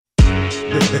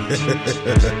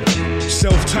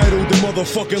Self-titled the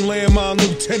motherfucking landmine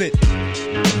lieutenant.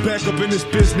 Back up in this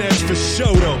biznatch for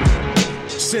show though.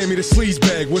 Sammy the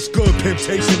sleazebag, what's good,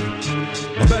 Pimptation?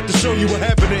 I'm about to show you what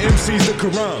happened to MCs the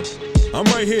Quran. I'm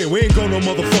right here, we ain't going no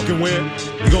motherfucking where.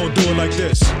 We gonna do it like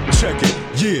this. Check it,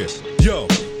 yeah, yo.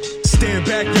 Stand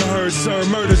back, you heard, sir,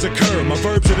 murders occur. My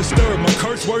verbs are disturbed, my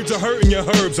curse words are hurting your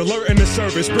herbs. Alert in the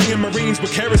service, bringing Marines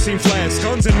with kerosene flasks.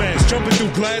 Guns and masks, jumping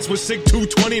through glass with SIG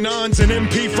 229s and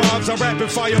MP5s. I rapid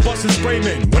fire busting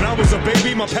spraymen. When I was a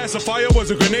baby, my pacifier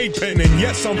was a grenade pen. And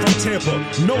yes, I'm from Tampa.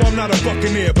 No, I'm not a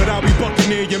buccaneer, but I'll be bucking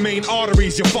near your main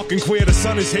arteries. You're fucking queer, the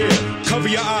sun is here. Cover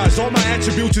your eyes, all my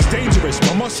attributes is dangerous.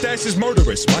 My mustache is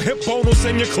murderous. My hip bone will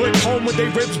send your click home with they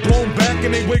ribs blown back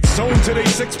and they wigs sewn to they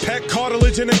six-pack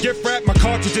cartilage in a gift wrap. My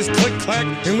cartridges click clack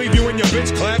and leave you in your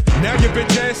bitch clap. Now your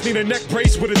bitch ass need a neck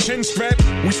brace with a chin strap.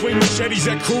 We swing machetes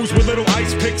at crews with little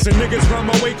ice picks, and niggas round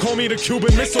my way call me the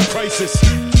Cuban Missile Crisis.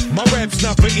 My rap's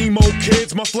not for emo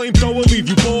kids. My flamethrower leave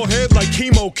you bald head like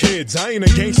chemo kids. I ain't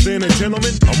a gangster and a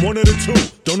gentleman, I'm one of the two.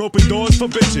 Don't open doors for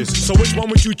bitches, so which one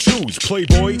would you choose?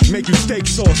 Playboy, make you steak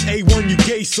sauce. A1, you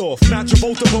gay soft. Not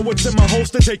Travolta, but what's in my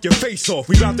holster, take your face off.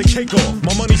 We bout to cake off.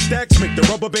 My money stacks make the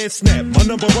rubber band snap. My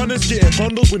number runners getting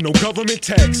bundles with no government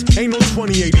tax. Ain't no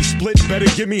 20-80 split. Better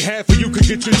give me half or you could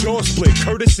get your jaw split.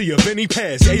 Courtesy of any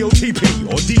pass,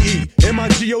 AOTP or DE,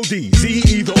 MIGOD, Z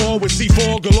either or with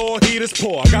C4 galore. Heat is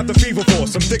poor. I got the fever for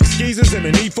some thick skeezers and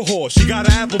a need for horse. She got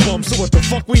an apple bum, so what the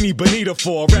fuck we need Bonita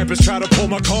for? Rappers try to pull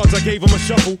my cards, I gave them a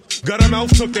shuffle. Got a mouth,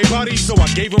 took their bodies, so I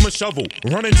gave them a shovel.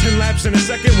 Running 10 laps in a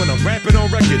second when I'm rapping on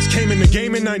records. Came in the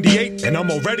game in 98, and I'm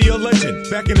already a legend.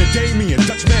 Back in the day, me and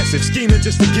Dutch Massive scheming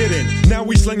just to get in. Now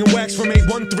we slinging wax from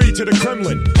 813 to the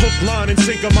Kremlin. Hook, line, and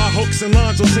sinker my hooks and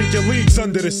lines will sink your leagues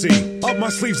under the sea. Up my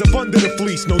sleeves, up under the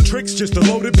fleece. No tricks, just a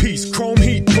loaded piece. Chrome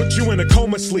heat, put you in a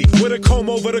coma sleep. With a comb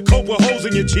over the coat with holes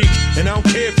in your cheek. And I don't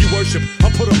care if you worship,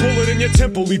 I'll put a bullet in your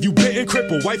temple. Leave you bit and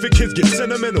crippled, wife and kids get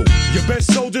sentimental. Your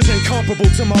best soldiers ain't comparable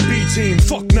to my B team.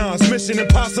 Fuck Nas, Mission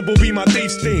Impossible be my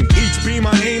thief's theme. Each beam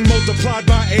I aim multiplied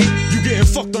by 8. You getting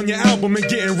fucked on your album and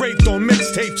getting raped on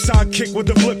mixtape. Sidekick with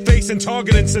the flip face and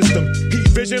targeting system. Heat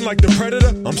vision like the Predator,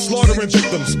 I'm slaughtering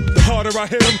victims. The harder I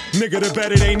hit them, nigga, the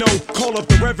better they know. Call up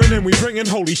the Reverend and we bringing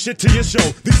holy shit to your show.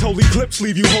 These holy clips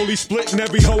leave you holy split, and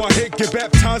every hoe I hit get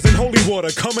baptized in holy water.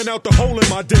 Coming out the hole in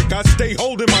my dick, I stay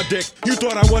holding my dick. You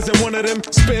thought I wasn't one of them,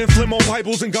 spitting phlegm on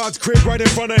Bibles in God's crib right in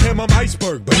front of him. I'm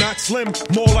iceberg, but not slim.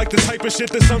 More like the type of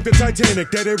shit that sunk the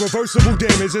Titanic. That irreversible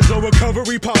damage, there's no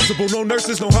recovery possible. No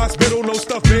nurses, no hospital, no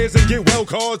stuffed bears and get well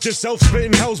cards. Just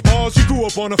self-spitting house bars. You grew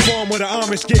up on a farm where the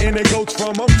Amish getting their goats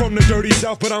from. I'm from the dirty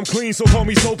South, but I'm clean, so call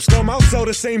me soap scum. I'll sell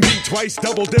the same beat twice,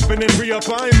 double dipping and re-up.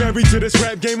 I ain't married to this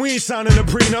rap game, we ain't signing a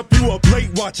prenup. You up late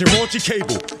watching raunchy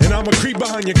cable, and I'ma creep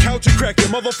behind your couch and crack your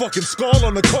motherfucking skull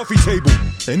on the coffee table.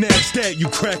 And that's that, you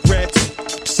crack rats.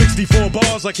 64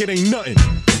 bars like it ain't nothing.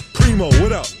 Primo,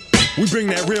 what up? We bring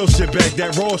that real shit back,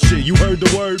 that raw shit, you heard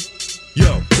the word?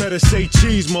 Yo, better say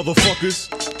cheese, motherfuckers.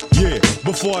 Yeah,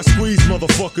 before I squeeze,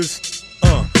 motherfuckers.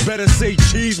 Better say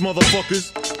cheese,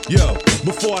 motherfuckers. Yo,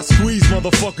 before I squeeze,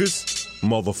 motherfuckers.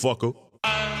 Motherfucker.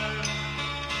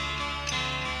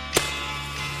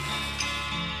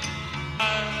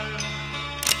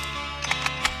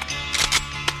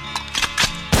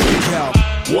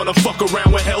 Wanna fuck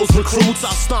around with hell's recruits?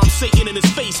 I'll stomp Satan in his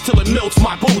face till it melts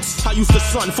my boots. I use the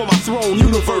sun for my throne,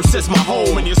 universe as my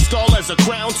home, and your skull as a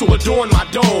crown to adorn my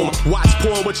dome. Watch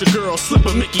porn with your girl, slip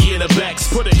a Mickey in her backs,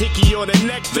 put a hickey on her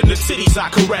neck, then the titties I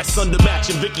caress. Under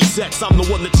matching Vicky sex, I'm the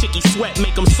one the chickies sweat,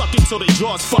 make them suck it till they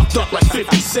jaws fucked up like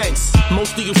 50 cents.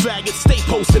 Most of you faggots stay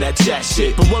posting that chat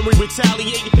shit, but when we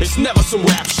retaliate, it's never some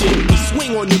rap shit. We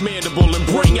swing on your mandible and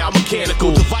bring out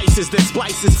mechanical devices that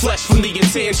splices flesh from the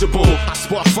intangible. I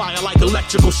spark fire like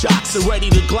electrical shocks and ready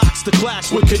to glocks to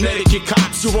clash with Connecticut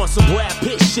cops. You're on some Brad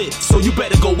Pitt shit, so you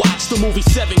better go watch the movie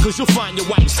 7, cause you'll find your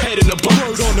wife's head in a box.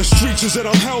 Word on the streets is that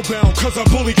I'm hellbound, cause I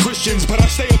bully Christians, but I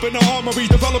stay up in the armory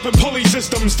developing pulley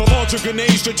systems for launcher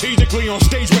grenades strategically on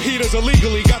stage where heaters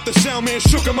illegally. Got the sound man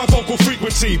shook in my vocal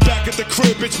frequency. Back at the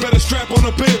crib, bitch better strap on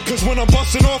a bib, cause when I'm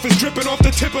busting off, it's dripping off the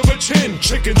tip of a chin.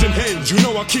 Chickens and hens, you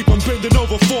know I keep them bending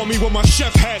over for me with my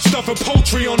chef hat, stuffing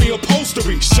poultry on the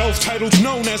upholstery. Self-titled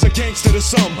known as a gangster to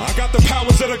some. I got the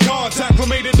powers of the gods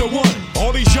acclimated to one.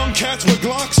 All these young cats with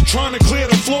Glocks trying to clear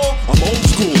the floor. I'm old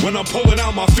school when I'm pulling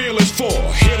out my fearless 4.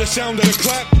 Hear the sound of the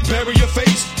clap, bury your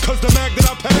face, cause the mag that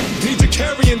I pack needs a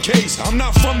carrying case. I'm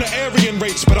not from the Aryan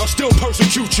race, but I'll still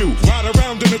persecute you. Ride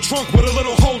around in the trunk with a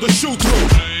little hole to shoot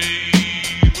through.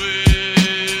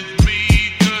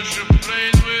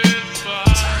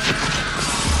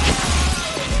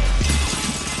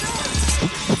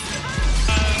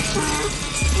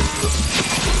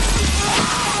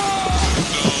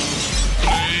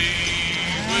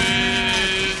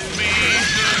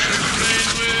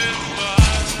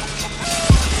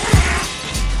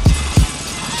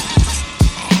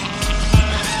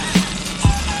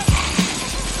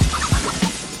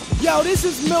 Yo, this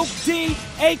is Milk D,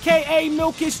 a.k.a.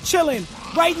 Milk is Chillin'.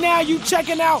 Right now you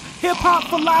checking out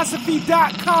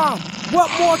hiphopphilosophy.com. What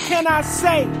more can I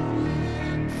say?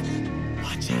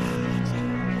 Watch out.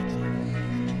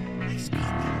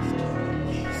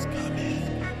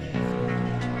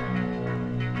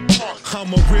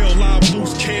 I'm a real live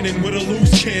loose cannon with a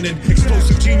loose cannon.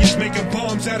 Explosive genius making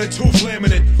bombs out of tooth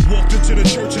laminate. Walked into the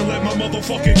church and let my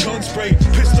motherfucking gun spray.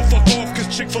 Pissed the fuck off cause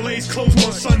Chick-fil-A's closed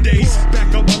on Sundays.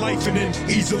 Back up my life and then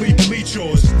easily delete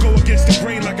yours. Go against the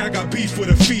grain like I got beef with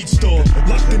a feed store.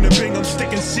 Locked in the Bing, I'm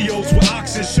sticking COs with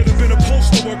oxes. Should've been a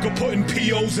postal worker putting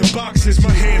POs in boxes.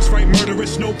 My hands write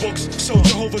murderous notebooks. So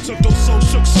Jehovah took those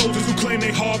shook soldiers who claim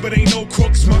they hard but ain't no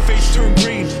crooks. My face turned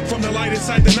green from the light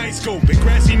inside the night scope. And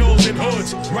grassy knolls and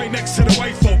hoods right next to the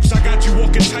white folks. I got you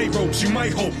walking tightropes. You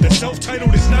might hope that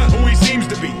self-titled is not who he seems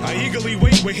to be. I eagerly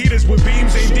wait with heaters with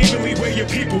beams aimed evenly where your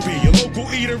people be. Your local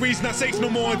eateries not safe no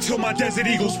more until my Desert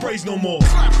Eagle sprays no more.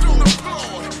 Clap on the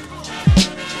floor.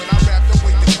 When I rap, don't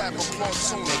wait to clap applause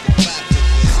sooner.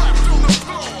 Clap on the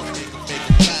floor.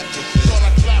 Thought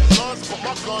I clap guns, but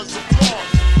my guns are gone.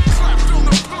 Clap on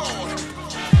the floor.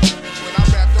 When I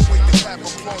rap, don't wait to clap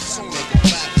applause sooner.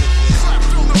 Clap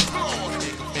on the floor.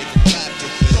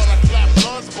 Thought I clap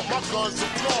guns, but my guns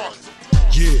are gone.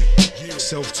 Yeah,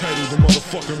 self-titled the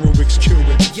motherfucking Rubik's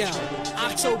Cuban. Yo,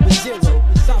 October 0,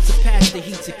 about to pass the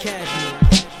heat to Cashmere.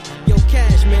 Yo,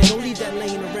 Cash, man, don't leave that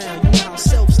laying around. You know how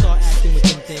Celph start acting with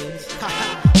them things.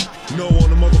 No on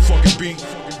the motherfucking beat.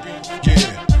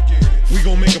 Yeah, we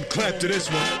gon' make them clap to this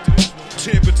one.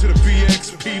 Tampa to the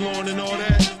BX, P-Lawn and all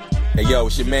that. Hey yo,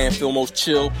 it's your man Phil Most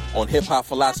Chill on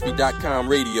hiphopphilosophy.com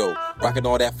radio. Rocking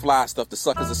all that fly stuff the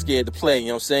suckers are scared to play, you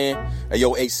know what I'm saying? Hey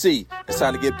yo, AC, it's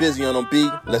time to get busy on them B.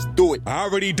 Let's do it. I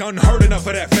already done heard enough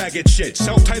of that faggot shit.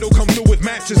 Self-titled come through with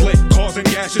matches lit, causing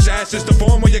gashes, ashes to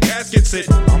form where your casket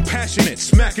sit. I'm passionate,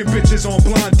 smacking bitches on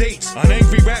blind dates. An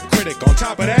angry rap critic, on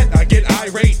top of that, I get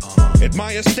irate. At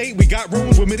my estate, we got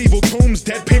rooms with medieval tombs,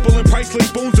 dead people and priceless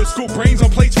spoons that scoop brains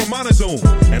on plates from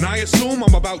Montezuma. And I assume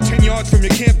I'm about 10 yards from your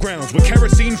campgrounds, with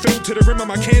kerosene filled to the rim of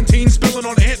my canteen, spilling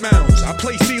on ant mounds. I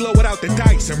play CeeLo without the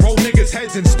dice and roll niggas'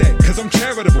 heads instead, cause I'm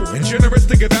charitable and generous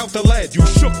to give out the lead. You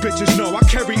shook bitches know I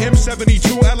carry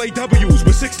M72 LAWs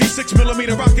with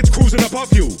 66mm rockets cruising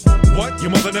above you. What?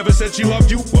 Your mother never said she loved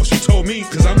you? Well, she told me,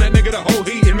 cause I'm that nigga to hold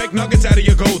heat and make nuggets out of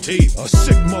your gold teeth. A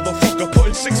sick motherfucker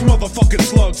putting 6 motherfucking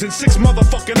slugs in 6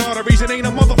 motherfucking arteries and ain't a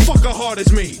motherfucker hard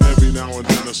as me. Every now and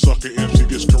then a sucker MC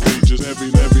gets courageous. Every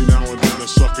now and then a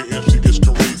sucker MC gets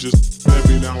courageous.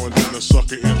 Every now and then a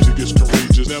sucker MC gets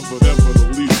courageous. Never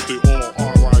the least, they all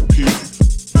R.I.P.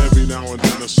 Every now and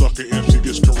then a sucker MC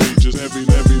gets courageous. Every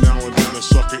now and then a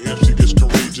sucker MC gets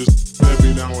courageous.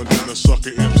 Every now and then a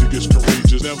sucker MC gets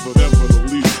courageous. Never the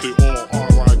least, they all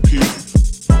R.I.P.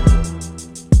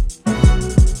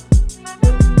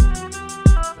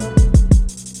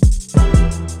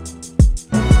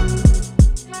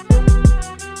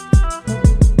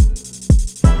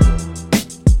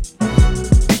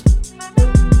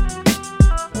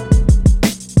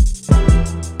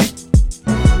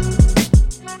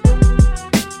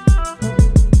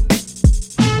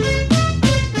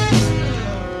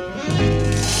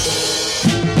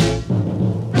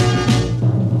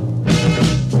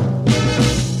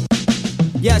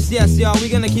 Yes, y'all, we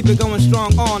gonna keep it going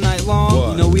strong all night long.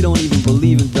 What? You know, we don't even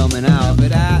believe in dumbing out.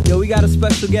 But yo, we got a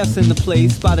special guest in the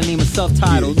place by the name of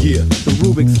Self-Titled. Yeah. The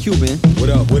Rubik's Cuban. What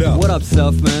up? What up,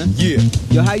 Celph, man? Yeah.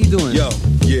 Yo, how you doing? Yo,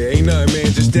 yeah, ain't nothing,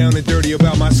 man. Just down and dirty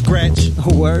about my scratch. A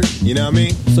word? You know what I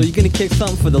mean? So you gonna kick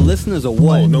something for the listeners or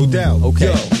what? Oh, no doubt.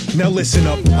 Okay. Yo, now listen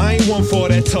up. I ain't one for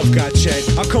that tough guy chat.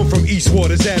 I come from East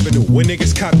Waters Avenue, where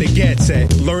niggas cop their gats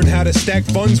at. Learn how to stack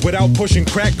funds without pushing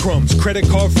crack crumbs. Credit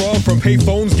card fraud from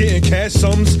payphones, getting cash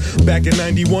sums. Back in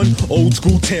 91, old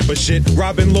school Tampa shit.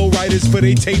 Robbing lowriders for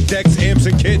they tape decks, amps,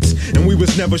 and kits. And we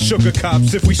was never sugar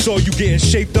cops. If we saw you getting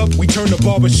shaped up, we turned the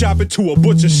barber shop into a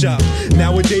butcher shop.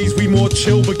 Nowadays, we more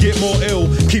chill but get more ill.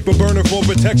 Keep a burner for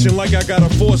protection like I got a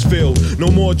force field.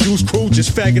 No more juice crew,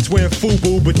 just faggots wearing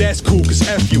FUBU. But that's cool, cause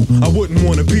F you, I wouldn't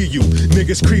wanna be you.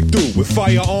 Niggas creep through with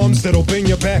firearms that'll bend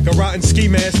your back. A rotten ski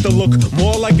mask to look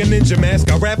more like a ninja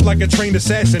mask. I rap like a trained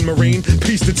assassin marine.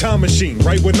 Piece the time machine,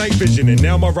 right with night vision, and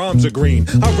now my rhymes are green.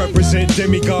 I represent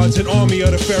demigods, an army of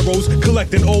the pharaohs.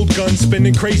 Collecting old guns,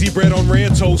 spending crazy bread on rare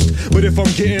toast. But if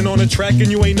I'm getting on a track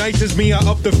and you ain't nice as me, I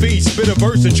up the fee. Spit a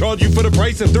verse and charge you for the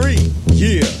price of 3.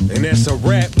 Yeah, and that's a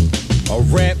rap. A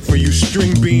rap for you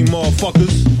string bean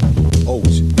motherfuckers. Oh,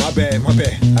 my bad.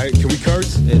 Alright, can we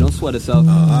curse? Hey, don't sweat us out.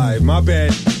 Alright, my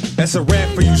bad. That's a rap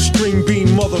for you string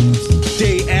bean mother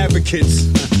day advocates.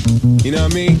 You know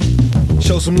what I mean?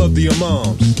 Show some love to your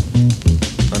moms.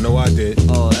 I know I did.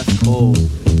 Oh, that's cool.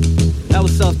 That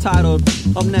was self-titled.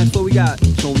 Up next, what we got,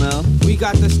 Chomel? We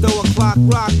got the Stow O'Clock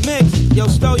Rock Mix. Yo,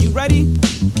 Stow, you ready?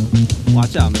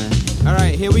 Watch out, man. All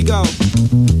right, here we go.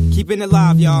 Keeping it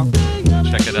live, y'all.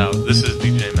 Check it out. This is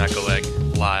DJ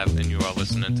Macaleg live, and you are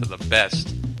listening to the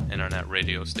best internet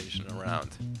radio station around.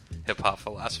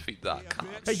 HipHopPhilosophy.com.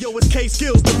 Hey yo, it's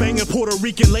K-Skills, the banging Puerto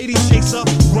Rican lady chaser.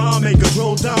 Rhyme maker,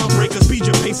 roll down breaker, speed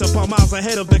your pace up, I'm miles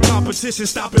ahead of the competition.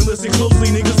 Stop and listen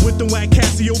closely, niggas with the whack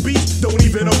Casio beats. Don't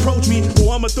even approach me,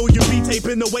 or I'ma throw your beat tape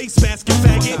in the wastebasket,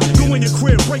 faggot. Go in your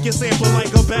crib, break your sample like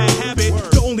a bad habit.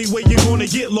 The only way you're gonna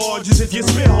get large is if you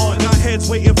spit hard. Got heads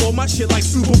waiting for my shit like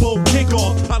Super Bowl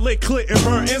kickoff. I lit clit and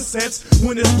burn incense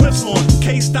when it's blips on.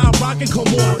 K-style rockin', come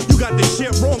on. You got this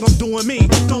shit wrong, I'm doing me.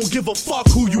 Don't give a fuck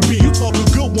who you be. You talk a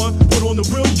good one, but on the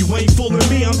real, you ain't fooling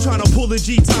me. I'm trying to pull a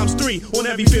G times 3 on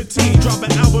every 15. Drop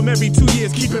an album every 2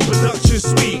 years, keeping production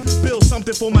sweet. Build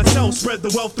something for myself, spread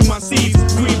the wealth through my seeds.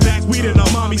 Greenbacks, weed, and a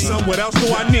mommy, son. What else do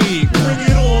I need? Bring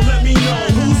it on, let me know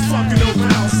who's fucking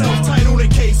around. Self-titled and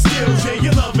K-Skills, yeah,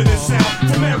 you're loving the sound.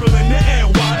 From Maryland to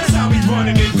NY, that's how we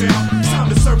running it down.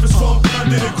 Time to surface from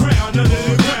under the ground, under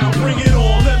the ground. Bring it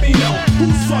on, let me know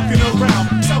who's fucking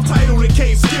around. Self-titled and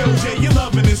K-Skills, yeah, you're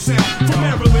loving the sound. From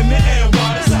Maryland to NY,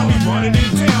 that's how we running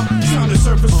it down. Time to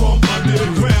surface from under the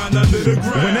ground, under the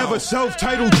ground. Whenever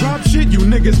self-titled drop shit, you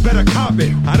niggas better cop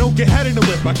it. I don't get head in the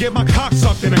whip, I get my cock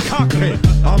sucked in a cockpit.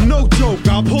 I'm no joke,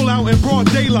 I'll pull out in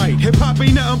broad daylight. Hip-hop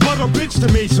ain't nothing but a bitch to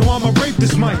me, so I'ma rape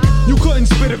this mic. You couldn't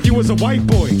spit if you was a white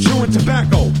boy, chewing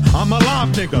tobacco. I'm a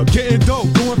live nigga, getting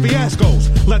dope, doing fiascos.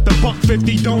 Let the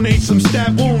 $150 donate some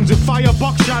stab wounds and fire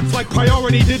buckshots like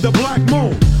Priority did the Black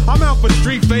Moon. I'm out for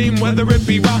street fame, whether it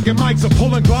be rocking mics or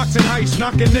pulling Glocks and heights,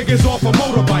 knocking niggas off of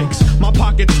motorbikes. My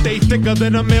pockets stay thicker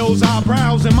than a mill's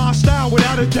eyebrows, and my style,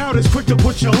 without a doubt, is quick to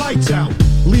put your lights out.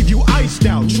 Leave you iced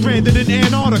out, stranded in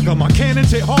Antarctica. My cannons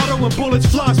hit harder when bullets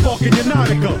fly, sparking your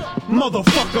Nautica.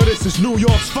 Motherfucker, this is New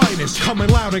York's finest, coming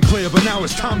loud and clear, but now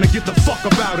it's time to get the fuck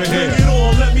up out of here. Bring it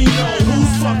on, let me know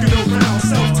who's fucking around.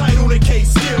 Self-titled and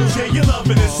K-Skills, yeah, you're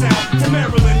loving the sound. From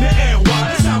Maryland to NY,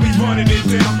 that's how we running it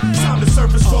down. Time to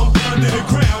surface from under the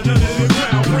ground, under the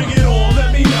ground. Bring it on,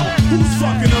 let me know who's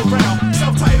fucking around.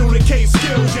 Self-titled and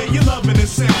K-Skills, yeah, you're loving the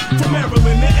sound. From Maryland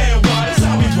to NY, that's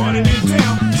how we running it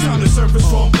down. Time to surface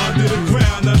from under the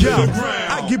ground, under the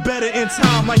ground. I get better in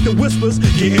time like the Whispers,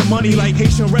 getting money like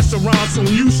Haitian restaurants on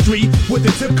U Street with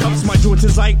the tip cups. My joint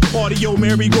is like audio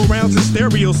merry-go-rounds and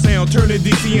stereo sound, turning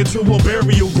DC into a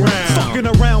burial ground. Fucking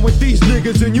around with these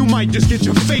niggas and you might just get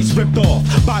your face ripped off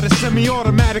by the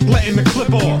semi-automatic letting the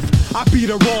clip off. I beat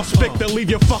a raw spick to leave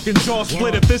your fucking jaw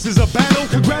split. If this is a battle,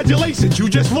 congratulations, you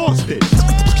just lost it.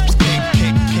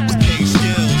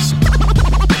 K-Skills.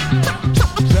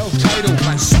 Self-titled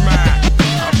Like smack,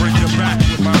 I bring you back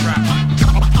with my rap.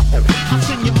 I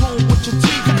send you home with your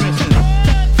teeth missing,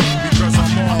 because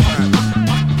I'm all that.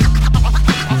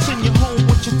 I send you home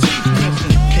with your teeth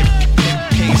missing.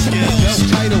 K-Skills.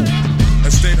 Self-titled.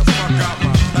 And stay the fuck out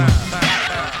my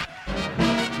path.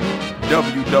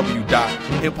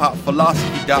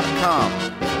 www.hiphopphilosophy.com.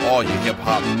 All your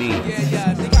hip-hop needs.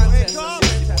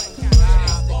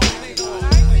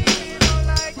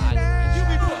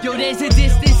 Yo, there's a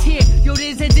distance here. Yo,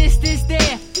 there's a distance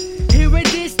there. Here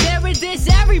it is, there it is.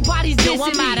 Everybody's dissing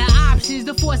me. I'm out of options.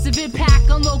 The force of impact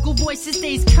on local voices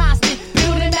stays constant.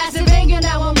 Building massive anger,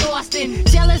 now I'm lost in.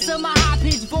 Jealous of my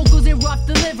high-pitched vocals and rough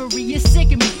delivery. You're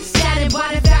sick of me. Saddened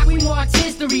by the fact we marked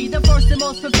history. The first and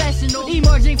most professional.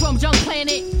 Emerging from junk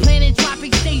planet. Planet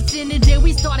tropic states. In the day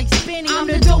we start expanding. I'm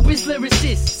the dopest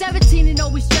lyricist. 17 and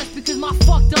always stressed because my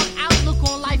fucked up outlook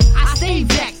on life. I stay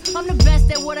vexed. I'm the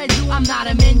best at what I do. I'm not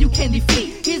a man you can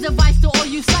defeat. Here's advice to all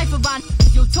you cipher bond.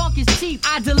 Your talk is cheap.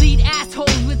 I delete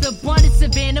assholes with abundance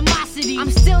of animosity.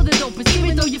 I'm still the dopest,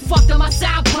 even though you fucked up my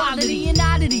sound quality. An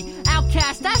oddity,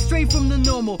 outcast, that's straight from the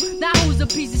normal. Now who's a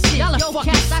piece of shit? Y'all are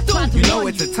fucking stupid. You know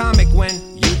it's atomic when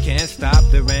you can't stop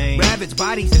the rain. Ravage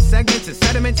bodies and segments and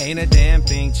sediments, ain't a damn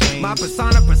thing changed. My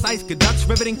persona precise conducts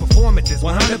riveting performances,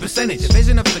 100%. The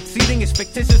vision of succeeding is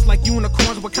fictitious like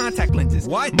unicorns with contact lenses.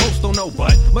 What? Most don't know,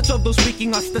 but much of those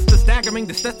speaking are staggering.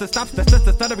 The stops,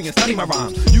 the stuttering and study my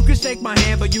rhymes. You can shake my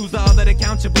hand, but use the other to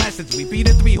count your blessings. We be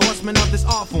the three horsemen of this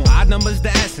art form. Odd numbers the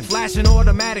essence. Flashing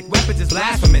automatic weapons is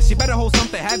blasphemous. You better hold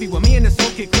something heavy with me and the soul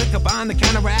kid click combine. The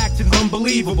counteraction's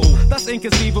unbelievable, thus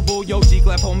inconceivable. Yo,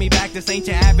 G-Clef, hold me back. This ain't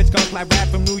your average gun clap rap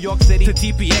from New York City. city to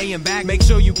TPA and back. Make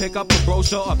sure you pick up a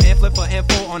brochure or pamphlet for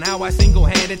info on how I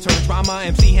single-handed turn drama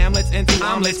MC Hamlets into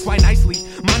omelets quite nicely.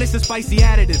 Minus the spicy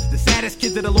additives. The saddest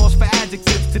kids that are lost for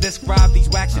adjectives to describe these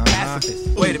whack shit pacifists.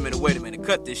 Wait a minute,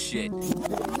 cut this shit.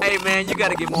 Hey man, you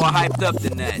gotta get more hyped up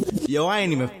than that. Yo, I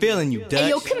ain't even feeling you, Dutch. Hey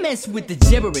yo, commence with the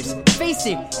gibberish. Face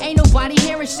it, ain't nobody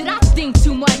hearing shit. I think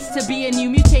too much to be a new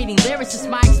mutating lyricist.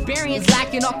 My experience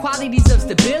lacking all qualities of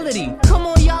stability. Come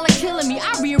on, y'all are killing me.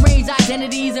 I rearrange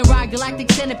identities and ride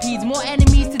galactic centipedes. More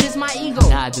enemies to this, my ego.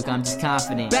 Nah, Duke, I'm just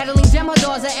confident. Battling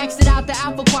Demodars, I exit out the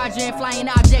Alpha Quadrant. Flying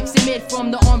objects emit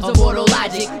from the arms of auto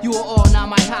logic. You are all now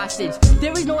my hostage.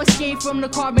 There is no escape from the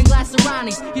carbon glass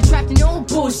surroundings. You're trapped in your own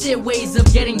bullshit ways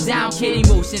of getting down. Kid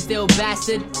emotion, still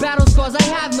bastard. Battle scars, I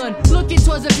have none. Looking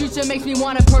towards the future makes me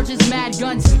wanna purchase mad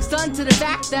guns. Stunned to the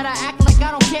fact that I act like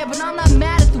I don't care, but I'm not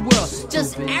mad at the world.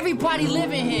 Just everybody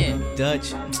living here.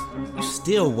 Dutch, you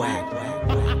still whack.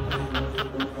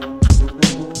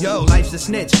 Yo, life's a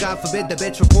snitch, God forbid the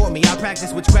bitch report me. I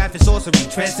practice witchcraft and sorcery,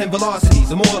 transcend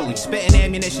velocities, immortally, spitting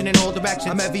ammunition in all directions.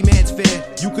 I'm every man's fear.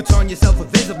 You could turn yourself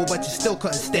invisible, but you still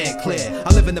couldn't stand clear.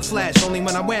 I live in the flash, only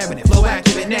when I'm wearing it. Flow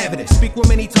accurate and evident. Speak with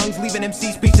many tongues, leaving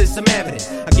MC speeches some evidence.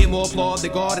 I get more applause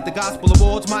than God at the Gospel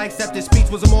Awards. My accepted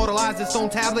speech was immortalized in stone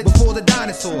tablet before the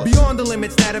dinosaurs. Beyond the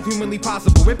limits that are humanly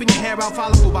possible. Ripping your hair out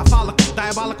follicle by follicle.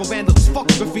 Diabolical vandals, fuck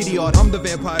graffiti art. I'm the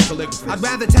vampire calligraphist. I'd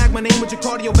rather tag my name with your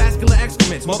cardiovascular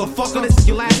excrements. Motherfucker, this is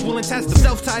your last will and testament.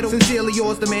 Self-titled, sincerely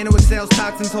yours, the man who excels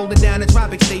toxins, holding down the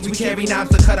tropic states. We carry knives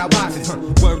to cut our boxes.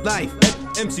 Word life.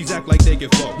 MCs act like they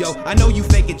get fucked. Yo, I know you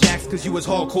fake it, Jax, cause you as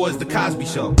hardcore as the Cosby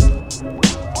Show.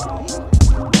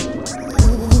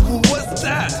 What's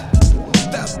that?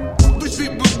 That bitch be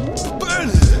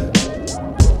burning.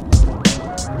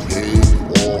 Take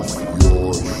off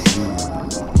your shoes.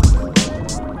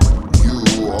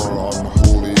 You are on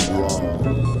holy ground.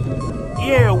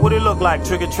 Yeah, what it look like?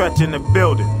 Trigger Tretch in the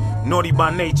building. Naughty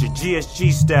by nature,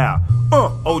 GSG style.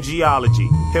 OGology,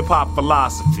 hip-hop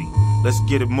philosophy. Let's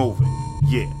get it moving.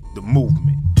 Yeah, the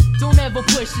movement. Don't ever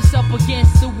push us up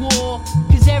against the wall,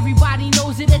 cause everybody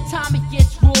knows that atomic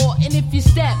gets raw. And if you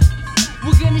step,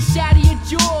 we're gonna shatter your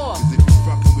jaw. Cause if you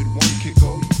fucking with one kick,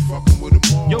 you fucking with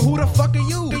them all. Yo, who the fuck are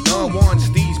you? One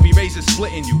Steve's be razors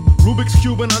splitting you. Rubik's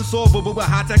Cube and unsolvable with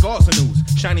high-tech arsenals.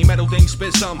 Shiny metal things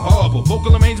spit something horrible.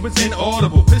 Vocal arrangements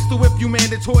inaudible. Pistol whip you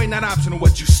mandatory, not optional.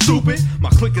 What, you stupid? My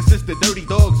clique consists of dirty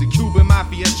dogs and Cuban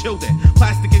mafia children.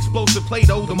 Plastic explosive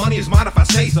Play-Doh. The money is mine if I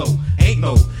say so. Ain't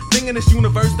no thing in this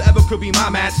universe that ever could be my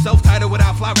match. Self-titled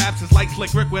without fly raps is like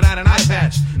Slick Rick without an eye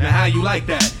patch. Now how you like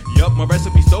that? Yup, my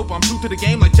recipe's dope. I'm true to the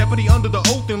game like Jeopardy under the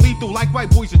oath and lethal like white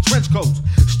boys in trench coats.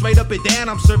 Straight up and down,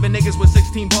 I'm serving niggas with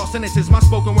 16 bar sentences. My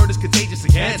spoken word is contagious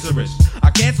and cancerous.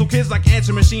 I cancel kids like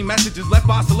answer machine messages left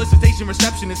by solicitation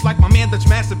receptionists. Like my man Dutch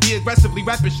Master be aggressively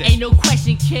rapping shit. Ain't no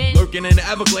question, kid. Lurking in the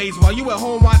Everglades while you at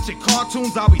home watching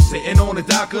cartoons. I'll be sitting on the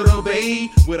dock of the bay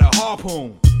with a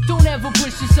harpoon. Don't ever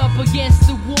push us up against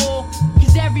the wall,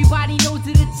 cause everybody knows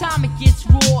that atomic gets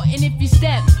raw. And if you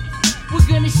step, we're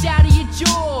gonna shatter your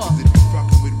jaw. Cause if you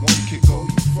fucking with one kick, you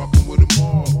fucking with them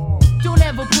all. Don't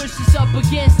ever push us up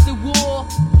against the wall,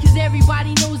 cause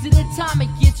everybody knows that atomic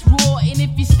gets raw. And if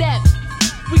you step,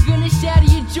 we're gonna shatter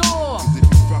your jaw. Cause if you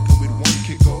fucking with one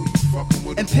kick, you fucking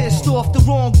with them all. And pissed off the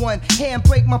wrong one. Hand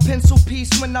break my pencil piece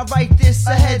when I write this.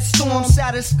 A headstorm,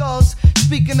 shattered skulls.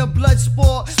 Speaking of blood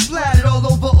sport, splattered all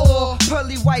over all.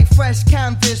 Pearly white, fresh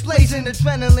canvas, blazing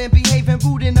adrenaline, behaving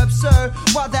rude and absurd.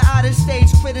 While the outer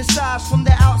stage criticized from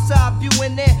the outside,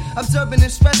 viewing it, observing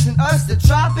and stressing us, the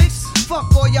tropics.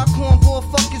 Fuck all y'all cornball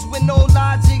fuckers with no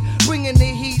logic. Bringing the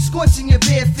heat, scorching your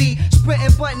bare feet.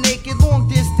 Sprinting butt naked, long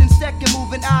distance, second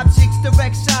moving objects.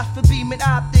 Direct shots for beaming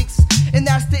optics. And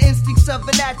that's the instincts of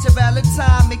a natural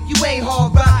atomic. You ain't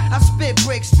hard rock. I spit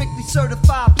bricks, strictly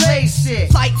certified play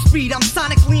shit. Light speed, I'm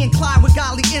sonically inclined with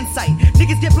godly insight.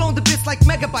 Niggas get blown to bits like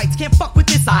megabytes. Can't fuck with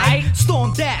this, aight?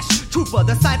 Storm Dash, Trooper,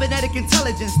 the cybernetic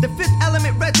intelligence. The 5th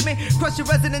element regiment, crush your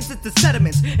resonance into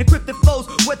sediments. Encrypted flows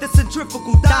with the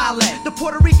centrifugal dialect. The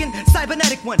Puerto Rican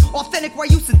cybernetic one, authentic while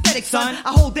you synthetic, son.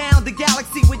 I hold down the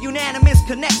galaxy with unanimous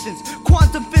connections.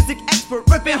 Quantum physics expert,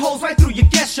 ripping holes right through your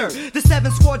guest shirt. The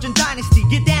 7th Squadron Dynasty,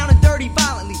 get down and dirty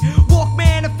violently.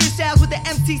 Walkman officials with the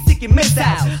MT seeking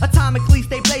missiles. Atomically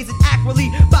stay blazing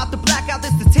accurately. About to black out,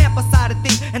 this the Tampa side of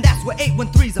things, and that's what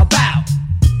 813's about.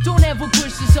 Don't ever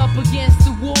push us up against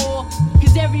the wall,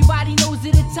 cause everybody knows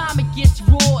that atomic gets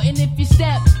raw. And if you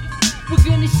step, we're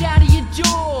gonna shatter your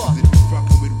jaw. Cause if you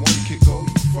fucking with one kick,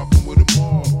 you fucking with them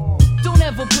all. Don't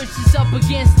ever push us up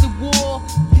against the wall,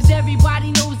 cause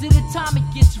everybody knows that atomic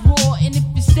gets raw. And if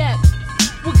you step,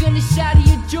 we're gonna shatter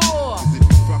your jaw. Cause if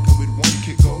you fucking with one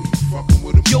kick, you fucking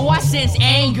with them Yo, I sense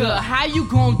anger. How you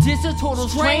gon' diss a total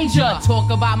stranger? Talk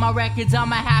about my records,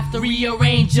 I'ma have to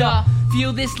rearrange ya.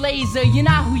 Feel this laser, you're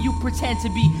not who you pretend to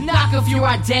be. Knock off your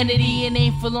identity and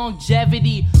aim for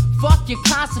longevity. Fuck your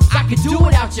concepts, I could do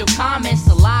without your comments.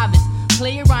 Salivis,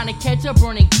 play around and catch a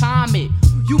burning comet.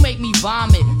 You make me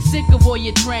vomit, sick of all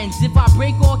your trends. If I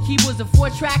break all keyboards and 4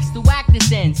 tracks, the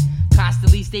whackness ends.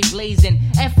 Constantly stay blazing,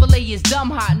 FLA is dumb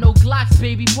hot. No Glocks,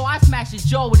 baby, paw, I smash your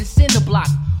jaw with a cinder block.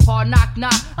 Hard knock,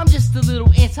 nah, I'm just a little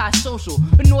antisocial.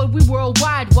 Annoyed we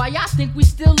worldwide, why y'all think we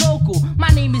still local? My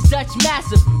name is Dutch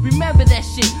Massive, remember that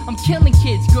shit. I'm killing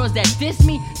kids, girls that diss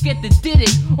me, get the did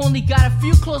it. Only got a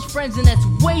few close friends and that's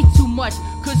way too much.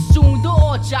 Cause soon they'll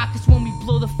all jock us when we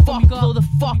blow the fuck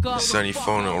up. Sunny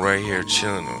Phono right here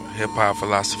chilling on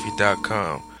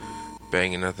hiphopphilosophy.com.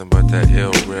 Banging nothing but that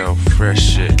ill, real, fresh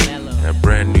shit. That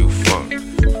brand new funk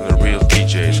from the real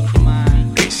DJs crew.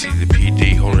 AC the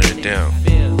PD holding it down.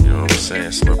 You know what I'm saying?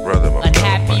 It's my brother, my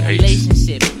unhappy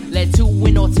relationship led to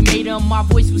an ultimatum. My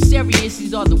voice was serious,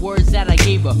 these are the words that I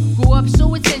gave her. Grew up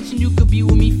so attention, you could be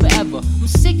with me forever. I'm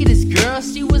sick of this girl,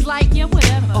 she was like, yeah,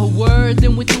 whatever. A word,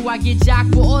 then with you I get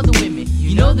jocked for all the women.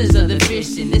 You know there's other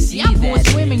fish in the sea. I'm born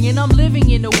swimming and I'm living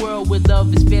in a world where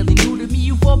love is fairly new to me.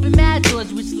 You've all been mad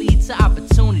towards which leads to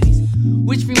opportunities.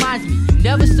 Which reminds me, you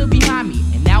never stood behind me.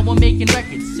 And now I'm making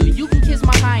records, so you can kiss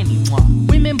my hiney.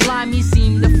 Women blind me,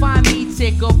 seem to find me.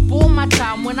 Take up all my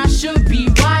time when I should be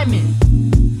rhyming.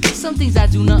 Some things I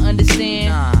do not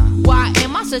understand. Why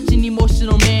am I such an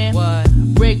emotional man?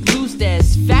 Break loose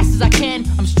as fast as I can.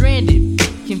 I'm stranded,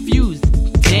 confused,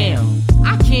 damn.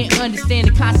 I can't understand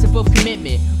the concept of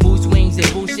commitment. Mood swings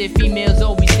and bullshit, females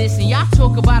always listen. Y'all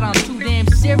talk about I'm too damn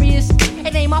serious.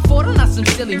 It ain't my fault, I'm not some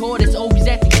silly whore that's always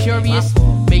acting curious.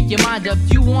 Make your mind up,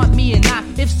 do you want me or not?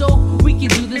 If so, we can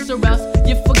do this or else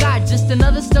you forgot. Just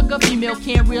another stuck up female,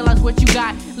 can't realize what you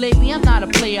got. Lately I'm not a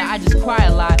player, I just cry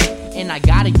a lot. And I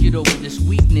gotta get over this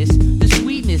weakness. The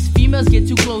sweetness, females get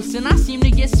too close and I seem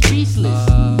to get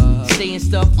speechless. Saying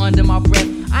stuff under my breath,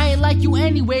 I ain't like you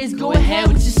anyways, go ahead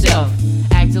with yourself.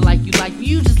 Acting like me,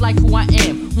 you just like who I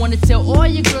am. Wanna tell all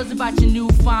your girls about your new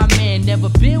fine man. Never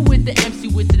been with the MC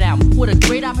with it out. What a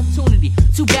great opportunity.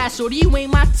 Too bad, shorty, you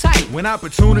ain't my type. When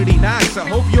opportunity knocks, I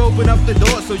hope you open up the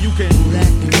door so you can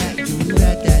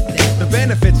the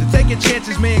benefits of taking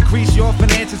chances may increase your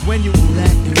finances when you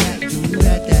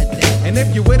and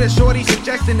if you're with a shorty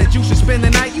suggesting that you should spend the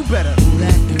night, you better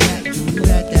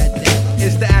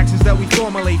it's the actions that we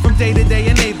formulate from day to day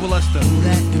enable us to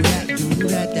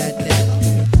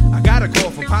I got a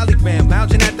call from Polygram,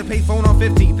 lounging at the payphone on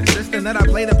 15th, insisting that I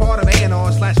play the part of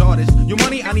A&R/artist. Your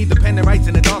money, I need the pen and rights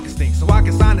in the darkest things, so I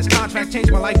can sign this contract,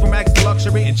 change my life from X to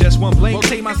luxury in just one blink.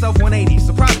 Rotate myself 180,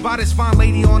 surprised by this fine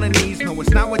lady on her knees. No,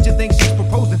 it's not what you think, she's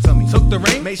proposing to me. Took the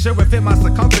ring, made sure it fit my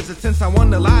circumference, and since I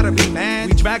won the lottery, man,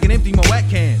 we dragging empty Moet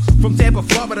cans. From Tampa,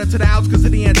 Florida to the outskirts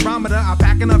of the Andromeda, I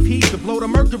pack enough heat to blow the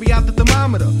mercury out the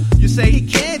thermometer. You say he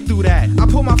can't do that. I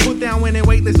put my foot down when in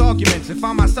weightless arguments and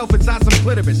find myself inside some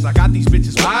clitoris. I got these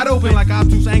bitches wide open like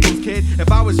obtuse angles, kid.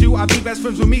 If I was you, I'd be best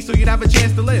friends with me so you'd have a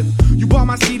chance to live. You bought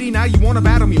my CD, now you wanna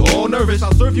battle me, all nervous.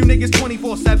 I'll serve you niggas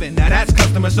 24/7, now that's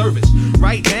customer service.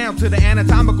 Right down to the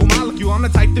anatomical molecule. I'm the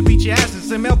type to beat your ass and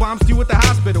send mail bombs to you at the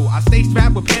hospital. I stay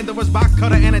strapped with Pandora's box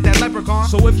cutter and a dead leprechaun.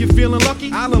 So if you're feeling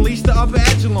lucky, I'll unleash the upper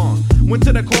echelon. Went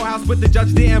to the courthouse but the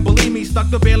judge didn't believe me. Stuck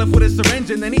the bailiff with a syringe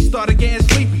and then he started getting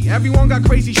sleepy. Everyone got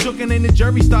crazy shook and then the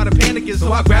jury started panicking.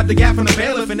 So I grabbed the gap from the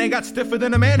bailiff and they got stiffer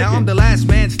than a mannequin. Now I'm the last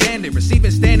man standing,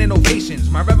 receiving standing ovations.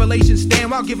 My revelations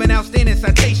stand while giving outstanding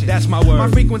citations. That's my word. My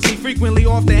frequency frequently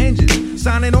off the hinges.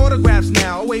 Signing autographs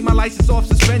now, await my license off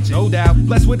suspension. No doubt,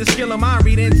 blessed with the skill of mind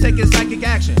reading, taking psychic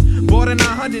action. Bought a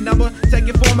 900 number,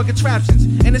 taking form of contraptions.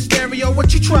 In the stereo,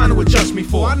 what you trying to adjust me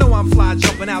for? I know I'm fly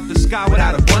jumping out the sky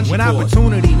without a bunch of when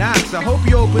opportunity knocks, I hope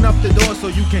you open up the door so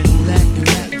you can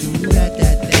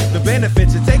the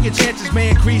benefits of taking chances may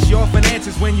increase your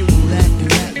finances when you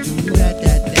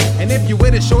and if you're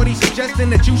with a shorty suggesting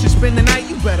that you should spend the night,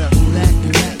 you better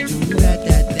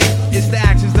it's the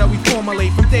actions that we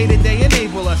formulate from day to day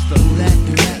enable us to do that,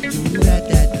 do that,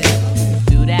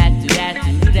 do that,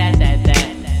 do that, that, that.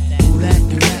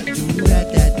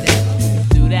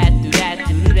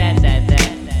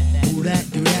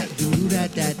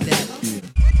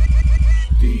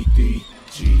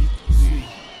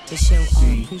 To show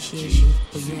our appreciation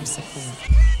for your support.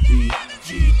 Thank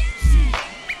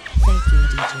you,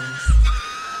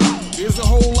 DJs. There's a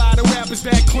whole lot of rap rappers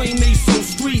that claim they so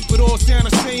street, but all sound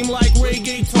the same like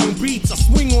reggaeton beats. I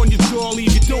swing on your jaw,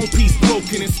 leave your dome piece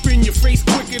broken, and spin your face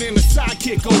quicker than a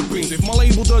sidekick opens. If my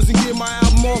label doesn't get my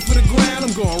album off of the ground,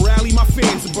 I'm gonna rally my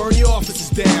fans and burn your offices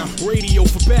down. Radio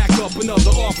for backup,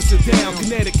 another officer down.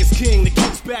 Connecticut's king that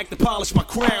kicks back to polish my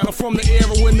crown. I'm from the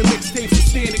era when the mixtapes were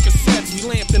standing cassettes. We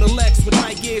lamped in a Lex with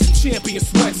Nike Airs and champion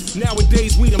sweats.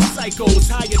 Nowadays we them psychos,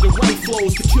 hired to write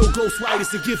flows to kill ghost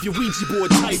writers and give you Ouija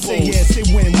board typos. Say yes, they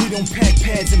win. We don't pack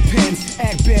pads and pens.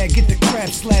 Act bad, get the crap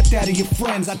slapped out of your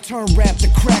friends. I turn rap to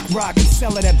crack rock and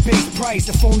sell it at base price.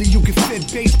 If only you could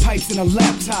fit bass pipes in a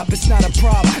laptop, it's not a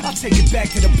problem. I'll take it back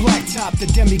to the blacktop. The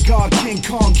demigod, King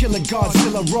Kong, Killer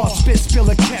Godzilla, raw spit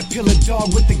spiller, cat pillar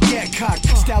dog with the gat cocked.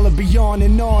 Style of beyond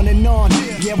and on and on.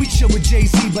 Yeah, we chill with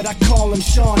Jay-Z, but I call him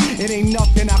Sean. It ain't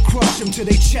nothing, I crush them till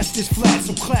they chest is flat.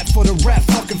 So clap for the rap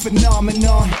fucking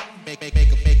phenomenon. Make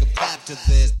a clap to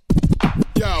this.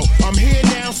 Yo, I'm here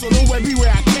now, so know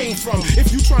everywhere I came from.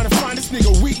 If you tryna find this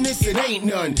nigga weakness, it ain't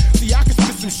none. See, I can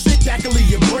spit some shit that can leave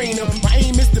your brain up. My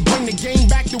aim is to bring the game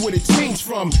back to what it changed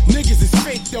from. Niggas is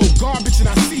fake though, garbage, and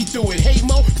I see through it. Hey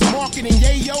Mo, marketing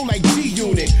yayo like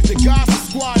G-Unit. The Gaza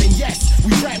squad, and yes,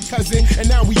 we rap cousin. And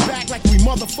now we back like we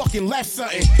motherfucking left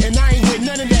something. And I ain't with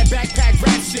none of that backpack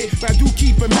rap shit, but I do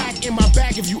keep a Mac in my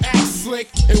bag if you act slick.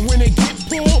 And when it get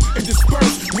pulled, it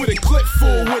disperse with a clip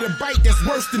full, with a bite that's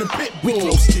worse than a pit bull.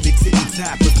 Close to the tippy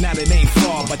top, if not it ain't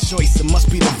far. By choice, it must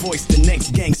be the voice, the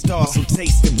next gangstar. So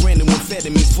taste the brand new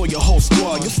amphetamines for your whole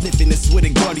squad. You're sniffing this with a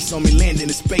guard, he saw me landing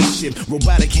a spaceship.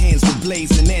 Robotic hands with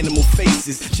blades and animal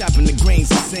faces. Chopping the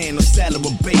grains of sand or salad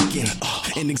with bacon.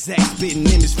 An exact spitting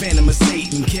image, phantom of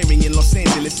Satan. Carrying Los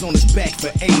Angeles on his back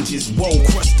for ages. Whoa,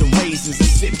 crush the raisins and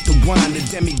sip the wine. The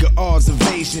demigod's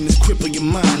evasion is cripple your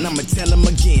mind. I'ma tell him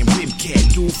again,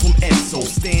 Ribcat, dude from Esso.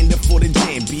 Stand up for the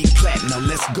jam, beat clap, now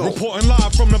let's go. Reporting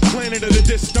live from the planet of the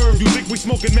disturbed. You think we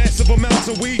smoking massive amounts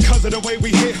of weed cause of the way we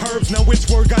hit herbs? Now which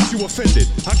word got you offended?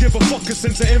 I give a fuck cause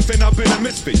since an infant I've been a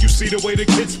misfit. You see the way the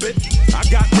kids spit? I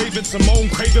got Raven Simone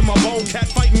craving my bone. Cat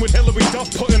fighting with Hillary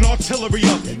Duff, putting artillery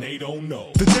up. And they don't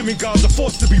know. The demigod's a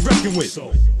force to be reckoned with.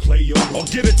 So play your role. Or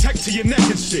get a tech to your neck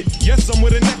and shit. Yes, I'm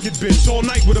with a naked bitch all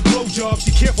night with a blowjob.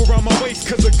 She careful around my waist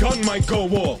cause a gun might go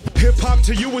off. Hip hop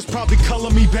to you is probably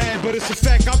color me bad, but it's a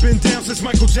fact I've been down since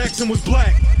Michael Jackson was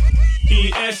black.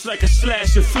 ES like a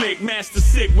slasher flick, master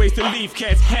sick, ways to leave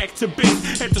cats hacked to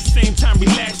bits. At the same time,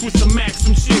 relax with some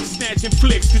Maxim chicks, snatching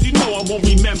flicks, cause you know I won't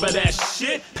remember that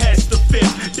shit. Past the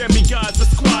fifth, demigods a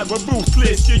squad, we're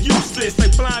ruthless, you're useless,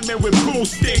 like blind men with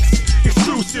broomsticks.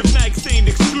 Exclusive nights ain't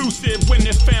exclusive when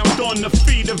they're found on the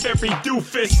feet of every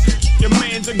doofus. Your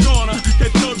man's a goner,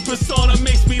 that thug persona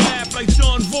makes me laugh like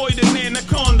John Voight and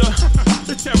Anaconda.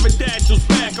 The pterodactyl's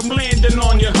back, I'm landing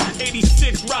on ya.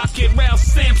 86 rocket, Ralph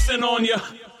Sampson on ya.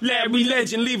 Larry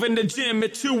Legend leaving the gym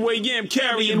at 2 a.m.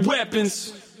 carrying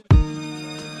weapons.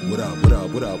 What up, what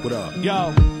up, what up, what up?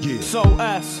 Yo, yeah. So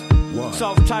S,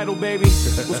 self-titled baby,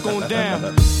 what's going down?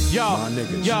 Yo, my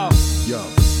niggas. yo,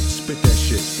 spit that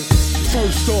shit.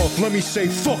 First off, let me say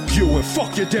fuck you and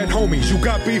fuck your dead homies. You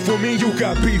got beef with me, you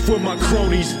got beef with my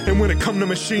cronies. And when it come to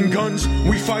machine guns,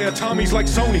 we fire Tommies like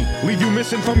Sony. Leave you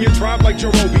missing from your tribe like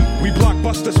Jerobi. We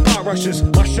blockbuster spot rushes.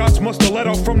 My shots must have let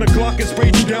off from the Glock and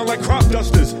sprayed you down like crop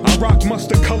dusters. I rock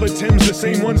mustard colored Timbs, the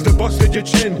same ones that busted your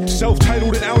chin.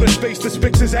 Self-titled in outer space, the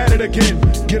Spix is at it again.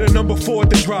 Get a number 4 at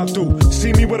the drop through.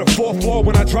 See me with a 4th floor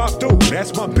when I drop through.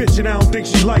 That's my bitch and I don't think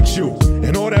she likes you.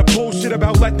 And all that bullshit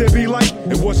about let there be light,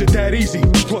 it wasn't that easy.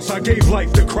 Plus I gave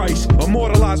life to Christ.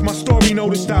 Immortalized my story,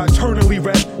 noticed I eternally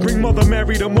rest. Bring Mother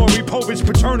Mary to Maury Povich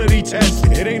paternity test.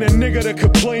 It ain't a nigga that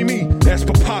could play me, that's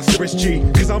preposterous, G.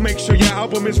 Cause I'll make sure your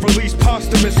album is released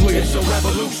posthumously. It's a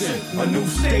revolution, a new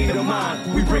state of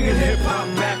mind. We bringing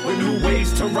hip-hop back with new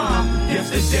ways to rhyme.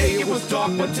 Yesterday it was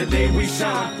dark, but today we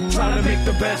shine. Trying to make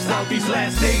the best out these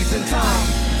last days and time.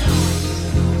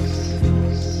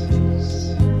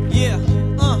 Yeah,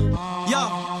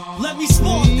 yo, let me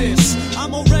spark this.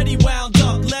 I'm already wound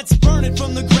up. Let's burn it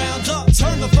from the ground up.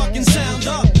 Turn the fucking sound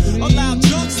up. Allow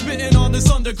drugs spitting on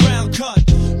this underground cut.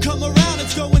 Come around,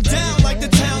 it's going down like the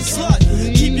town slut.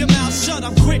 Keep your mouth shut,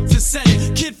 I'm quick to set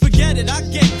it. Kid, forget it, I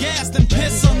get gassed and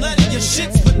piss unleaded. Your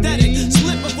shit's pathetic.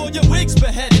 Split before your wig's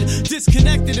beheaded.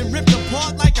 Disconnected and ripped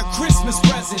apart like a Christmas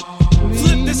present.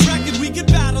 Flip this record, we can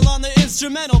battle on the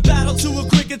instrumental. Battle to a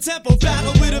quicker tempo.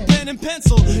 Battle with a pen and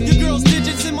pencil. Your girl's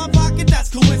digits in my pocket, that's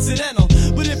coincidental.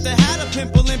 But if they had a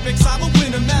pimp Olympics, I would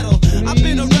win a medal. I've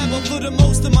been a rebel for the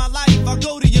most of my life. I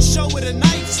go to your show with a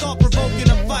knife, start provoking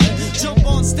a fight. Jump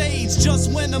on stage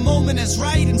just when the moment is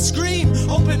right and scream.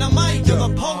 Open a mic till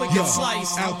the poet gets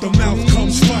sliced. Out the mouth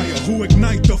comes fire, who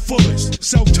ignite the fullest.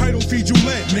 Self-titled feed you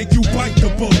lead, make you bite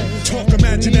the bullet. Talk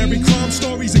imaginary crime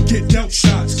stories and get dealt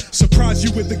shots. Surprise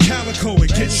you with the calico and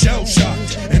get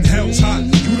shell-shocked. And hell's hot,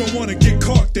 you don't wanna get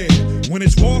caught there. When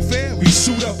it's warfare, we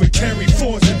suit up and carry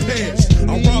fours and pairs.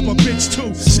 I'll rob a bitch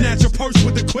too, snatch a purse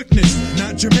with the quickness.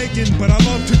 Not Jamaican, but I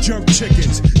love to jerk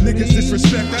chickens. Niggas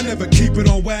disrespect, I never keep it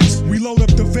on wax. We load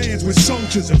up the vans with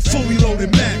soldiers and fully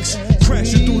loaded max.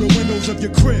 Crashing through the windows of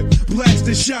your crib,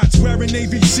 blasting shots, wearing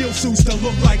Navy SEAL suits that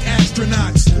look like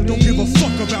astronauts. Don't give a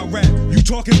fuck about rap. You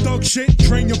talking thug shit?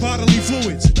 Drain your bodily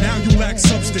fluids. Now you lack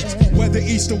substance. Whether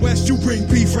east or west, you bring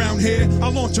beef round here.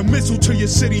 I'll launch a missile to your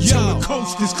city till the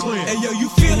coast is clear. Hey yo, you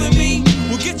feeling me?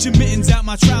 Well, get your mittens out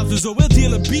my trousers, or we'll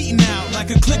deal a beating out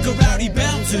like a clique of rowdy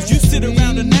bouncers. You sit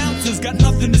around announcers, got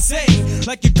nothing to say,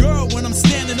 like your girl when I'm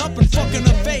standing up and fucking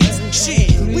her face.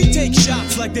 Shit, we take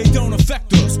shots like they don't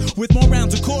affect us, with more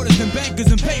rounds of quarters than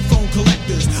bankers and payphone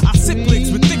collectors. I sip licks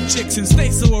with thick chicks and stay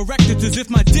so erected as if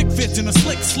my dick fits in a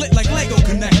slick slit like Lego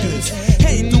connectors.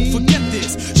 Hey, don't forget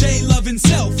this, J loving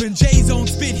Celph and J's own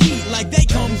spit heat like they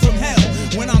come from hell.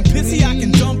 When I'm pissy, I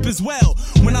can dump as well.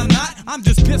 When I'm not, I'm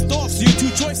just pissed off, so your two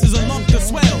choices are lumped to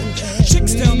swell.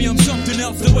 Chicks tell me I'm something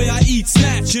else the way I eat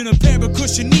snatch in a pair of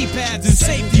cushion knee pads and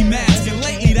safety mask. And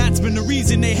lately that's been the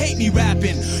reason they hate me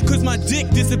rapping, cause my dick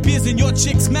disappears in your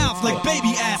chick's mouth like baby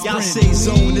aspirin. Y'all say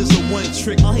Zone is a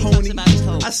one-trick pony.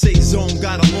 I say Zone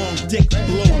got a long dick,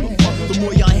 blow the fuck. The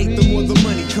more y'all hate, the more the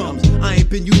money comes. I ain't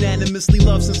been unanimously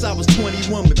loved since I was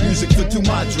 21 with music for Tu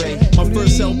Madre. My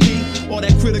first LP, all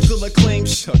that critical acclaim,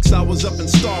 shucks. I was up in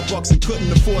Starbucks and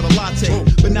couldn't afford a latte.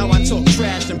 But now I talk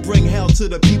trash and bring hell to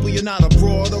the people. You're not a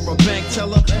broad or a bank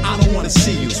teller, I don't wanna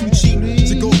see you. Too cheap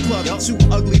to go club, too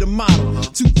ugly to model,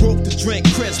 too broke to drink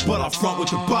Chris, but I front with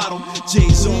the bottle.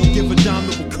 J-Zone, give a dime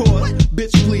to record.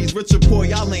 Bitch, please, rich or poor,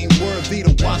 y'all ain't worthy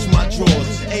to wash my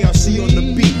drawers. ARC on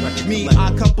the beat, me,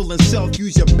 I couple and Celph,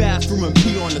 use your bathroom and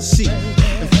pee on the seat.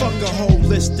 And fuck a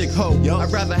holistic hoe,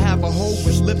 I'd rather have a hoe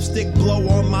with lipstick blow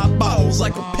on my balls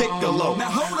like a piccolo. Now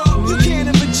hold up, you can't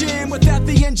have a jam without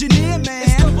the engineer, man.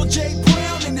 It's Double J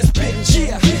Brown in this bitch,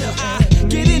 yeah. I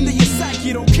get into your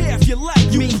psyche, don't care if you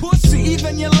like me. Pussy,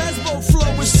 even your lesbo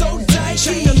flow is so tight.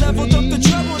 Check the level, dump the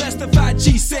treble, that's the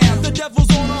 5G sound. The devil's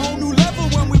on a whole new level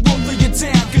when we roll through your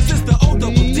town, cause it's the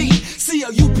O-double-D,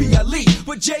 C-O-U-P-L-E.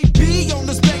 With JB on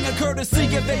this banger, courtesy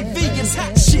of AV, it's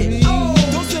hot shit. Oh,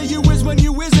 don't say you is when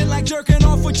you isn't, like jerking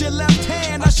off with your left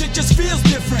hand. That shit just feels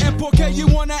different. And porque you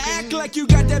wanna act like you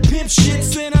got that pimp shit.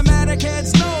 Cinematic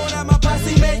heads know that my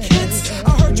posse make hits.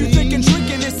 I heard you thinking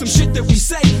drinking is some shit that we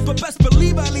say, but best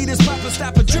believe I lead this proper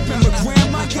stop a dripping with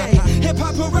grandma gay. Hip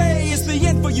hop hooray, it's the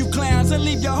end for you clowns. And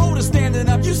leave your holder standing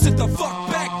up, you sit the fuck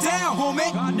back down,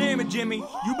 homie. God damn it, Jimmy.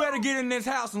 You better get in this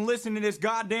house and listen to this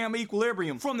goddamn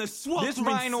Equilibrium. From the swamp. This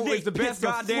vinyl is the best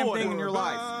goddamn thing in your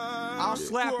life. I'll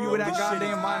slap you with that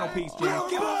goddamn vinyl piece, Jimmy. Don't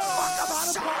give a fuck about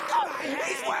a fuck.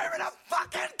 He's wearing a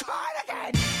fucking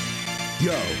cardigan.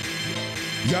 Yo,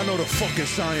 y'all know the fucking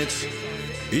science.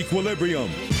 Equilibrium,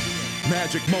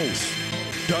 Magic Most,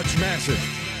 Dutch Massive,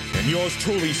 and yours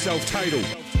truly self-titled.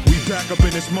 We back up in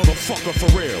this motherfucker for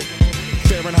real.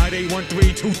 Fahrenheit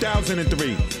 813,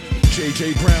 2003.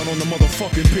 JJ Brown on the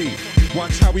motherfucking beat.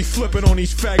 Watch how we flipping on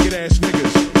these faggot ass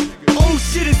niggas. Oh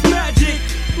shit, it's Magic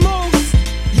Most.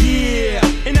 Yeah,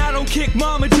 and I don't kick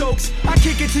mama jokes. I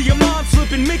kick it to your mom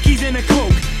slipping Mickey's in a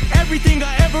Coke. Everything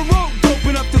I ever wrote,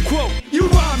 open up the quote. You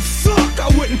rhymes suck, I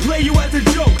wouldn't play you as a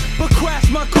joke, but crash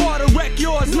my car to wreck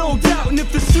yours, no doubt. And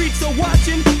if the streets are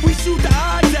watching, we shoot the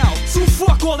odds out. So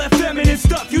fuck all that feminine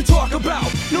stuff you talk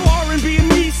about. No R&B in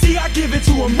me, see I give it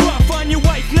to him rough. Find your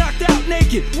wife knocked out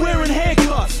naked, wearing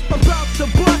handcuffs. About to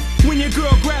bust when your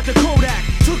girl grabbed the Kodak.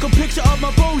 Took a picture of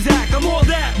my Bozak, I'm all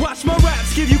that. Watch my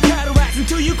raps give you cataracts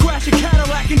until you crash a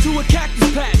Cadillac into a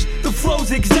cactus patch. The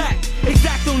flow's exact,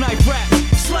 exacto knife rap.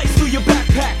 Slice through your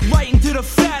backpack, right into the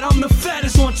fat. I'm the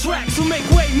fattest on track, so make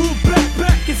way, move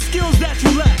back. It's skills that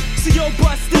you lack. So yo,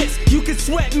 bust this. You can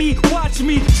sweat me, watch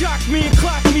me, jock me and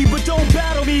clock me, but don't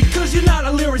battle me, cause you're not a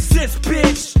lyricist,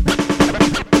 bitch.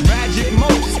 Magic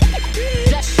Most.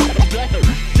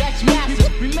 Dutch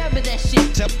Massive, remember that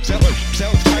shit.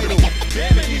 Self-titled.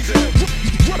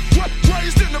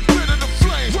 Raised in the pit of the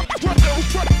flame.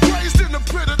 Raised in the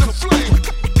pit of the flame.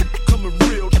 Coming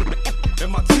real,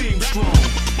 and my team strong.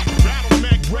 Rattle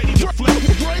Mac ready to flame.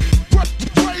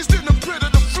 Raised in the pit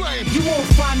of the flame. You won't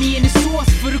find me in the source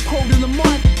for the quote of the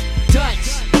month.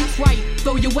 Dutch, that's right,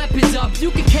 throw your weapons up.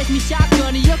 You can catch me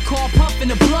shotgun in your car puffing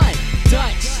the blunt.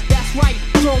 Dutch, that's right,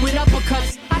 throwing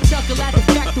uppercuts. I chuckle at the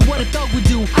fact of what a thug would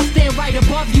do. I stand right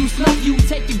above you, slug you,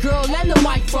 take your girl and the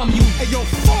wife from you. Hey yo,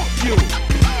 fuck you.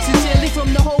 Sincerely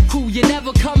from the whole crew, you're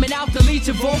never coming out to lead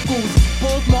your vocals.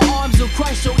 Both my arms will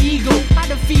crush your ego. I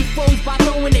defeat foes by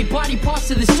throwing their body parts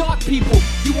to the shark people.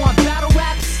 You want battle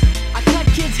raps? I cut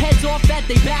kids' heads off at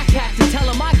their backpacks and tell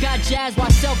them I got jazz while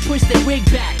Celph push their wig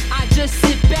back. I just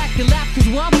sit back and laugh cause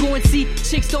where I'm going, see,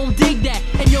 chicks don't dig that.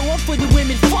 And yo, I'm for the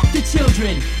women, fuck the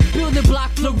children. Building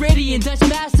block, Floridian, Dutch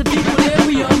massive,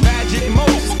 equilibrium. Magic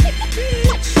most.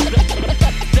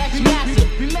 Dutch massive,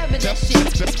 remember that shit.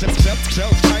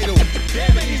 Self-titled.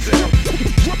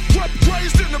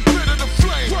 Raised in the pit of the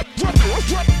flame.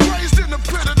 Raised in the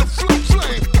pit of the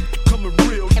flame. Coming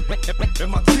real,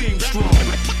 and my team strong.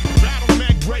 Battle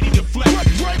Mac ready to flex.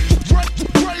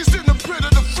 Raised in the pit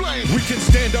of the flame. We can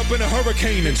stand up in a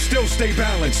hurricane and still stay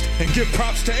balanced. And give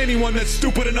props to anyone that's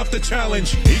stupid enough to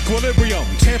challenge. Equilibrium,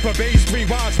 Tampa Bay's 3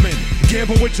 wise men.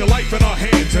 Gamble with your life in our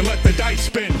hands and let the dice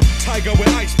spin. Tiger with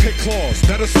ice pick claws,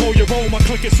 that'll slow your roll. My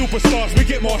clique is superstars, we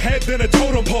get more head than a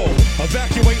totem pole.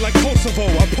 Evacuate like Kosovo,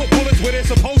 I put bullets where they're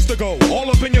supposed to go. All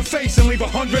up in your face and leave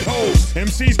 100 holes.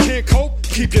 MCs can't cope,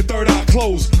 keep your third eye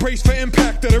closed. Brace for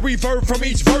impact of the reverb from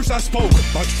each verse I spoke.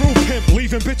 A true pimp,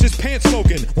 leaving bitches pants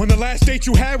soaking. When the last date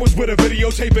you had was with a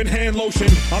videotape and hand lotion.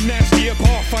 I'm nasty at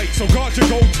bar fights, so guard your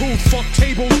gold tooth. Fuck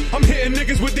tables, I'm hitting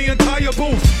niggas with the entire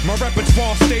booth. My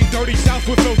repertoire stay dirty south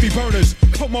with filthy burners.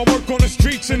 Put my work on the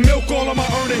streets and milk all of my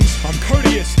earnings. I'm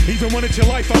courteous, even when it's your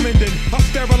life I'm ending. I'll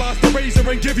sterilize the razor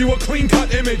and give you a clean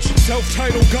cut image.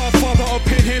 Self-titled Godfather of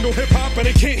panhandle hip hop, and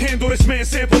they can't handle this man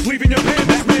samples, leaving your band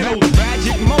dismantled.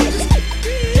 Magic most.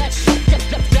 Dutch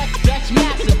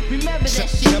massive, remember that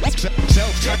shit.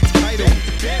 Self-titled.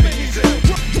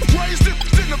 Raised in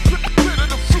the pit of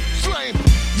the flame.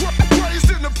 Raised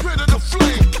in the pit of the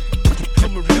flame.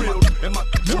 Coming real, and my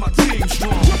team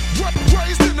strong.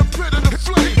 Raised in the pit of the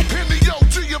flame. In the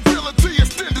OG ability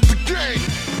extended the game.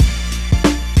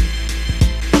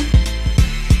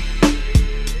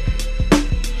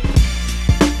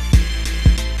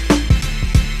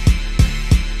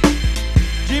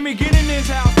 Jimmy, get in this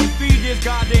house and feed this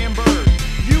goddamn bird.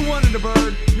 You wanted a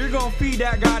bird, you're gonna feed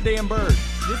that goddamn bird.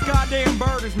 This goddamn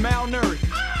bird is malnourished.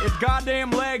 Its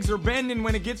goddamn legs are bending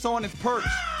when it gets on its perch.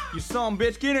 You son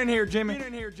bitch, get in here, Jimmy. Get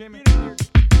in here, Jimmy.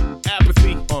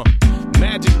 Apathy,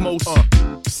 magic most,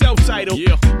 self-titled,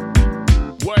 yeah.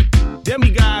 What?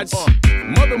 Demigods,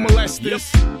 mother molesters.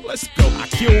 Let's go. I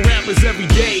kill rappers every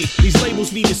day. These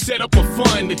labels need to set up a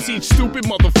fund to teach stupid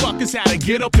motherfuckers how to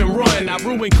get up and run. I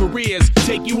ruin careers,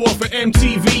 take you off of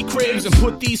MTV cribs and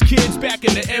put these kids back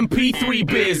in the MP3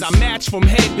 biz. I match from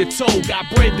head to toe, got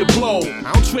bread to blow.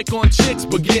 I don't trick on chicks,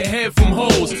 but get head from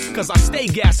hoes. Cause I stay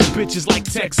gassing bitches like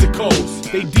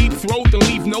Texacos. They deep throat and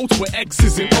leave notes with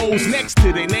X's and O's next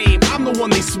to their name. I'm the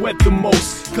one they sweat the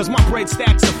most. Cause my bread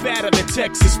stacks are fatter than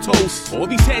Texas toast. All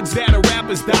these heads that are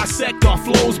rappers dissect our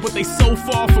flows, but they so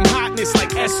far from hotness like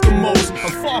Eskimos.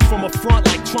 I'm far from a front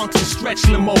like trunks and stretch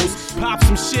limos. Pop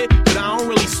some shit, but I don't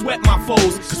really sweat my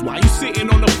foes. Cause while you sitting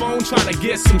on the phone trying to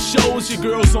get some shows, your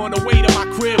girl's on the way to my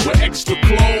crib with extra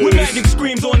clothes. With magic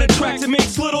screams on the track to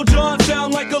make Little John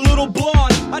sound like a little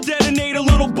blonde. I detonate a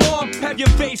little bomb, have your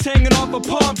face hanging off of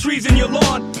palm trees in your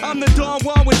lawn. I'm the Don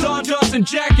Juan with Don Johnson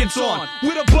jackets on,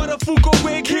 with a Butterfuco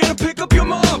wig here to pick up your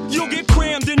mom. You'll get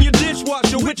crammed in your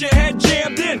dishwasher with your head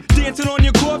jammed in, dancing on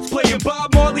your corpse, playing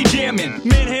Bob Marley jamming.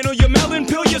 Manhandle your melon,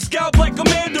 peel your scalp like a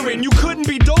mandarin. You couldn't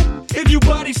be dope if you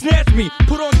body snatched me.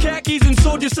 Put on khakis and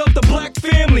sold yourself to black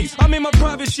families. I'm in my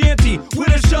private shanty with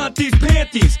Ashanti's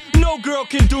panties. No girl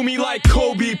can do me like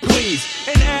Kobe, please.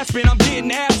 In Aspen, I'm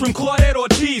getting ass from Claudette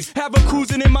Ortiz. Have her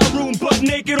cruising in my room, butt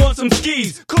naked on some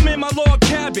skis. Come in my log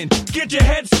cabin, get your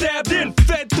head stabbed in,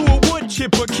 fed through a wood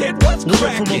chipper, kid. What's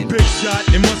cracking? From a big shot,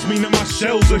 it must mean that my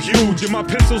shells are huge, and my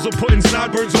pencils are putting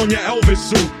sideburns on your Elvis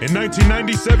suit. In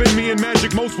 1997, me and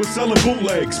Magic Most was selling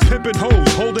bootlegs, pimping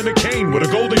hoes, holding a cane with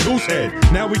a golden goose head.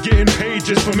 Now we getting paid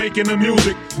just for making the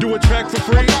music. Do a track for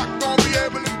free? I'm not gonna be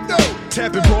able to do.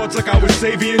 Tapping broads like I was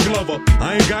Savian Glover.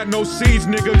 I ain't got no seeds,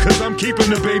 nigga, cause I'm keeping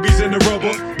the babies in the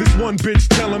rubber. This one bitch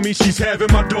telling me she's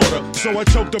having my daughter, so I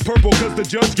choked her purple cause the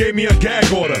judge gave me a gag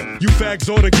order. You fags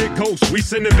oughta get ghost, we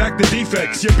sending back the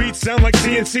defects. Your beats sound like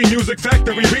CNC Music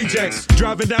Factory rejects.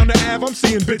 Driving down the Ave, I'm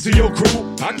seeing bits of your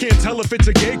crew. I can't tell if it's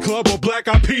a gay club or Black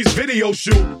Eyed Peas video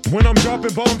shoot. When I'm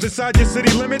dropping bombs inside your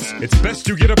city limits, it's best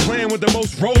you get a plan with the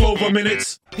most rollover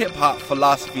minutes.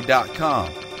 HipHopPhilosophy.com.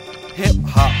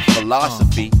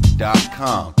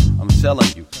 HipHopPhilosophy.com. I'm telling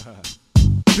you.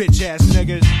 Bitch ass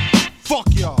niggas.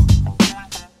 Fuck y'all.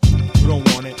 We don't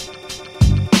want it.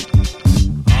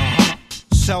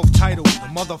 Self-titled, the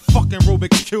motherfucking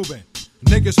Rubik's Cuban.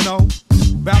 Niggas know.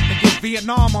 About to get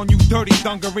Vietnam on you dirty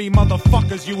dungaree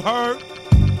motherfuckers, you heard?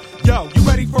 Yo, you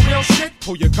ready for real shit?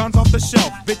 Pull your guns off the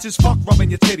shelf. Bitches fuck rubbing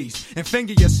your titties and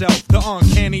finger yourself. The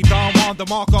uncanny Don Juan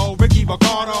DeMarco, Ricky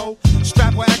Ricardo.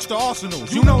 Strap with extra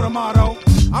arsenals, you know the motto.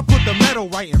 I put the metal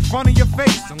right in front of your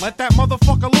face and let that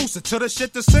motherfucker loose until the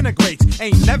shit disintegrates.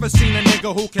 Ain't never seen a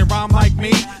nigga who can rhyme like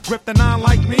me, grip the 9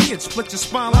 like me, and split your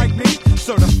spine like me.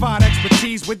 Certified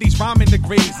expertise with these rhyming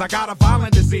degrees. I got a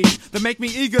violent disease that make me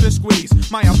eager to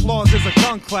squeeze. My applause is a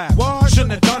gun clap. What?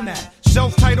 Shouldn't have done that.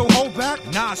 Self-titled hold back?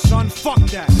 Nah, son, fuck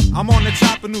that. I'm on the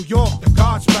top of New York, the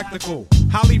God spectacle.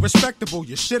 Highly respectable,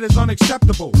 your shit is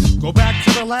unacceptable. Go back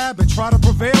to the lab and try to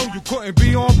prevail. You couldn't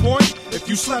be on point if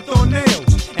you slept on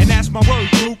nails. And that's my word,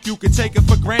 Duke, you can take it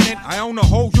for granted. I own the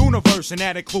whole universe and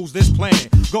that includes this planet.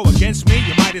 Go against me,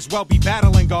 you might as well be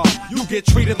battling God. You get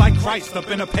treated like Christ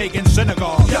up in a pagan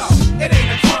synagogue. Yo, it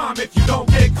ain't a crime if you don't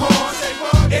get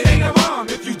caught. It ain't a rhyme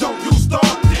if you don't use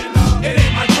thought. It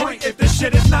ain't my joint if the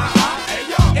shit is not hot.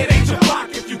 It ain't your block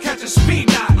if you catch a speed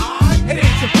knot. It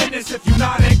ain't your business if you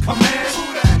not in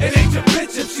command. It ain't your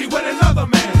bitch if she with another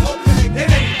man. It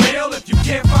ain't real if you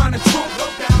can't find the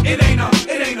truth. It ain't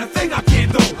a thing I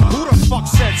can't do. Who the fuck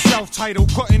said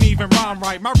self-titled couldn't even rhyme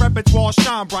right? My repertoire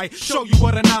shine bright, show you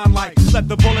what a 9 like. Let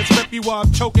the bullets rip you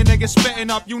up, choking niggas spitting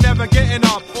up, you never getting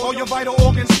up. All your vital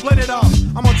organs split it up.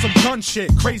 I'm on some gun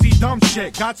shit, crazy dumb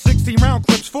shit. Got 16 round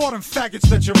clips for them faggots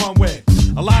that you run with.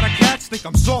 A lot of cats think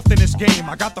I'm soft in this game.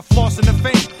 I got the floss and the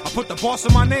fame. I put the boss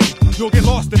in my name. You'll get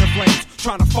lost in the flames,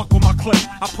 trying to fuck with my clip.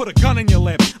 I put a gun in your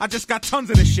lip. I just got tons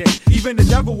of this shit. Even the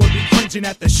devil would be cringing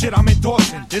at the shit I'm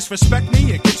endorsing. Disrespect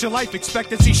me and get your life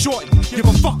expectancy shortened. Give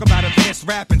a fuck about advanced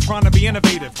rap and trying to be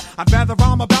innovative. I'd rather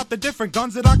rhyme about the different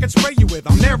guns that I can spray you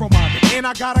with. I'm narrow-minded and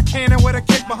I got a cannon with a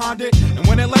kick behind it. And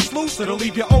when it lets loose, it'll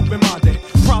leave you open-minded.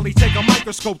 Probably take a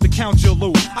microscope to count your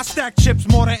loot. I stack chips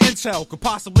more than Intel could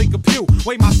possibly compute.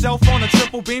 Weigh myself on a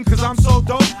triple beam cause I'm so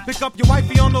dope. Pick up your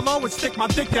wifey on the low and stick my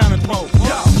dick down her throat.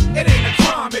 Yo, it ain't a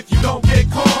crime if you don't get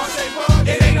caught.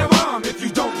 It ain't a rhyme if you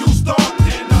don't use thought.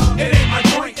 It ain't my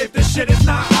joint if the shit is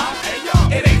not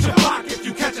hot. It ain't your block if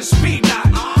you catch a speed knot.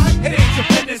 It ain't your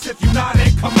business if you not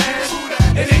in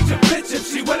command. It ain't your bitch if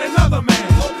she with another man.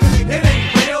 It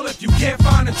ain't real if you can't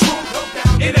find the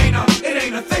truth. It ain't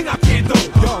a thing I can't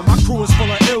do. Yo, my crew is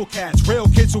full of ill cats, real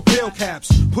kids who peel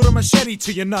caps. Put a machete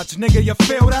to your nuts, nigga, you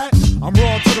feel that? I'm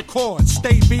raw to the core and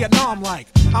stay Vietnam like.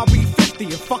 I'll be 50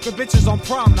 and fucking bitches on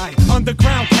prom night.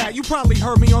 Underground cat, you probably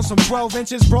heard me on some 12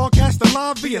 inches. Broadcasting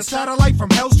live via satellite from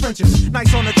hell's trenches.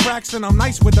 Nice on the tracks and I'm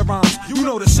nice with the rhymes. You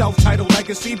know the self-titled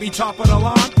legacy be top of the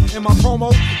line. In my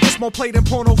promo, it's more played in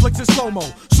porno flicks and slow-mo.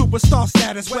 Superstar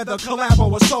status, whether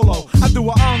collabo or solo. I do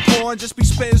an encore and just be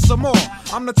spitting some more.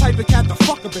 I'm the type of cat to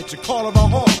fuck a bitch and call her a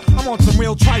whore. I'm on some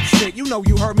real tripe shit, you know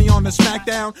you heard me on the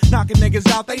SmackDown. Knocking niggas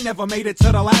out, they never made it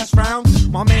to the last round.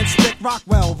 My man Spit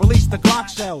Rockwell, release the Glock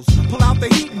shells. Pull out the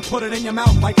heat and put it in your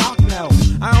mouth like Ocknell.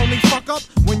 I only fuck up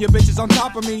when your bitch is on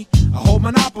top of me. I hold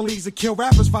monopolies and kill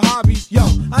rappers for hobbies. Yo,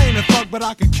 I ain't a thug but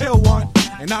I can kill one.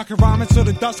 And I can rhyme until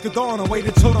the dusk of dawn and wait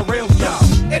until the rails yo.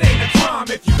 It ain't a crime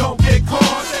if you don't get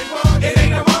caught. It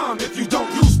ain't a rhyme if you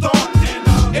don't use thought.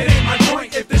 It ain't my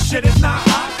joint if the shit is not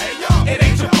hot. It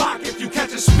ain't your block if you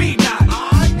catch a speed knot.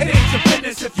 It ain't your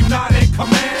business if you not in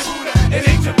command. It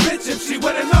ain't your bitch if she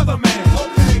with another man.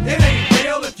 It ain't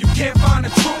real if you can't find the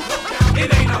truth.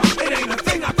 It ain't a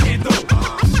thing I can't do.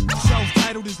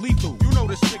 Self-titled is lethal. You know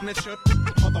the signature,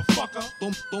 motherfucker.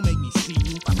 Don't make me see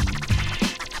you.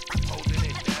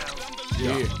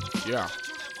 Yeah.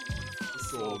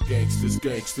 It's all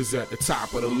gangsters at the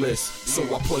top of the list. So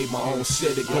I play my own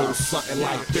shit, it goes something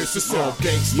like this. It's all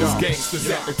gangsters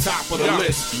at the top of the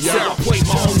list. So I play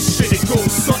my own shit, it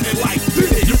goes something like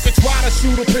this. You can try to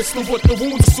shoot a pistol, but the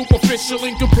wounds are superficial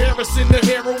in comparison to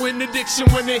heroin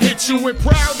addiction when it hits you. We're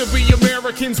proud to be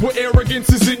Americans where arrogance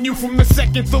is in you. From the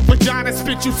second the vagina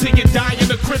spit you till you die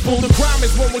in a cripple. The crime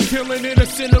is when we're killing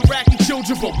innocent Iraqi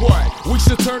children, but what? We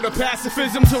should turn to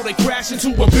pacifism till they crash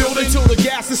into a building, till the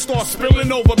gases start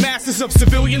spilling over masses of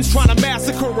civilians trying to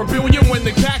massacre a billion. When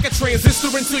they pack a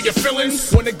transistor into your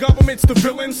fillings, when the government's the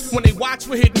villains, when they watch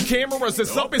for hidden cameras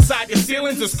that's up inside your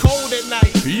ceilings. It's cold at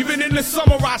night, even in the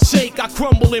summer I shake, I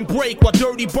crumble and break while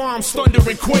dirty bombs thunder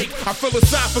and quake. I'm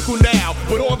philosophical now,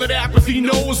 but all that apathy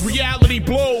knows, reality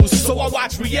blows. So I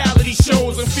watch reality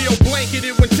shows and feel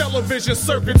blanketed when television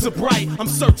circuits are bright. I'm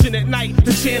searching at night,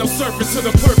 the channel surface to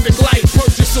the perfect light.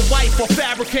 Purchase a wife or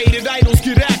fabricated idols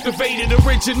get activated.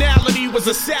 Originality was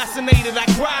assassinated, I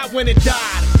cried when it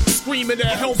died. screaming to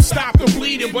help stop the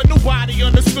bleeding, but nobody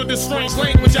understood the strange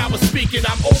language I was speaking.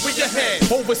 I'm over your head,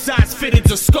 oversized fitteds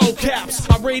and skull caps.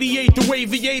 I radiate through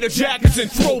aviator jackets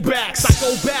and throwbacks. I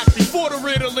go back before the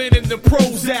Ritalin and the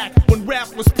Prozac, when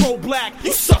rap was pro-black.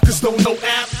 You suckers don't know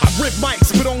app. I rip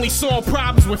mics, but only solve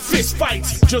problems with fist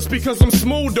fights. Just because I'm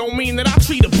smooth don't mean that I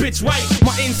treat a bitch right.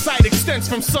 My insight extends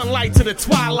from sunlight to the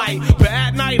twilight, but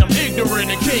at night I'm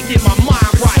ignorant and can't get my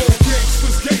mind right.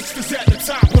 Gangsters at the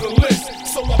top of the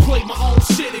list, so I play my own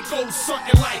shit. It goes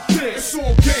something like this. It's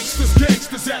all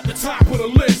gangsters at the top of the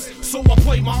list, so I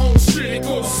play my own shit. It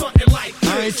goes something like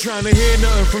this. I ain't trying to hear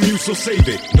nothing from you, so save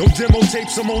it. No demo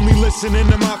tapes, I'm only listening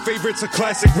to my favorites of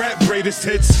classic rap greatest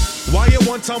hits. Why at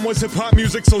one time was hip-hop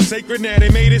music so sacred? Now they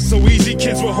made it so easy,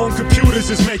 kids with home computers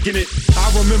is making it.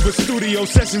 I remember studio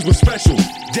sessions were special.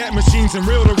 DAT machines and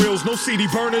reel-to-reels, no CD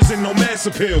burners and no mass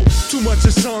appeal. Too much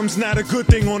of some's not a good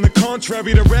thing. On the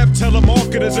contrary, the rap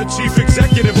telemarketer's a chief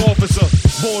executive officer.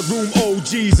 Boardroom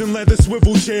OGs and leather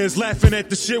swivel chairs, laughing at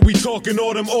the shit we talking,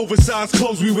 all them oversized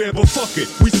clothes we wear. But fuck it,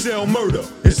 we sell murder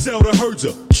and sell the herds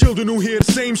of children who hear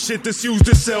the same shit that's used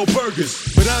to sell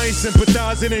burgers. But I ain't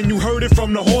sympathizing, and you heard it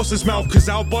from the horse's mouth, cause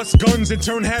I'll bust guns and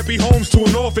turn happy homes to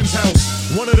an orphan's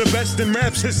house. One of the best in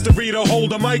rap's history to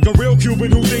hold a mic, a real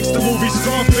Cuban who thinks the movie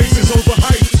Scarface is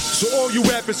overhyped. So all you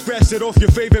rappers, scratch it off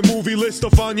your favorite movie list, or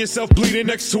find yourself bleeding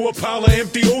next to a pile of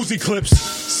empty Uzi clips.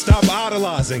 Stop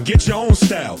idolizing, get your own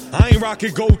style. I ain't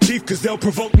rocking gold teeth cause they'll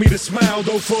provoke me to smile.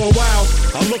 Though for a while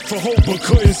I looked for hope but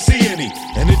couldn't see any,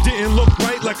 and it didn't look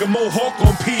right like a mohawk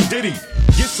on P. Diddy.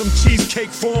 Get some cheesecake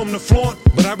for him to flaunt,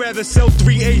 but I'd rather sell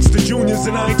 3/8 to juniors,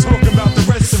 and I ain't talking about the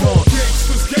restaurant.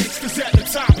 Gangsters at the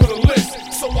top of the list,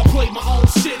 so I play my own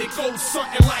shit. It goes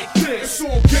something like this. It's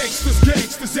all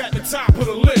gangsters at the top of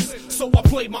the list, so I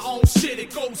play my own shit.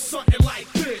 It goes something like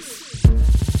this.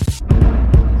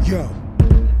 Yo,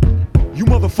 you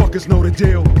motherfuckers know the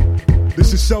deal.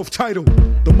 This is self-titled,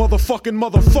 the motherfucking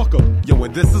motherfucker. Yo,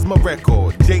 and this is my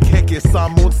record. Jake Heck is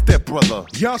Simon's stepbrother.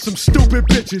 Y'all some stupid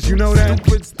bitches, you know that?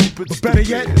 Stupid. But better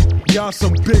yet, y'all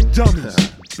some big dummies.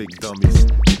 Big dummies.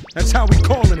 That's how we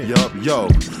calling it. Yo.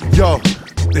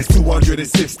 There's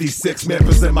 266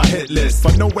 members in my hit list.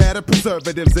 For nowhere to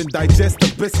preservatives and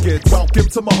digestive biscuits. Welcome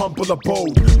to my humble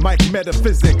abode. Mike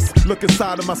Metaphysics. Look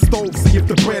inside of my stove, see if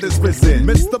the bread is risen.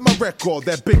 Mr. My record,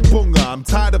 that big bunga. I'm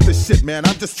tired of this shit, man.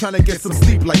 I'm just trying to get some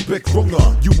sleep like Big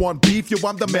Runga. You want beef? Yo,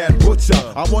 I'm the mad butcher.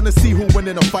 I wanna see who win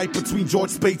in a fight between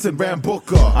George Spates and Ram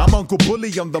Booker. I'm Uncle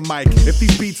Bully on the mic. If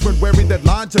these beats weren't wearing that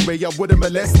lingerie, I wouldn't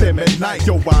molest them at night.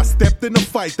 Yo, I stepped in a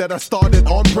fight that I started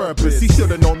on purpose. He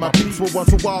should've known my beats were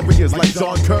once warriors like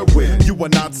John Kerwin. You are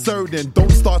not certain,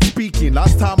 don't start speaking.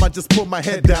 Last time I just put my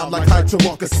head down like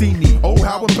Hydra Cassini. Oh,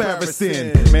 how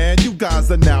embarrassing. Man, you guys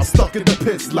are now stuck in the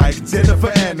pits like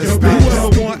Jennifer Aniston. Yo,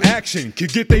 whoever want action can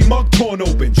get they mug torn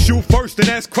open. Shoot first and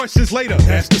ask questions later.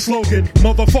 That's the slogan.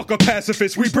 Motherfucker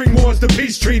pacifists, we bring wars to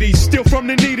peace treaties. Steal from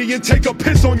the needy and take a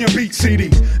piss on your beat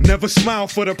CD. Never smile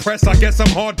for the press, I guess I'm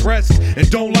hard pressed. And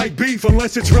don't like beef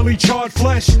unless it's really charred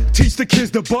flesh. Teach the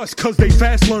kids to bust cause they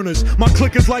fast learners. My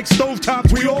clique is like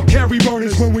stovetops, we all carry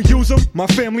burners. When we use them, my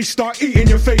family start eating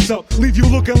your face up. Leave you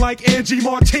looking like Angie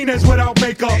Martinez without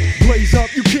makeup. Blaze up,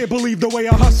 you can't believe the way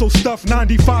I hustle stuff.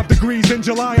 95 degrees in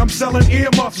July, I'm selling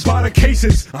earmuffs by the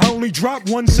cases. I only dropped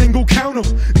one single, count 'em.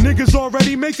 Niggas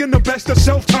already making the best of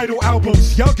self-titled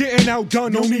albums. Y'all getting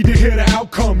outdone, no need to hear the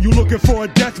outcome. You looking for a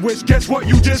death wish, guess what,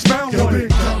 you just found one.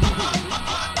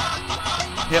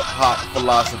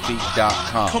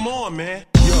 HipHopPhilosophy.com. Come on, man.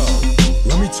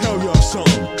 Let me tell y'all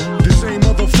something. This ain't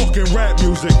motherfucking rap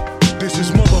music. This is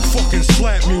motherfucking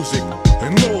slap music.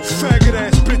 And little faggot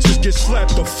ass bitches get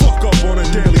slapped the fuck up on a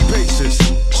daily basis.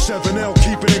 7L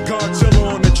keeping it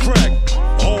Godzilla on the track.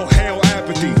 All hail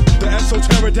apathy, the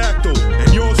esoterodactyl,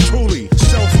 and yours truly,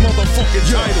 Celph motherfucking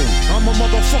title. I'm a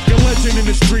motherfucking legend in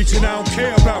the streets and I don't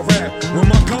care about rap. When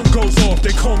my gun goes off,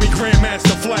 they call me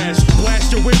Grandmaster Flash.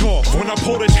 Blast your wig off when I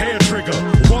pull this hair trigger.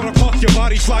 Water park your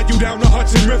body, slide you down the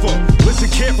Hudson River. Listen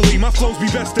carefully, my flows be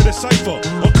best to decipher.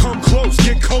 Or come close,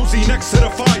 get cozy next to the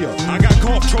fire. I got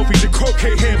golf trophies and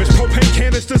croquet hammers, propane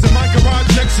canisters in my garage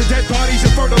next to dead bodies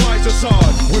and fertilizer sod.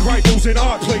 With rifles in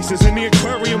odd places, in the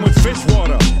aquarium with fish water.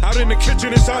 Out in the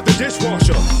kitchen inside the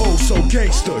dishwasher. Oh, so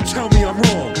gangster, tell me I'm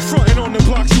wrong. Frontin' on the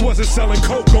blocks, you wasn't selling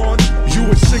coke on. You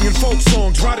was singing folk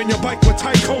songs, riding your bike with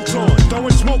tight coats on.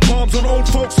 Throwing smoke bombs on old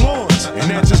folks' lawns.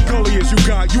 And that's as gully as you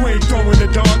got, you ain't throwing the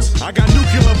darts. I got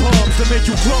nuclear bombs that make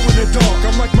you glow in the dark.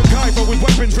 I'm like MacGyver with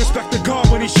weapons, respect the guard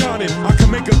when he's shining. I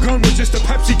can make a gun with just a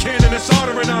Pepsi can and a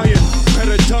soldering iron.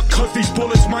 better duck, cause these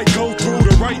bullets might go through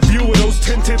the right view of those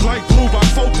tinted light blue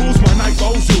bifocals. My knife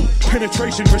owes you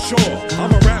penetration for sure.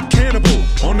 I'm a rap cannibal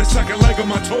on the second leg of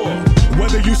my tour.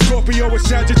 Whether you Scorpio or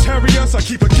Sagittarius, I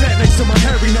keep a cat next to my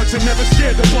hairy nuts and never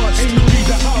scared to bust. Ain't no need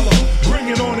to holler, bring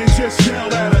it on and just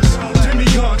yell at us.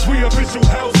 Demigods, we official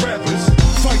house rappers.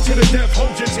 Fight to the death,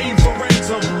 hold your team for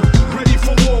ransom. Ready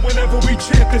for war whenever we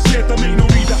chant this anthem. Ain't no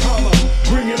need to holler,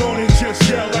 bring it on and just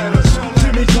yell at us.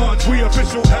 Demigods, we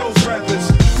official house rappers.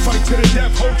 Fight to the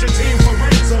death, hold your team for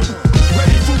ransom.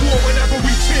 Ready for war whenever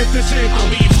we chant this anthem. I'll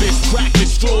leave this track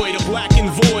destroyed, a black and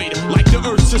void, like the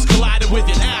earth just collided with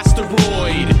an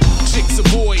asteroid. Chicks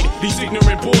avoid these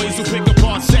ignorant boys who pick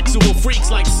apart sexual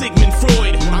freaks like Sigmund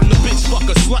Freud. I'm the bitch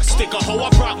fucker, slut sticker, hoe,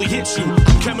 I'll probably hit you.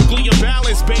 I'm chemically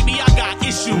imbalanced, baby, I got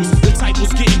issues. The type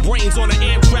was getting brains on an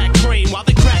Amtrak train while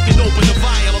they cracking open a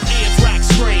vial of anthrax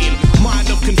strain. Mind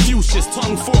of Confucius,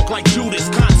 tongue fork like Judas,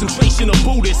 concentration of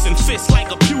Buddhists and fists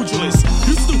like a pugilist.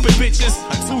 You stupid bitches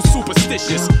are too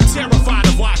superstitious, terrified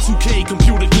of Y2K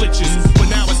computer glitches. But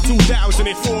now it's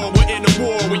 2004, we're in a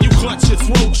war where you clutch your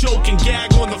throat, choke and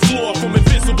gag on the floor from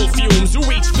invisible fumes. You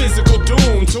reach physical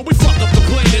doom till we fuck up the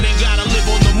planet and gotta live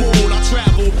on the moon. I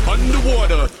travel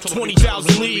underwater,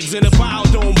 20,000 leagues in a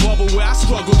biodome bubble where I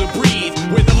struggle to breathe,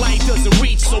 where the light doesn't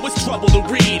reach, so it's trouble to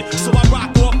read. So I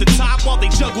rock off the top while they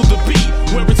juggle the beat.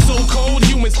 Where it's so cold,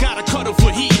 humans gotta cuddle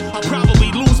for heat. I'll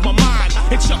probably lose my mind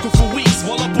and chuckle for weeks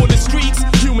while up on the streets.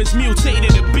 Humans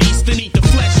mutated a beast and eat the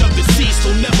flesh of deceased, so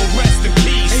never rest in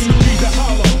peace. Ain't no need to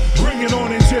holler, bring it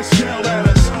on and just yell at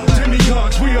us.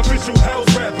 Demigods, we official house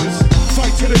rappers.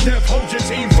 Fight to the death, hold your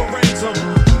team for ransom.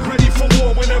 Ready for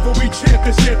war whenever we chant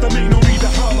this anthem. Ain't no need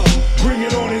to holler, bring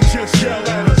it on and just yell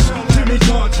at us.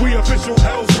 Demigods, we official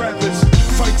house rappers.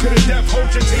 Fight to the death, hold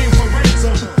your team for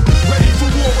ransom. Ready for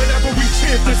war whenever we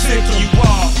chant this anthem. You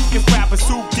all, if rappers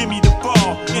soup, give me the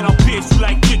ball, and I'll pierce you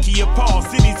like Dickie or Paul.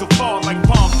 Cities will fall like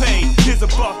Pompeii. Here's a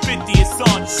 $1.50, it's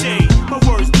on shade. My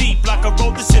words deep like I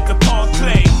wrote the shit upon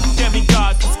clay.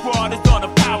 Demigods, the squad is on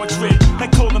a power trip,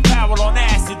 like Colin Powell on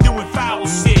acid doing foul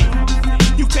shit.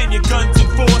 You claim your guns in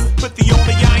force, but the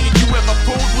only iron you ever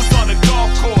pulled was on a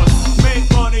golf course. Make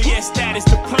money, yes, that is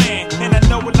the plan, and I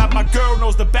know it like my girl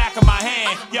knows the back of my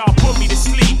hand. Y'all put me to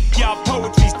sleep, y'all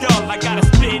poetry's dull. I got a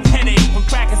spitting headache from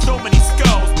cracking so many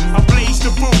skulls. I blaze the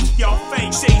roof, y'all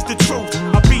fake shades the truth.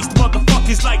 I beast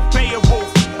motherfuckers like Beowulf.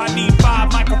 I need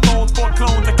 5 microphones, 4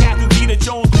 clones of Catherine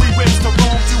Zeta-Jones, 3 whips to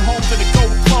roam, 2 homes and a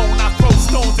gold throne. I throw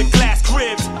stones at glass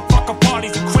cribs, fucking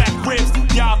parties and crack ribs.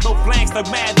 Y'all know blanks like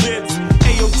Mad Libs.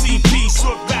 AOTP,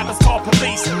 short rappers call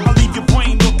police. I leave your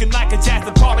brain looking like a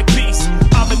Jackson Pollock piece.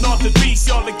 I'm an author beast,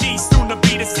 y'all the geese, soon to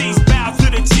be deceased. Bow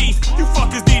to the chief, you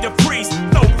fuckers need a priest.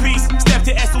 No peace, step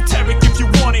to esoteric if you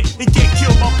want it, and get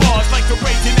killed by bars like a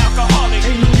raging alcoholic.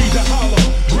 Ain't no need to holler,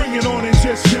 bring it on and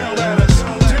just yell at us.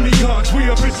 Demigods, we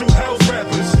official house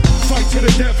rappers. Fight to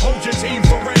the death, hold your team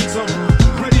for ransom.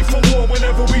 Ready for war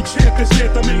whenever we chant this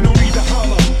anthem. Ain't no need to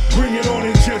holler, bring it on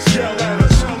and just yell at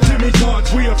us.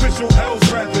 Demigods, we official house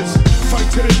rappers. Fight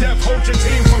to the death, hold your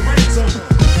team for ransom.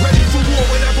 Ready for war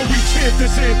whenever we chant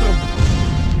this anthem.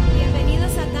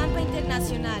 Bienvenidos a Tampa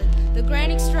Internacional. The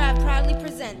Grand Extract proudly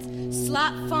presents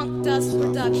Slot Funk Dust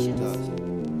Productions.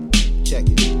 Check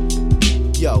it.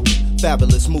 Yo,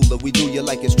 fabulous moolah, we do you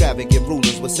like extravagant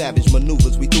rulers with savage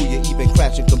maneuvers. We do you even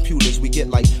crashing computers. We get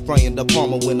like Brian De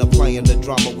Palma when applying the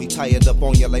drama. We tired up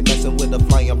on you like messing with a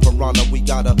flying piranha. We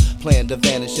got a plan to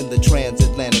vanish in the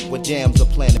transatlantic where jams are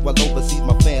planted. While overseas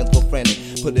my fans go frantic.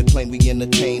 Put it plain, we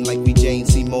entertain like we Jane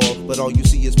Seymour. But all you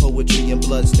see is poetry and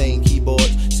blood-stained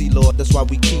keyboards. See, Lord, that's why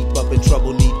we keep up in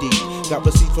trouble knee deep. Got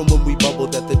receipts from when we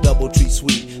bubbled at the Doubletree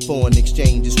Suite. Foreign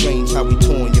exchange is strange how we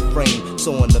torn your frame.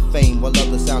 Soaring the fame while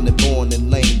others sounded born and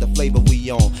lame. The flavor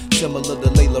we on, similar to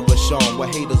Layla Rashawn, where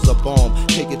haters are bomb.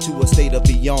 Take it to a state of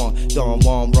beyond. Don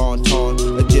Juan, Ron Ton,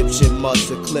 Egyptian must,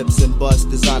 eclipse and bust,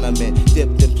 designer man,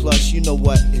 dipped in plush. You know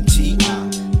what? In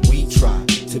T.I. we try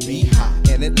to be high,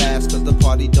 and it lasts cause the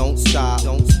party don't stop.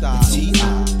 Don't stop. In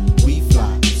T.I. we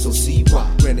fly, so see why.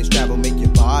 Greenwich travel make your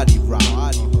body rock.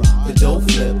 The dough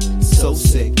flip, so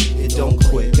sick, it don't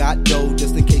quit. Got dough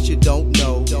just in case you don't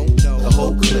know. The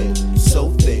whole clip, so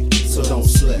thick, so don't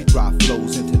slip. We drop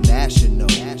flows international.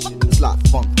 Slot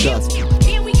funk dust.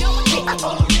 Here we go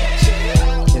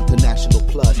again. International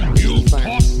plus. You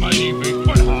talk money,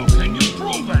 but how can you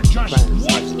prove it? Just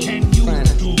what can you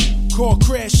do? Call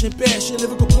crashing, bashing,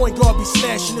 lyrical point guard be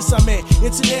slashing. This I man,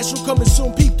 international coming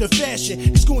soon, peep the fashion.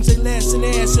 These goons ain't lasting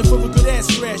ass and for a good ass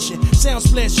crashing. Sound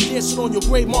splashing, dancing on your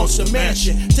grave monster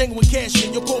mansion. Tango and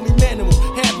cashing, you call me manimal.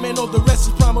 Half man, all the rest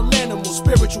is primal animal,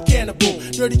 spiritual cannibal.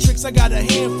 Dirty tricks, I got a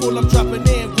handful, I'm dropping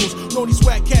anvils. Know these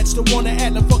whack cats that wanna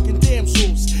act like fucking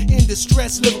damsels. In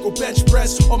distress, lyrical bench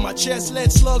press on my chest.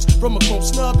 Lead slugs from a chrome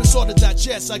snub, it's hard to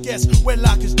digest. I guess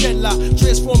wedlock is deadlock,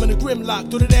 transforming a grimlock.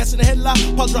 Throw that ass in a headlock,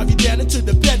 I'll drive you down into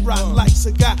the bedrock like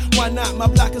cigar. Why not? My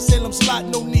block is Salem slot,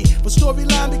 no need for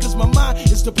storyline because my mind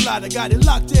is the plot. I got it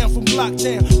locked down from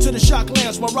Blocktown to the shock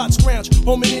lounge. My rot scrounge,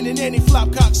 homing in any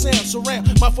flop cock sound. Surround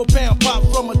my 4-pound pop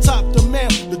from a top to man.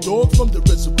 The dog from the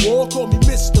reservoir call me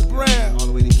Mr. Brown. All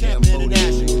the way to Cambodia,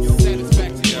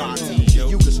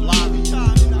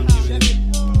 Yugoslavia.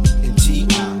 In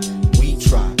T.I., we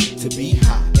try to be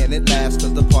high, and it lasts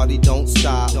cause the party don't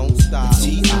stop. In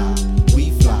T.I., we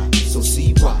fly, so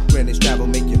see why. Greenwich travel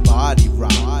make your body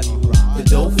rock. The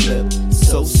dough flip,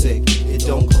 so sick, it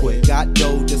don't quit. Got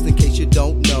dough just in case you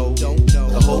don't know.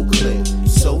 The whole clip,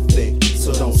 so thick,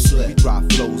 so don't slip. We drop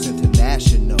flows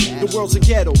international. The world's a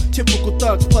ghetto, typical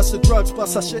thugs plus the drugs,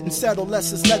 plus I shouldn't settle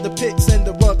less as leather picks and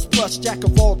the rugs, plus jack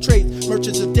of all trades,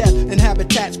 merchants of death and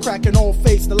habitats, cracking on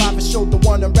face. The live show, the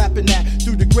one I'm rapping at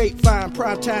through the grapevine,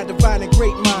 prime time, divine and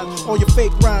great minds. All your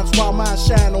fake rhymes while mine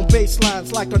shine on bass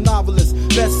lines like a novelist.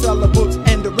 Bestseller books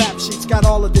and the rap sheets got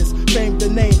all of this. Fame, the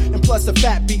name, and plus the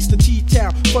fat beats, the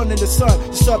T-Town, fun in the sun,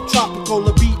 subtropical,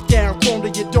 a beat down, chrome to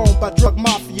your dome by drug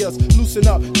mafias. Loosen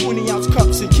up, 20-ounce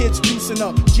cups and kids juicing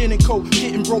up, gin and coke,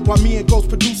 getting broke while me and Ghost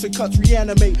producing cuts,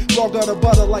 reanimate, raw gutter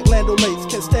butter like Land O'Lakes,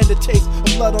 can't stand the taste of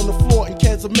blood on the floor and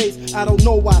cans of mace. I don't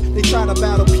know why they try to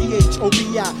battle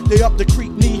PHOBI, they up the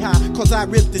creek knee high, cause I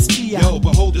ripped this T out. Yo,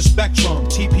 behold the spectrum,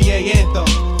 TPA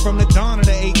anthem, from the dawn of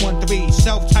the 813,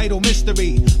 self-titled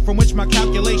mystery, from which my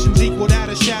calculations equal that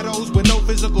of shadows, with no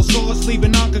physical source,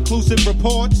 leaving non-conclusive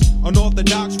reports,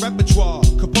 unorthodox repertoire,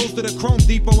 composed of the chrome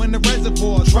depot in the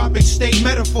reservoir, tropic state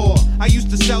metaphor. I used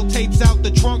to sell tapes out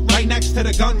the trunk right next to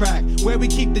the gun rack, where we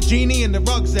keep the genie and the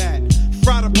rugs at.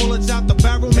 Fry the bullets out the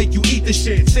barrel, make you eat the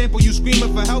shit. Sample you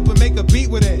screaming for help and make a beat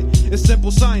with it. It's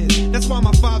simple science, that's why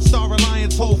my 5-star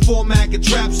alliance whole format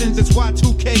contraptions. It's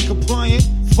Y2K compliant.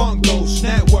 Funk Ghost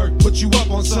Network, put you up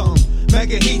on something.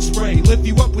 Mega heat spray, lift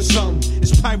you up with something.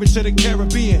 It's Pirates of the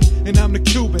Caribbean, and I'm the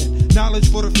Cuban. Knowledge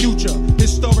for the future,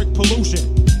 historic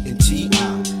pollution. In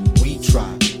T.I., we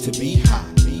try to be high.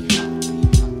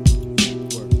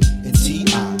 In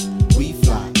T.I., we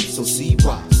fly, so see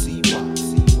why.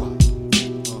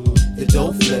 The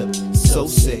dough flip, so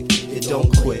sick, it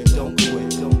don't quit. The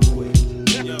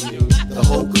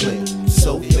whole clip,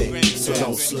 so thick, so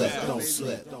don't slip.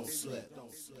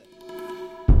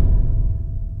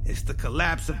 It's the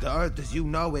collapse of the earth as you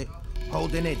know it,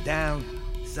 holding it down.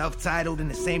 Self-titled in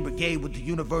the same brigade with the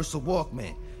Universal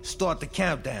Walkman. Start the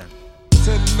countdown.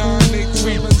 10, 9, 8,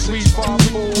 7, 6, 5,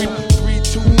 4, 3,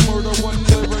 2, murder, 1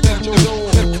 clear at your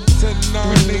door. 10,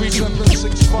 9, 8, 7,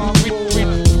 6, 5, 4,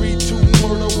 3, 2,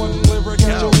 murder, 1 clear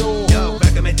at your door. Yo,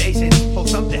 recommendation, hold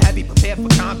something heavy, prepare for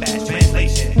combat.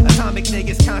 Translation, atomic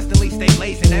niggas constantly stay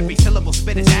blazing. Every syllable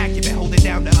spit is accurate, hold it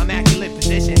down to immaculate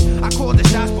position. I call the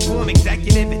shots, perform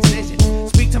executive incision.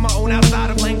 Speak to my own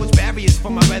outside of language barriers for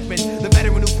my brethren. The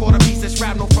veteran who caught a piece of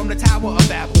shrapnel from the Tower of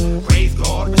Babel. Praise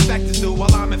God, respect is due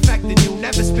while I'm infecting you.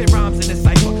 Never spit rhymes in a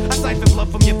cipher. I siphon blood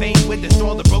from your veins with the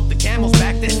straw that broke the camel's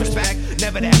back. Disrespect,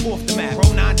 never that off the map.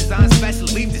 Pro-9 design special.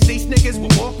 Leave deceased niggas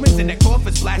with Walkmans in their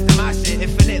coffins blasting my shit.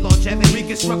 Infinite longevity.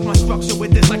 Reconstruct my structure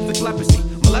with dyslexic leprosy.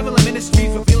 Malevolent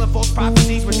ministries revealing false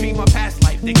prophecies. Retrieve my past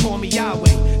life. They call me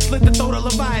Yahweh. Slit the throat of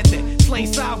Leviathan. Slain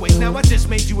sideways. Now I just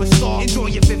made you a star. Enjoy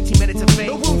your 15 minutes of fame.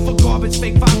 No room for garbage.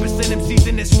 Fake 5% MCs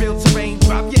in this real terrain.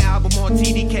 Drop your album on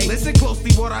TDK. Listen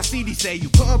closely what our CD say. You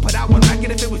couldn't put out one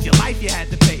record if it was your life you had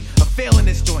to pay. A fail in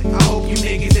this joint. I hope you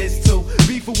niggas is too.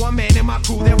 Be for one man in my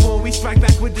crew. Then when we strike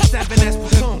back with the 7S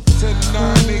platoon. 10,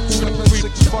 9, 8, 7,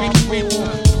 6, 5, 4,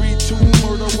 3, 2,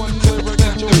 murder, 1 clear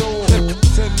at your door.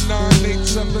 10, 9, 8,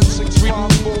 7, 6,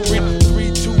 5, 4,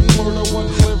 3, 2, murder, 1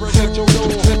 clear at your door.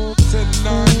 10,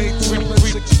 9, 8, 7,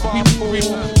 6, 5, 4,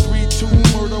 3, 2,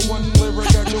 murder, 1 clear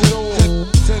at your door.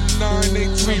 10, 9,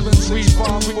 8, 7, 6,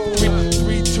 5, 4,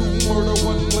 3, 2, murder,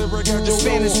 1 clear at your door.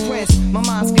 Spanish Prince, my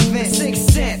mind's convinced. 6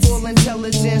 cents, full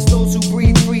intelligence. Those who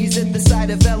breathe freeze at the sight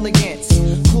of elegance.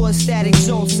 Core static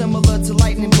zones similar to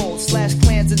lightning bolts. Slash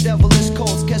clans of devilish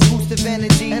cults. Catch boost of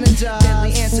energy. Energize.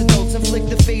 Deadly antidotes. Inflict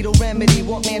the fatal remedy.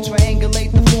 Walkman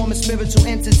triangulate the form of spiritual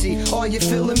entity. Are you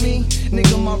feeling me?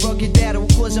 Nigga, my rugged data will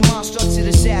cause your mind structure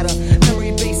to shatter.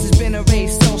 Memory base has been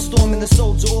erased. Storming the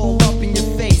soldier all up in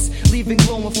your face. Leaving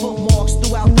glowing footmarks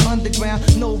throughout the underground.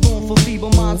 No room for feeble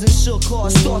minds and shook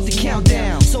hearts. Start the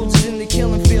countdown. Soldiers in the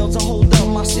killing fields. I hold up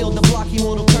my shield to block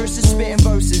immortal curses. Spitting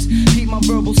verses. Keep my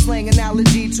verbal slang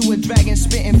analogy to a dragon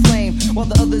spitting flame. While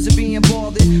the others are being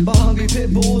bothered by hungry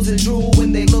pit bulls that drool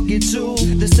when they look at you.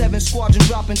 The 7 squadron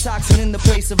dropping toxin in the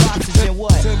place of oxygen.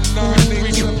 What? 10, 9,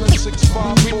 8, 7, 6,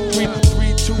 5, 4,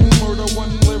 3, 2, murder,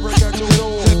 1 lyric at your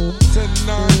door. 10,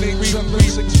 9, 8, 7,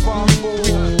 6, 5, 4,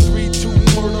 3, 2,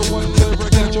 murder, 1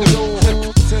 lyric at your door.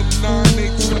 10, 9,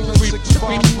 8, 7, 6,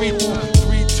 5, 4,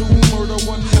 3, 2, murder,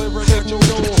 1 lyric at your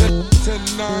door. 10,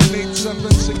 9, 8,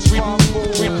 7, 6, 5, 4,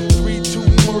 3, 2,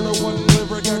 murder, 1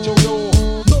 lyric at your door.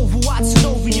 Nova watching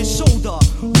over your shoulder,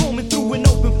 roaming through an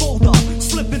open folder,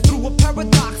 slipping through a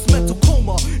paradox, mental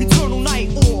coma, eternal night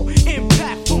or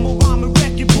impact from a rhyme and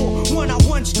wrecking ball.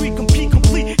 1-on-1 street, compete,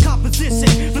 complete composition,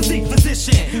 physique,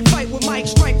 physician, fight with Mike,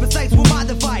 strike precise with my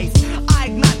device. I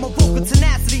ignite my vocal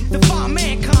tenacity, define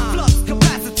mankind, flux,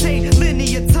 capacitate,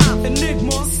 linear time,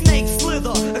 enigma, snake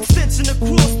slither, extension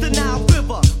across the Nile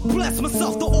River. Bless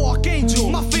myself, the archangel.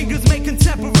 My fingers make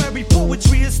contemporary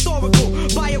poetry historical,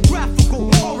 biographical,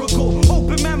 oracle.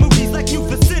 Open memories like new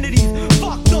vicinities.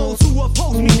 Fuck those who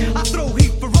oppose me. I throw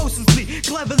heat ferociously,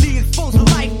 cleverly expose the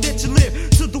life that you live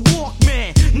to the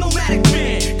Walkman. Nomadic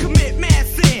man, commit mad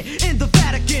sin in the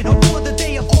Vatican. Aboard the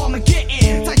day of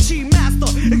Armageddon. Tai Chi master,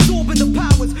 absorbing the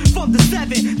powers from the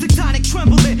 7. Tectonic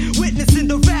trembling, witnessing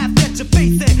the wrath that you're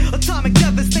facing. Atomic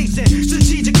devastation,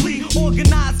 strategically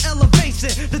organized elevation.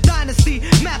 The dynasty,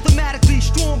 mathematically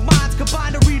strong minds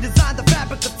combine to redesign the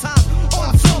fabric of time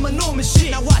on some enormous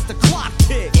shit. Now watch the clock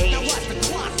tick. Now watch the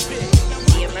clock tick.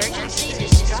 The emergency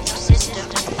destruct system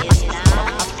is now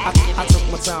activated. I took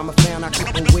my time and found I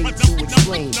couldn't wait to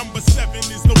explain. Number 7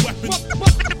 is the weapon.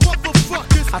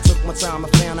 Motherfuckers. I took my time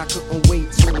and found I couldn't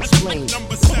wait to explain.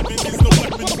 Number 7 is the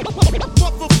weapon.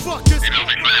 Motherfuckers. You know,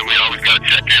 big man, we always gotta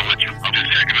check in with you. I'm just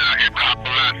checking out Hip Hop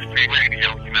Philosophy Radio.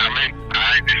 You know what I mean?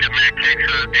 Alright, this your man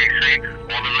K-Sub, AC.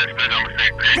 All the listeners, I'ma say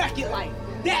thanks. Crack it like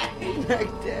that.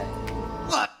 Like that.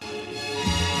 What?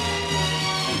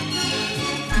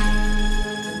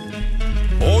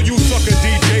 All you sucker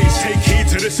DJs, take heed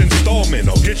to this installment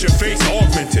or get your face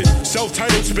augmented.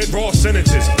 Self-titled spit raw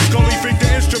sentences. Scully freak the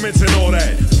instruments and all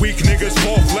that. Weak niggas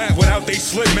fall flat without they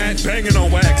slip mat banging on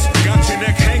wax. Got your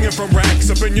neck hanging from racks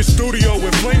up in your studio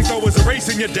with flamethrowers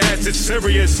erasing your dads. It's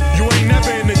serious. You ain't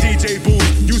never in the DJ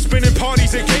booth. You spinning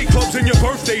parties at gay clubs in your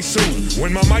birthday suit.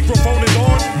 When my microphone is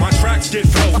on, my tracks get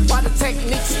felt. By the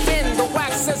technique spin, the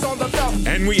wax is on the belt.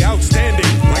 And we outstanding,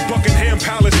 like Buckingham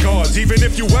Palace guards. Even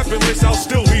if you weaponless, I'll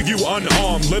still leave you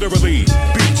unarmed, literally.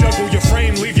 Beat juggle your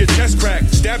frame, leave your chest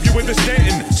cracked. Stab you with the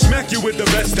Stanton, smack you with the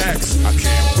best axe. I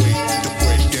can't wait to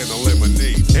break and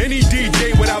eliminate any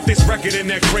DJ without this record in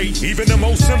their crate. Even the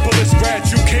most simplest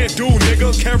scratch you can't do,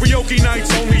 nigga. Karaoke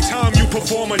nights, only time you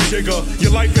perform a jigger.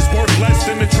 Your life is worth less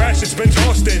than the trash it's been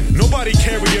tossed in. Nobody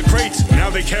carry your crates, now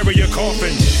they carry your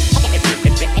coffin.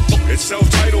 It's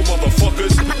self-titled,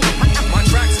 motherfuckers. My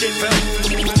tracks get felt.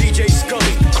 DJ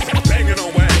Scully, banging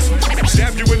on wax.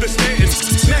 Stab you with the Stanton,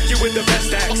 smack you with the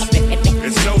best axe.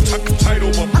 It's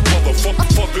self-titled,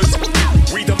 motherfuckers.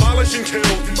 We demolish and kill.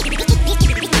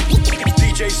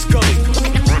 DJ Scully,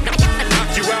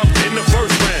 knock you out in the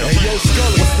first round. Hey yo,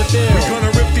 Scully, what's the deal? We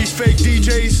gonna rip these fake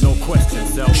DJs? No question,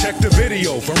 Celph. Check the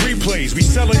video for replays. We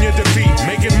selling your defeat,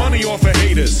 making money off of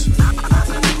haters.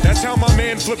 That's how my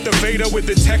man flipped the Vader with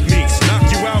the techniques. Knock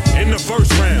you out in the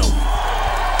first round.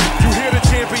 You hear the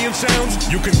champion sounds?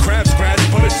 You can crab scratch,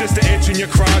 but it's just an itch in your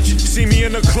crotch. See me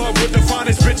in the club with the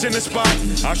finest bitch in the spot.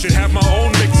 I should have my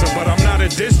own mixer, but I'm not a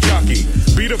disc jockey.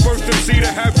 Be the first MC to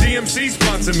have DMC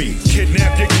sponsor me.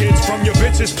 Kidnap your kids from your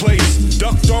bitch's place.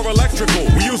 Duck door electrical.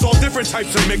 We use all different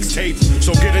types of mixtape.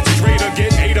 So get it straight or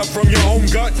get ate up from your own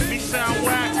gut. Me sound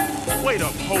whack. Wait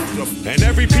up, hold up. And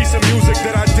every piece of music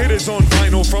that I did is on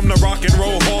vinyl from the Rock and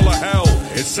Roll Hall of Hell.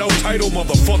 It's self-titled,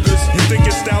 motherfuckers. You think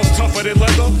your style's tougher than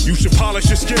leather? You should polish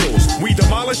your skills. We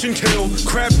demolish and kill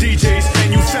crap DJs,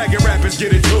 and you faggot rappers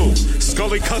get it too.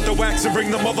 Scully cut the wax and bring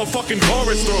the motherfucking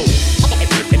chorus through.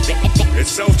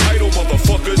 It's self-titled,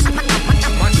 motherfuckers.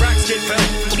 My tracks get felt.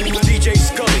 DJ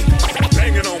Scully,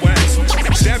 banging on wax.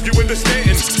 Stab you in the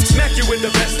Stanton, smack you with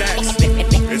the best axe.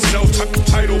 It's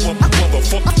self-titled,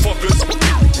 motherfuckers.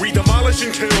 We demolish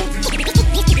and kill.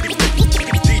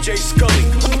 DJ Scully,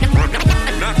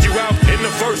 knock you out in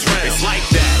the first round. It's like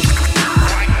that.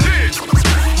 Like this.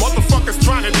 Motherfuckers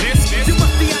trying to diss this. You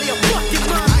must be out of your fucking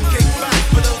mind. I can't fight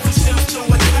for those who still so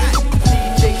attack.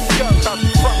 DJ Scully, about to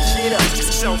fuck shit up.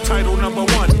 Self-titled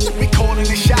 #1. We calling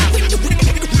the shots. We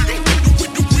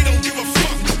don't give a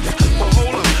fuck. But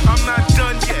hold up, I'm not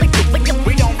done yet.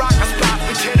 We don't rock a spot.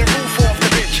 We tear the roof off the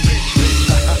bitch.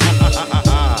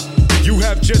 You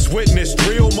have just witnessed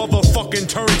real motherfucking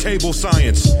turntable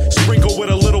science, sprinkled with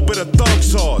a little bit of thug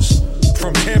sauce.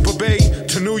 from Tampa Bay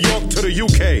to New York to the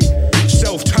UK.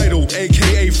 Self-titled,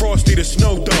 aka Frosty the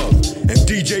Snow Thug, and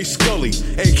DJ Scully,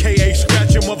 aka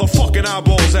Scratch your motherfucking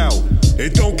eyeballs out.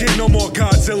 It don't get no more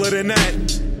Godzilla than that.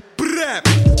 Brap!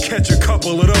 Catch a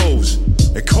couple of those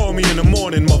and call me in the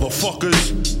morning,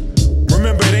 motherfuckers.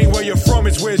 Remember, it ain't where you're from,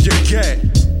 it's where's your gat.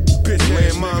 Bitch,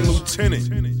 landmine lieutenant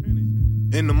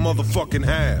in the motherfucking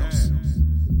house.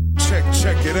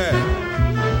 Check it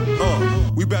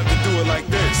out. We about to do it like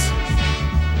this.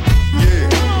 Yeah,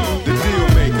 the deal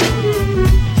maker.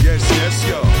 Yes,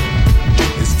 y'all.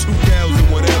 It's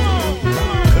 2000 whatever,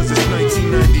 cause it's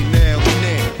 1990 now.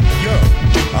 Yo,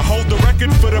 I hold the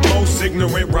record for the most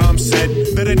ignorant rhyme set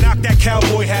that'll knock that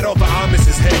cowboy hat off of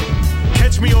Amis's head.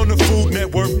 Catch me on the Food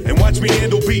Network and watch me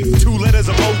handle beef. 2 letters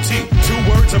of OT, 2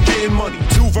 words I'm getting money,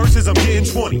 2 verses I'm getting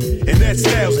 20, and that's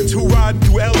thousands. Who riding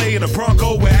through LA in a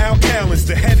Bronco with Al Callens?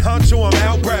 The head honcho, I'm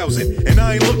out browsing, and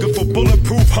I ain't looking for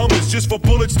bulletproof Hummers, just for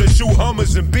bullets to shoot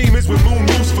Hummers and Beamers with moon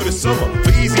roofs for the summer.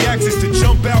 For easy access to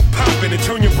jump out popping and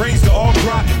turn your brains to all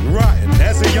rotten.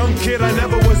 As a young kid, I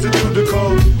never was the dude to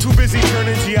call. Too busy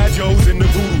turning G.I. Joes into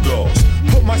voodoo dolls.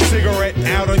 Put my cigarette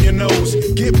out on your nose.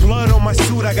 Get blood on my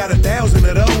suit, I got 1,000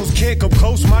 of those. Can't come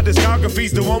close, my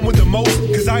discography's the one with the most.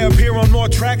 Cause I appear on more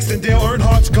tracks than Dale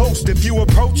Earnhardt's Ghost. If you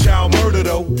approach, I'll murder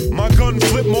though. My gun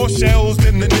flip more shells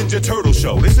than the Ninja Turtle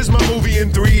show. This is my movie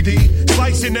in 3D.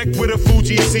 Slice your neck with a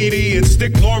Fuji CD and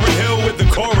stick Lauryn Hill with the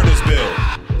coroner's bill.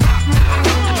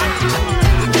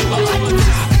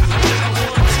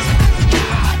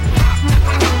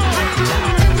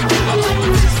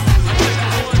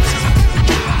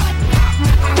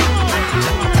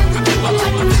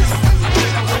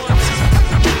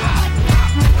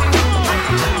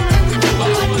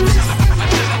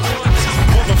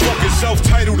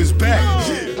 Self-titled is back.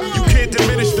 You can't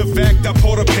diminish the fact I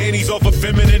pull the panties off a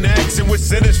feminine accent with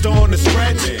sinister on the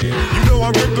scratch. You know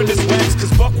I'm ripping this wax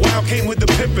cause Buck Wild came with the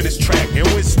pimp in his track. And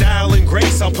with style and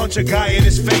grace, I'll punch a guy in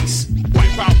his face.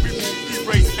 Wipe out,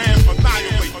 erase, and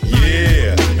annihilate.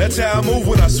 Yeah, that's how I move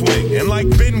when I swing. And like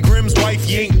Ben Grimm's wife,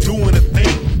 you ain't doing a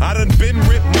thing. I done been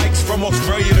ripped mics from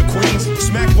Australia to Queens.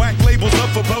 Smack whack labels up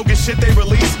for bogus shit they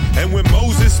release. And when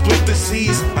Moses split the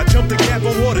seas, I jumped the gap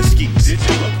on water skis. Did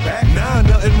you look back? Nah,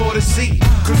 nothing more to see.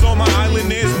 Cause on my island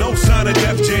there's no sign of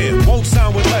Def Jam. Won't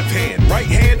sign with left hand, right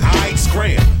hand, I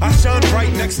scram. I shine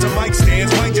bright next to mic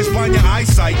stands. Might just blind your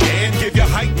eyesight and give your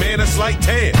hype man a slight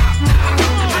tan.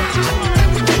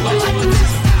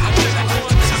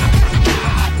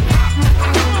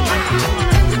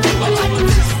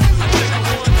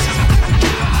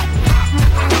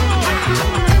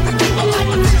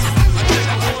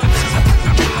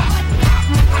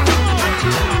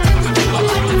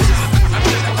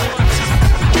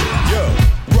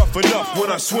 Enough when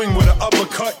I swing with an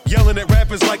uppercut, yelling at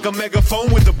rappers like a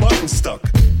megaphone with the button stuck.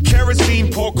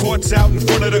 Kerosene pour quartz out in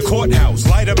front of the courthouse.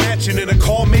 Light a match and in a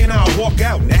call, man, I'll walk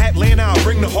out. In Atlanta, I'll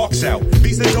bring the Hawks out.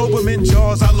 These are Doberman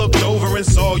jaws, I looked over and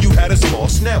saw you had a small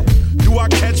snout. Do I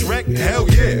catch wreck? Hell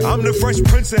yeah, I'm the Fresh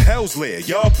Prince of Hell's Lair.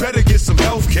 Y'all better get some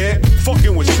health care.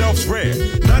 Fucking with Celph's rare.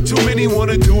 Not too many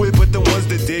wanna do it, but the ones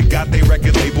that did got their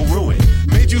record label ruined.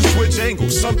 Made you switch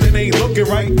angles, something ain't looking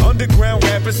right. Underground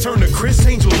rappers turn to Chris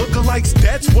Angel lookalikes.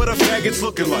 That's what a faggot's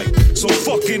looking like. So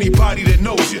fuck anybody that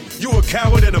knows you. You a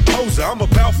coward and a poser. I'm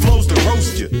about flows to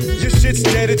roast you. Your shit's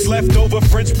dead, it's leftover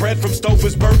French bread from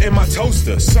Stouffer's burnt in my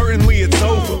toaster. Certainly it's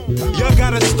over. Y'all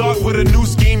gotta start with a new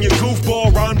scheme. Your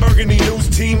goofball Ron Burgundy news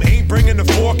team ain't bringing the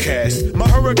forecast. My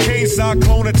hurricane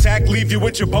cyclone attack leave you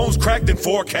with your bones cracked in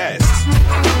forecasts.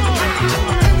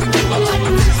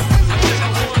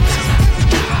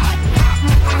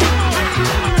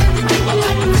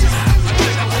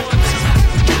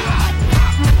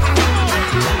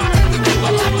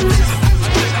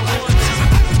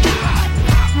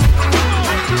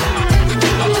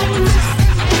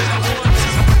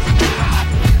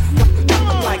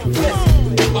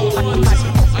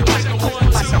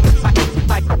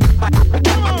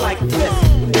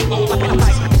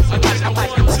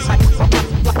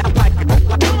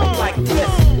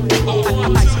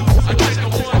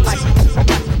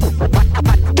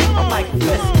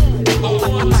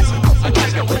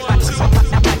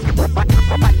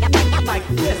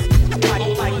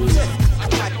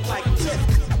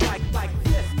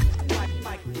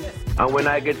 And when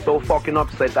I get so fucking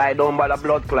upset, I don't bother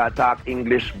blood clot talk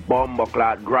English bomber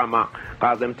clot grammar.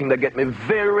 Cause them things that get me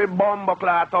very bomber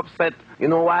clot upset. You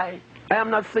know why? I am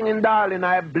not singing darling,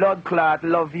 I blood clot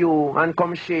love you and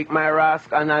come shake my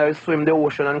rask and I swim the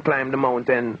ocean and climb the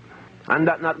mountain. And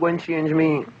that not going to change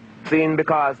me. Seeing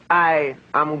because I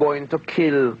am going to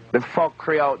kill the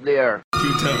fuckery out there.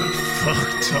 You done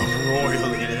fucked up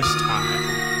royally this time.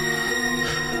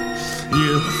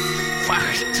 You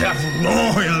fucked up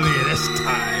royally this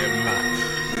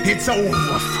time. It's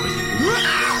over for you.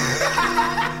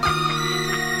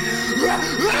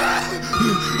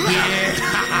 Yeah.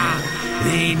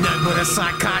 Ain't nothing but a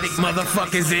psychotic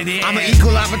motherfuckers in here. I'm an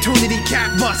equal opportunity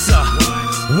cat buster.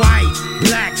 White,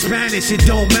 black, Spanish, it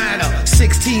don't matter.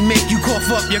 16 make you cough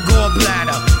up your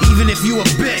gallbladder. Even if you a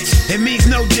bitch, it means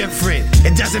no different.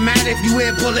 It doesn't matter if you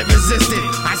air bullet resistant.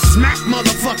 I smack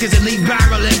motherfuckers and leave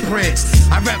barrel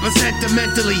imprints. I represent the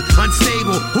mentally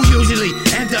unstable who usually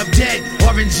end up dead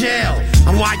or in jail.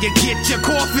 And while you get your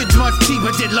coffins much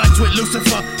cheaper, did lunch with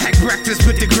Lucifer, had breakfast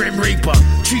with the Grim Reaper.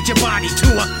 Treat your body to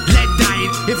a lead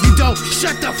diet. If you don't,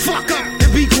 shut the fuck up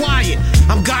and be quiet.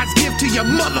 I'm God's gift to your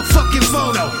motherfucking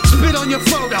photo. Spit on your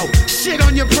photo, shit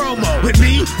on your promo. With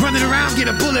me, running around, get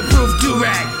a bulletproof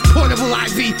do-rag, portable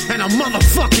IV, and a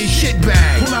motherfucking shit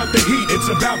bag. Pull out the heat, it's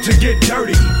about to get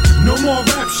dirty. No more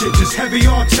rap shit, just heavy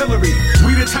artillery.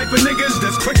 We the type of niggas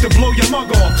that's quick to blow your mug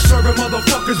off. Serving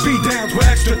motherfuckers beat-downs with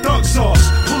extra thug sauce.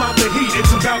 Pull out the heat,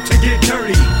 it's about to get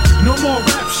dirty. No more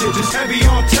rap shit, just heavy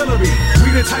artillery. We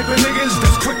the type of niggas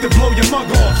that's quick to blow your mug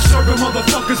off. Serving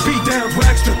motherfuckers beat-downs with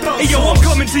extra thug sauce. Hey yo, I'm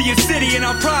coming to your city and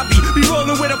I'll probably be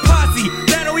rolling with a posse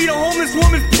that'll eat a homeless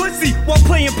woman's pussy. While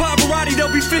playing Pavarotti,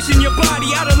 they'll be fishing your body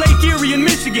out of Lake Erie in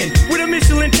Michigan. With a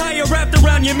Michelin tire wrapped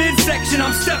around your midsection,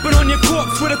 I'm stepping on your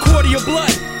corpse with a quart of your blood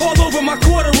all over my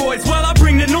corduroys while I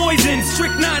bring the noise in.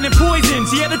 Strychnine and poisons,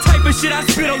 yeah, the type of shit I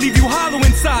spit'll leave you hollow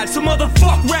inside. So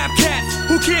motherfuck rap cats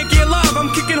who can't get live.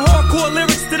 I'm kicking hardcore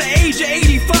lyrics to the age of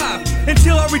 85.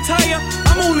 Until I retire,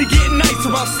 I'm only getting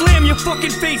nicer. I'll slam your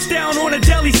fucking face down on a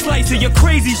deli slicer. You're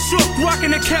crazy shook,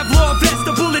 rocking a Kevlar vest.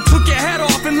 The bullet took your head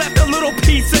off and left a little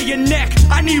piece of your neck.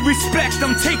 I need respect,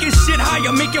 I'm taking shit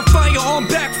higher. Make your fire on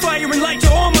backfire and light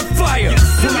your arm on fire.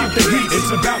 Pull out the heat,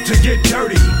 it's about to get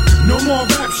dirty. No more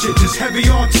rap shit, just heavy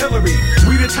artillery.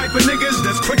 We the type of niggas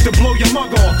that's quick to blow your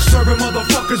mug off. Serving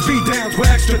motherfuckers beat-downs with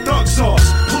extra thug sauce.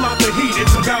 Pull out the heat,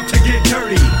 it's about to get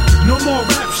dirty. No more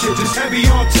rap shit, just heavy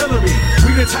artillery.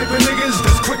 We the type of niggas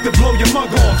that's quick to blow your mug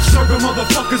off. Serving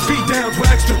motherfuckers beat-downs with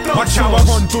extra thug Watch sauce. how I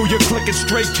run through your clique and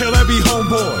straight kill every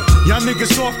homeboy. Y'all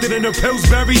niggas softer than a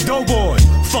Pillsbury doughboy.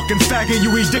 Fucking faggot,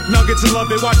 you eat dick nuggets and love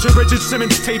it. Watching Richard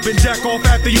Simmons tape and jack off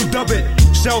after you dub it.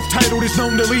 Self-titled is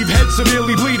known to leave heads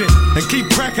severely bleeding and keep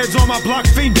crackheads on my block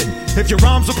fiending. If your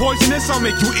rhymes are poisonous, I'll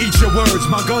make you eat your words.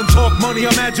 My gun talk money,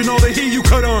 imagine all the heat you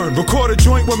could earn. Record a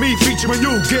joint with me featuring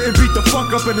you, getting beat the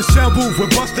fuck up in the sound booth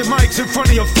with busted mics in front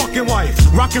of your fucking wife.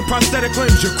 Rocking prosthetic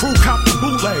limbs, your crew copped the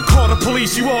bootleg. Call the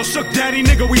police, you all shook, daddy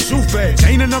nigga, we shoot feds.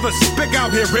 Ain't another spick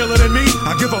out here realer than me.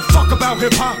 I give a fuck about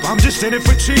hip-hop, I'm just in it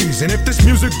for cheese. And if this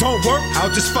music don't work,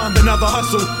 I'll just find another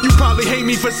hustle. You probably hate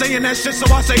me for saying that shit,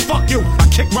 so I say fuck you. I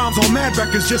kick rhymes on mad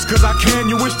records just cause I can.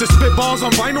 You wish to spit balls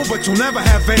on vinyl, but you'll never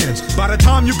have fans. By the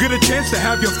time you get a chance to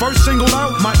have your first single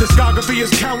out, my discography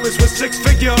is countless with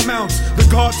six-figure amounts. The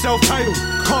God self-titled,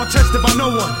 contested by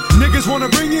no one. Niggas wanna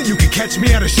bring it, you can catch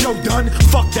me at a show done.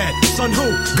 Fuck that, son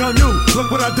who, gun who, look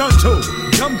what I done to.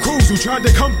 Dumb crews who tried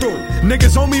to come through.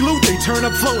 Niggas owe me loot, they turn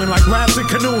up floating like rafts and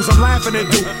canoes. I'm laughing at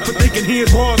dude for thinking he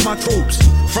as raw as my troops.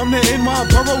 From the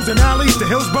NY boroughs and alleys to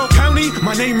Hillsborough County,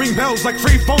 my name ring bells like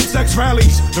free phone sex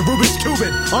rallies. The Rubik's Cuban,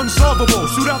 unsolvable.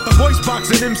 Shoot out the voice box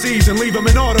and MCs and leave them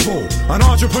inaudible. An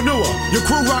entrepreneur, your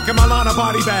crew rocking my line of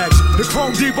body bags. The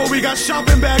Chrome Depot, we got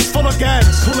shopping bags full of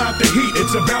gas. Pull out the heat,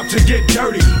 it's about to get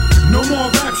dirty. No more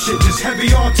rap shit, just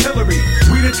heavy artillery.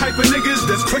 We the type of niggas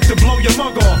that's quick to blow your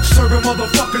mug off. Serving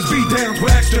motherfuckers beat-downs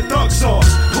with extra thug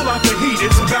sauce. Pull out the heat,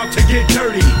 it's about to get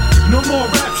dirty. No more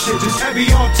rap shit, just heavy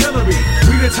artillery.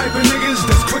 We the type of niggas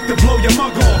that's quick to blow your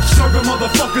mug off. Serving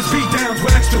motherfuckers beat-downs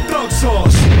with extra thug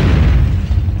sauce.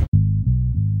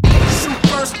 Shoot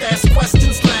first, ask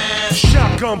questions last.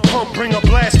 Shotgun pump, bring a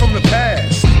blast from the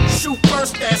past. Shoot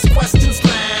first, ask questions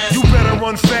last. You better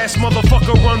run fast,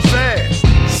 motherfucker, run fast.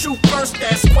 Shoot first,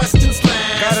 ask questions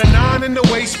last. Got a 9 in the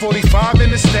waist, 45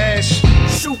 in the stash.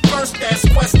 Shoot first, ask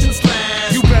questions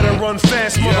last. You better run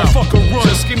fast, motherfucker, run.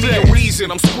 Just give me a reason,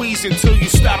 I'm squeezing till you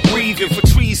stop breathing. For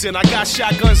treason, I got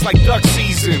shotguns like duck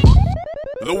season.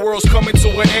 The world's coming to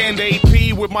an end,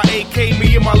 AP with my AK,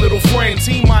 me and my little friend.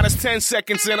 T-minus 10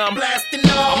 seconds and I'm blasting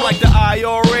off. I'm like the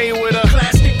IRA with a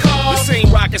plastic car. This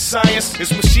ain't rocket science,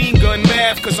 it's machine gun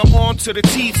math. Cause I'm on to the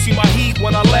teeth, see my heat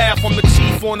when I laugh. I'm the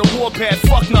chief on the warpath,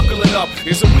 fuck knuckling up.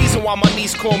 There's a reason why my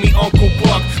niece call me Uncle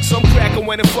Buck. Some cracker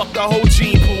went and fucked the whole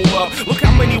gene pool up. Look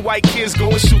how many white kids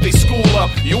go and shoot they school up.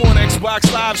 You on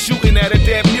Xbox Live shooting at a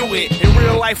dead mutant. In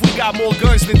real life we got more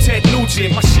guns than Ted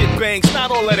Nugent. My shit bangs, not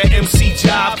all of that MC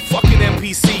job. Fucking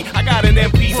MPC, I got an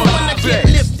MP5. So when I get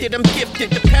lifted, I'm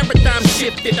gifted. The paradigm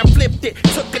shifted, I flipped it,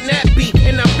 took a nap beat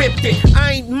and I ripped it.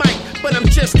 I ain't Mike, but I'm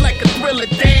just like a thriller.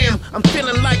 Damn, I'm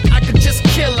feeling like I could just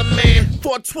kill a man.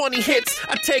 420 hits,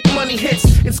 I take money hits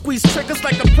and squeeze triggers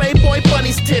like a Playboy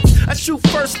bunny's tits. I shoot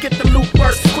first, get the loot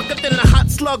burst, quicker than a hot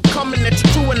slug coming at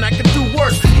your crew, and I can do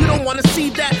worse. You don't wanna see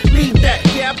that? Leave that.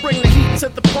 Yeah, I bring the heat to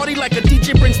the party like a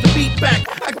DJ brings the beat back.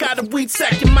 I got a weed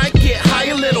sack, you might get high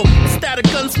a little. Instead of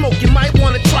gun smoke, you might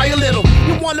wanna try a little.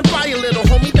 You wanna buy a little,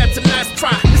 homie, that's a nice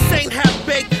try. This ain't half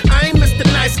baked, I ain't Mr.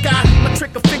 Nice Guy. My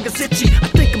trigger finger's itchy, I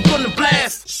think I'm gonna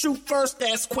blast. Shoot first,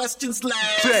 ask questions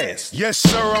last. Fast. Yes,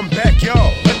 sir, I'm back,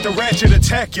 y'all. Let the ratchet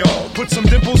attack y'all. Put some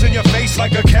dimples in your face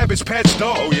like a Cabbage Patch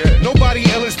doll. Oh, yeah. Nobody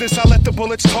ill as this, I let the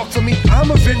bullets talk for me.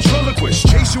 I'm a ventriloquist.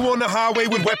 Chase you on the highway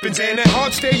with weapons and that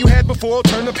hard stare you had before.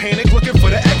 Turn to panic, looking for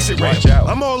the exit ramp.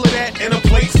 I'm all of that in a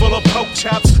plate full of pork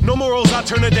chops. No morals, I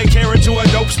turn a daycare into a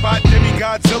dope spot.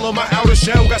 Demi-Godzilla, my outer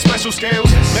shell got special scales.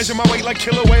 Measure my weight like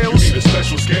killer whales. You need a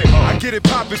special scale. I get it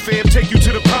poppin', fam. Take you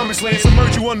to the promised land.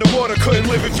 Submerge you underwater. Couldn't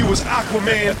live if you was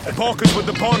Aquaman. Bonkers with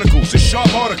the barnacles. It's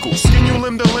sharp articles. Skin you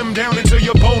limb to limb down into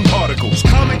your bone particles.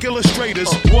 Comic illustrators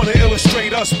wanna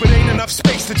illustrate us, but ain't enough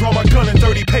space to draw my gun in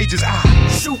 30 pages.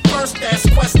 Shoot first, ask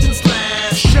questions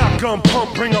last. Shotgun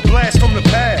pump, bring a blast from the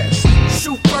past.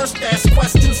 Shoot first, ask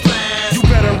questions last. You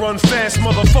better run fast,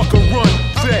 motherfucker, run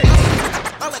fast.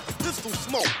 I like the pistol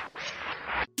smoke.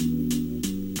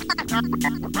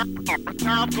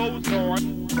 Time goes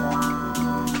on.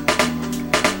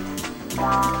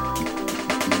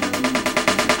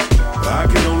 I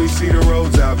can only see the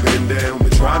roads I've been down.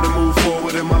 Been trying to move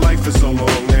forward in my life for so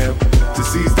long now. To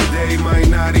seize the day might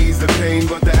not ease the pain,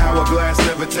 but the hourglass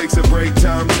never takes a break.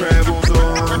 Time travels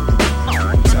on.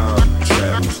 Time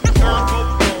travels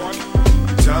on.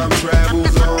 Time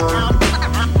travels on.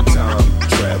 Time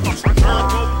travels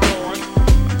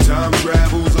on. Time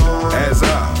travels on. As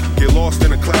I get lost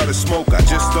in a cloud of smoke, I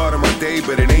just started my day,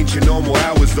 but it ain't your normal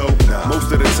hours though.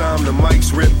 Most of the time the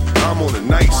mic's rip, I'm on a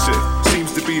night shift.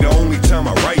 Seems to be the only time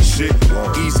I write shit.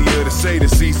 Easier to say to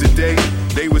seize the day.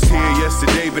 They was here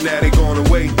yesterday, but now they gone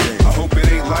away. I hope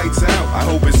it ain't lights out. I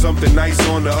hope it's something nice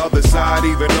on the other side.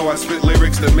 Even though I spit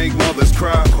lyrics that make mothers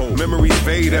cry. Memories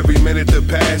fade every minute that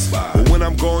pass. But when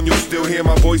I'm gone, you'll still hear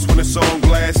my voice when the song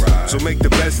blasts. So make the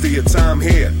best of your time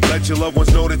here. Let your loved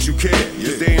ones know that you care.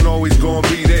 Cause they ain't always gonna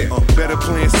be there. Better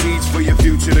plant seeds for your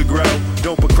future to grow.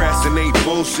 Don't procrastinate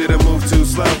bullshit and move too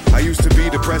slow. I used to be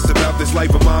depressed about this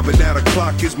life of mine, but now the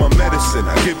clock is my medicine.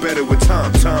 I get better with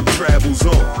time. Time travels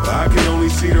on. I can only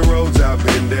see the roads I've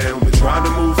been down. Been trying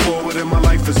to move forward in my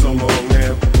life for so long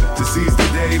now. To seize the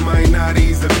day might not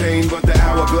ease the pain, but the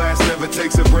hourglass never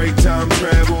takes a break. Time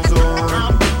travels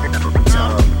on.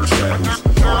 Time travels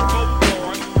on.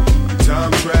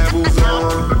 Time travels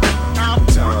on.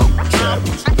 Time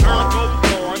travels on.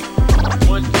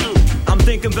 I'm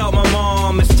thinking about my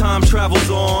mom as time travels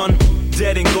on.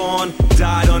 Dead and gone,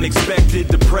 died unexpected.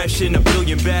 Depression, a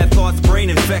billion bad thoughts, brain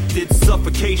infected.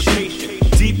 Suffocation,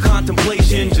 deep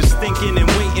contemplation. Just thinking and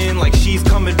waiting like she's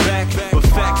coming back. But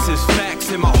facts is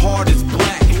facts and my heart is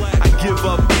black. I'd give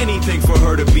up anything for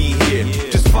her to be here.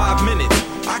 Just 5 minutes,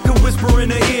 I could whisper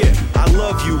in her ear, I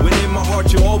love you, and in my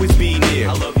heart you'll always be near.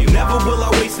 I love you. Never will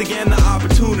I waste again the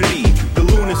opportunity. The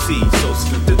lunacy, so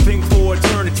stupid to think for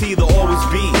eternity there'll always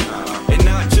be. And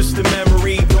not just a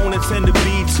memory, don't intend to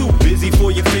be too busy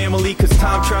for your family, cause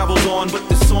time travels on, but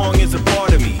the song is a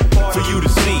part of me, for you to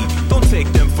see. Don't take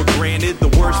them for granted, the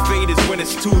worst fate is when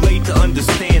it's too late to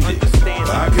understand it.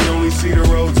 I can only see the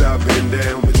roads I've been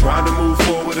down. Been trying to move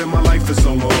forward in my life for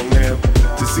so long now.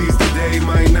 To seize the day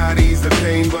might not ease the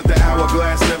pain, but the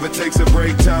hourglass never takes a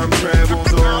break. Time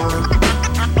travels on.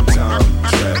 Time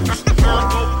travels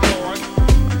on.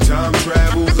 Time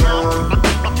travels on.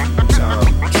 Time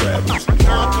travels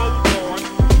on.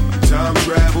 Time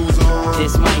travels on.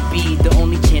 This might be the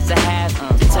only chance I have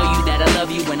to tell you that I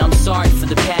love you and I'm sorry for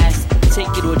the past.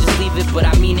 Take it or just leave it, but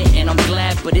I mean it and I'm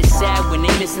glad. But it's sad when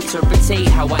they misinterpret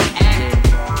how I act.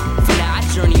 For now I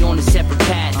journey on a separate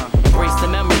path. Embrace the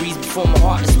memories before my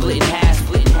heart is split in half.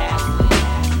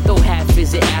 Though half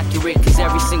isn't accurate, cause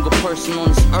every single person on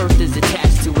this earth is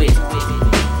attached to it.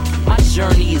 My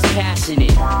journey is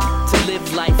passionate, to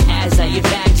live life as I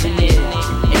imagine it.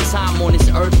 And time on this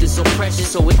earth is so precious,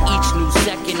 so with each new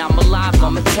second I'm alive,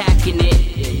 I'm attacking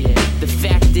it. The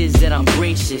fact is that I'm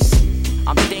gracious,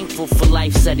 I'm thankful for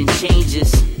life's sudden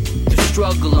changes. Through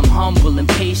struggle, I'm humble and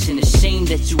patient. Ashamed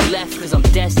that you left, cause I'm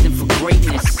destined for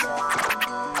greatness.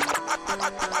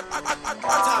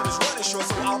 Our time is running short,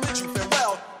 so I'll bid you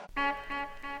farewell.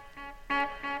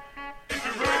 If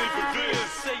you're ready for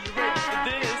this, say you're ready for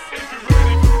this. If you're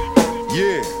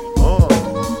Yeah,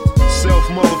 Celph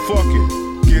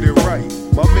motherfucking. Get it right.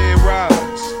 My man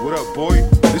Rise. What up, boy?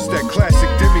 This that classic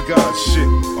demigod shit.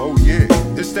 Oh yeah.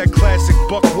 This that classic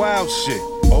buck wild shit.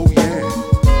 Oh yeah.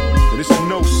 And it's the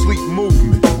no sleep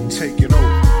movement taking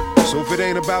over. So if it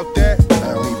ain't about that,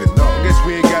 I don't even know. I guess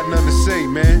we ain't got nothing to say,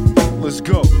 man. Let's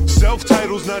go.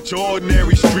 Self-title's not your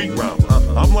ordinary street rhymer.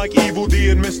 I'm like Evil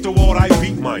D and Mr. Walt, I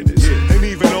beat minders. And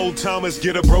even old timers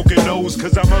get a broken nose,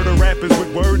 cause I murder rappers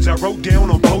with words I wrote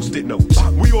down on post-it notes.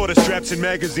 We order straps and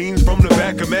magazines from the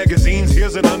back of magazines.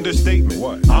 Here's an understatement.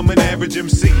 What? I'm an average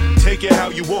MC. Take it how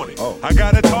you want it. I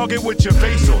got a target with your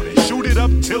face on it. Shoot it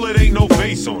up till it ain't no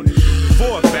face on it.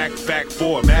 For a fact,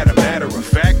 format, a matter of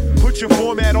fact. Put your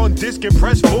format on disc and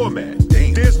press format.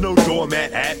 There's no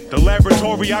doormat at the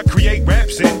laboratory I create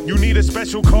raps in. You need a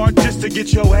special card just to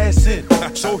get your ass in.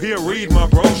 So here, read my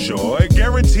brochure. It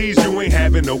guarantees you ain't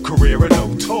having no career or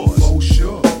no tours. Oh,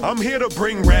 sure. I'm here to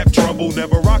bring rap trouble.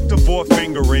 Never rock the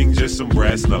four-finger ring, just some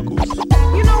brass knuckles.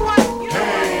 You know what?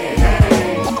 Hey,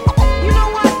 hey. You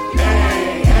know what?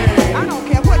 Hey, hey. I don't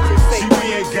care what you say. See,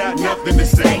 we ain't got nothing to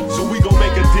say, so we gon'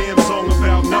 make a damn song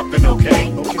about nothing, okay?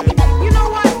 You know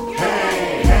what?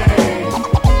 Hey, hey.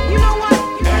 You know what?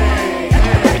 Hey,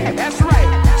 hey. That's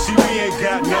right. See, we ain't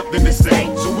got nothing to say,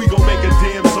 so we gon' make a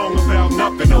damn song about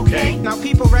nothing, okay? Now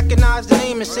people recognize the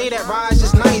name and say that Rise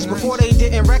is nice. Before they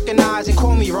didn't recognize and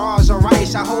call me Roz or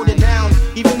Rice. I hold it down,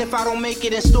 even if I don't make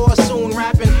it in stores soon.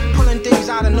 Rapping, pulling things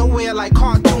out of nowhere like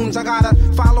cartoons. I gotta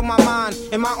follow my mind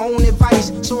and my own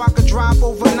advice, so I could drop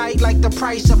overnight like the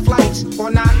price of flights.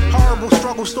 Or not, horrible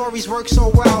struggle stories work so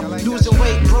well. Losing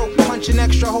weight, broke, punching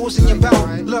extra holes in your belt.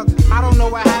 Look, I don't know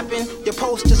what happened, your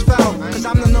posters fell. Cause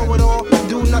I'm the know-it-all,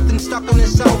 do nothing stuck on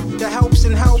itself. That helps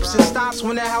and stops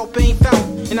when the help ain't felt.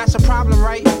 And that's a problem,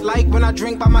 right? Like when I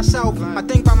drink by myself, I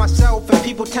think by myself, and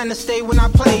people tend to stay when I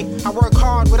play. I work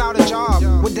hard without a job.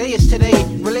 What day is today?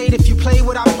 Relate if you play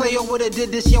what I play or would've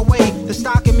did this your way. The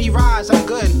stock in me rise, I'm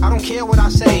good. I don't care what I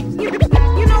say. You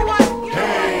know what?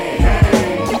 Hey,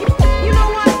 hey. You know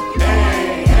what?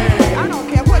 Hey, hey. I don't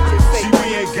care what you say. See,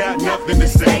 we ain't got nothing to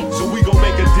say, so we gon'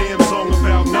 make a damn song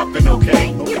about nothing, okay?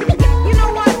 You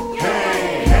know what?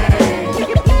 Hey, hey.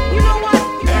 You know what?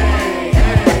 Hey,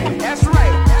 hey. That's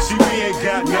right. See, we ain't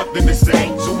got nothing to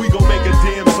say, so we gon' make a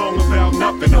damn song about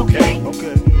nothing, okay?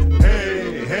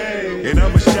 Hey, hey. And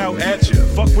I'ma shout at you.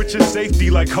 Fuck with your safety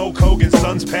like Hulk Hogan's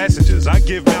son's passengers. I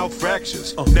give mouth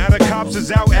fractures. Now the cops is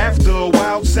out after a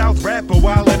wild South rapper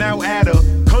wildin' out at a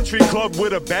country club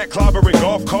with a back clobbering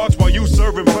golf carts while you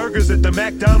serving burgers at the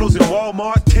McDonald's and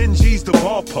Walmart. 10 G's the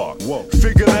ballpark. Whoa.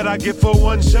 Figure that I get for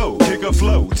one show. Kick a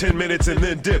flow, 10 minutes and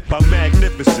then dip. I'm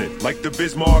magnificent like the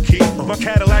Bismarck Heat. My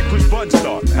Cadillac push button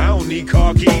start. I don't need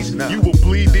car keys. You will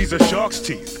bleed, these are shark's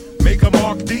teeth. Make a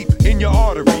mark deep in your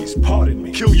arteries, pardon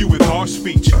me. Kill you with harsh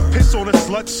speech. Piss on a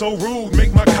slut so rude,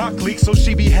 make my cock leak so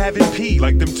she be having pee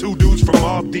like them two dudes from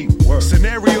Mobb Deep.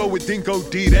 Scenario with Dingo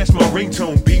D, that's my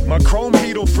ringtone beat. My chrome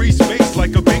heat'll free space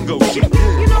like a bingo sheet.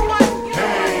 You know what?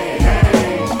 Hey,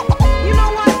 hey. You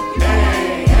know what?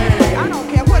 Hey, hey. I don't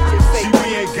care what you say. See,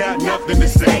 we ain't got nothing to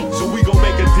say, so we gon'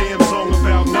 make a damn song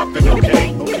about nothing, okay?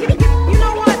 You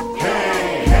know what?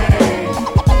 Hey, hey.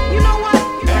 You know what?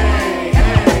 Hey,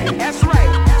 hey. That's right.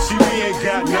 See, we ain't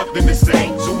got nothing to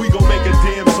say, so we gon' make a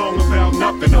damn song about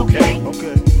nothing, okay?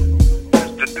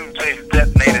 It's the new taste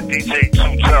detonator DJ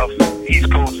Celph,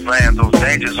 East Coast Vandals,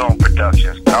 Danger Zone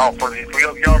Productions. Now for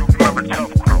y'all remember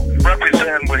Tough Crew,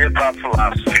 representing with hip hop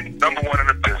philosophy, #1 in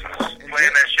the business,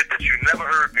 playing that shit that you never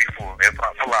heard before.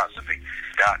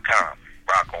 HipHopPhilosophy.com.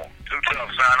 Rock on. Too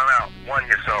Tough signing out. One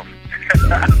yourself.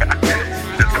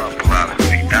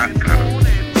 HipHopPhilosophy.com.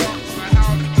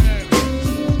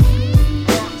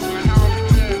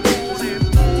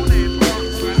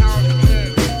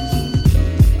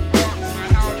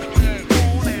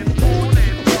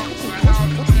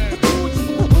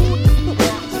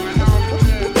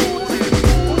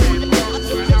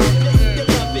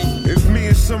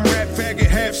 Some rap faggot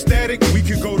half static, we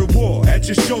could go to war. At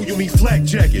your show, you'll need flak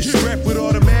jackets. Strapped with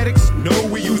automatics? No,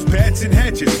 we use bats and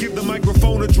hatchets. Give the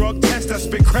microphone a drug test, I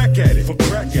spit crack at it. For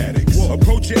crack addicts.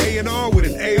 Approach your A&R with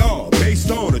an AR.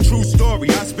 Based on a true story,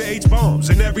 I spit H-bombs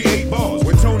in every 8 bars.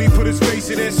 When Tony put his face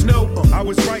in that snow, I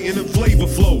was writing them flavor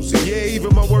flows. And yeah,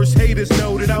 even my worst haters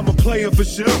know that I'm a player for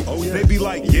sure. They be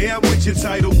like, yeah, I'm with your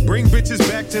title. Bring bitches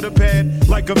back to the pad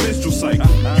like a minstrel cycle.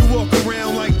 You walk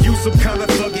around like you some kind of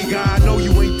thuggy guy. I know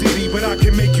you ain't Diddy, but I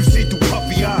can make you see through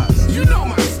puffy eyes. You know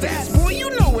my stats, boy, you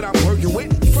know what I'm working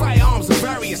with. Firearms of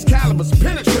various calibers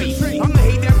penetrate. I'm the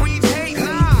hate that breeds hate.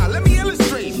 Nah, let me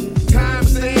illustrate. Time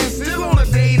stands still on a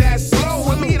day that's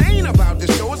slow. I mean, it ain't about the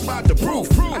show, it's about the proof.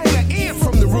 I hit an ant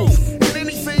from the roof. And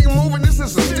anything moving, this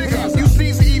is a sticker. You see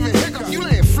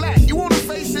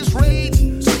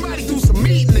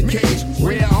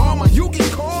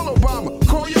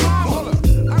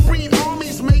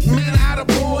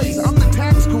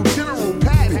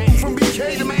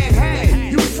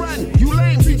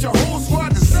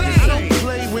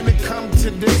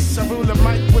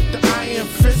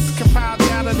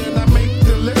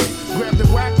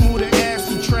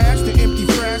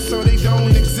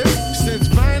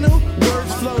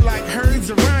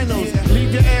of rhinos.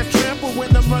 Leave your ass trampled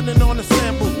when I'm running on a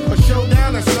sample. A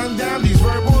showdown at sundown, these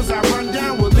verbals I run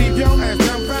down will leave your ass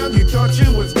dumbfound. You thought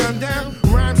you was gunned down?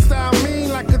 Rhyme style mean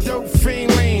like a dope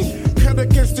fiend lean. Cut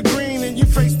against the green and you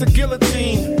face the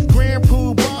guillotine. Grand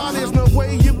Pool Bar, there's no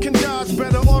way you can dodge.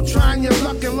 Better off trying your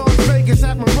luck in Las Vegas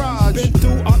at Mirage. Been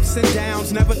through ups and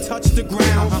downs, never touched the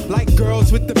ground. Like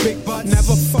girls with the big butts,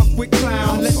 never fuck with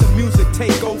clowns. Let the music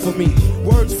take over me,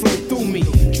 words flow through me.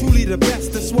 Truly the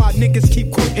best, that's why niggas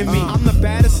keep quoting me. I'm the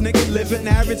baddest nigga living,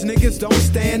 average niggas don't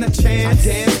stand a chance. I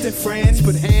danced in France,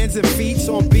 put hands and feet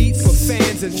on beats for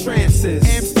fans and trances.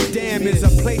 Amsterdam is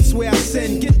a place where I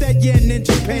sin. Get that yen in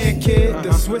Japan, kid.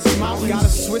 The Swiss mountain, got a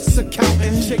Swiss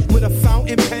accountant. Chick with a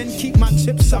fountain pen, keep my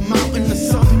chips a mountain or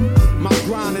something. My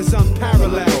grind is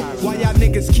unparalleled. Why y'all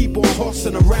niggas keep on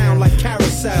horsing around like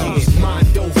carousels?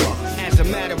 Mind over. As a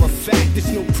matter of fact,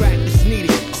 there's no practice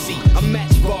needed. See, a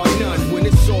match bar none when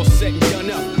it's all said and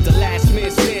done up. The last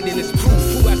man standing is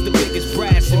proof who has the biggest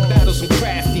brass in battles and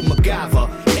crafty MacGyver.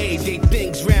 Everyday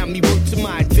things round me work to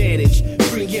my advantage.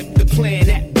 Bring up the plan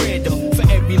at random. For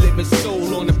every living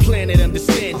soul on the planet,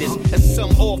 understand this. As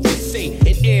some often say,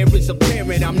 an air is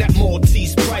apparent. I'm that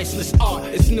Maltese priceless art.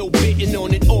 It's no bidding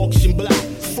on an auction block.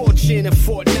 Fortune and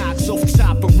Fort Knox off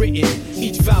top of written.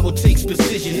 Each vowel takes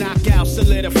precision. Knockout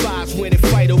solidifies when it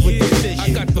fight over decision. I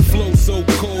got the flow so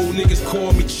cold, niggas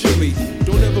call me chilly.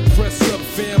 Don't ever press up,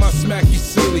 fam, I smack you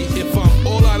silly. If I'm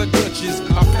all out of Dutches,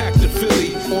 I pack the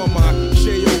Philly. On my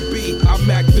J.O.B., I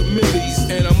mac the millies.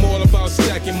 And I'm all about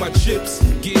stacking my chips.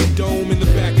 Getting dome in the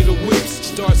back of the whips.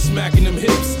 Start smacking them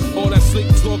hips. All that slick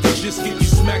talk will just get you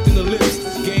smacked in the lips.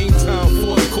 Game time,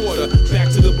 fourth quarter, back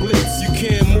to the blitz. You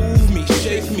can't move me,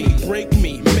 shake me, break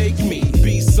me, make me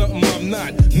be something I'm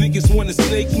not. Niggas wanna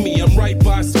snake me, I'm right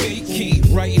by skate key,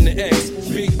 writing the X.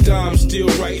 Big Dom still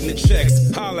writing the checks.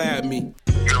 Holla at me.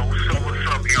 Yo, what's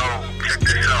up, yo? Check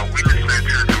this out. We listening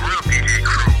to the real DJ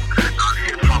crew on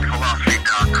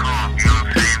hiphopphilosophy.com. You know what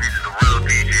I'm saying? These are the real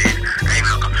DJs. Ain't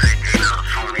nothing fake, ain't nothing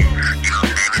phony. You know what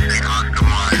I'm saying? This ain't Oscar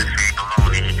Mayer, this ain't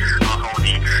Baloney,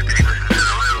 Mahoney. They listen to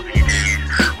the real DJs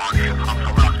on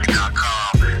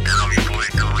hiphopphilosophy.com. And I'm your boy,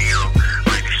 Dolio.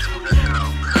 Like this shit, listen up.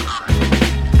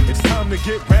 It's time to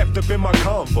get wrapped up in my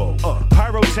combo.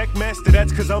 Pyrotech master,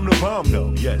 that's cause I'm the bomb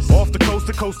though. Yes. Off the coast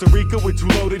of Costa Rica with 2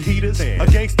 loaded heaters. Damn. A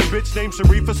gangster bitch named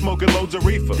Sharifa smoking loads of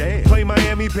reefer. Damn. Play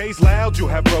Miami bass loud, you'll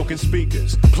have broken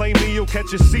speakers. Play me, you'll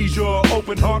catch a seizure or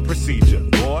open heart procedure.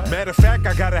 Boy. Matter of fact,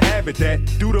 I got a habit that,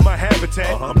 due to my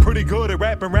habitat, I'm pretty good at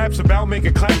rapping raps about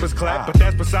making clappers clap. But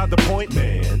that's beside the point,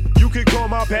 man. You could call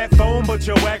my backbone, but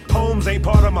your whack poems ain't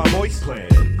part of my voice plan.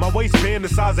 My waistband the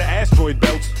size of asteroid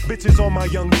belts. Bitches on my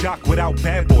young jock without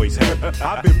bad boys hair.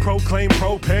 I've been proclaimed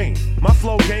propane. My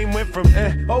flow game went from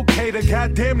okay to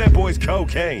goddamn that boy's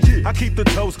cocaine. I keep the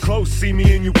toes close, see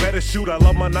me and you better shoot. I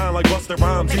love my 9 like Busta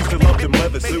Rhymes, used to love them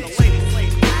leather suits.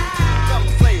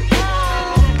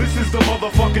 This is the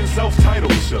motherfucking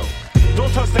self-titled show.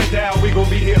 Don't touch that dial, we gon'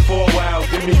 be here for a while.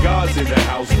 Demigods in the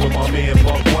house with my man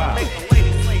Buck Wild.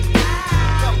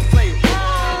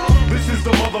 This is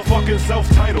the motherfucking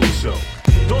self-titled show.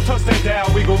 Don't touch that dial,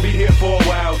 we gon' be here for a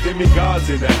while. Demigods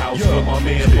in the house with my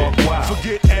man Buck Wild.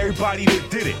 Forget everybody that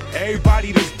did it,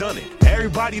 everybody that's done it.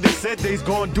 Everybody that said they's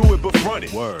gonna do it but front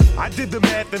it. Word. I did the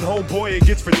math and homeboy, it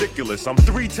gets ridiculous. I'm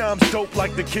 3 times dope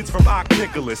like the kids from Ock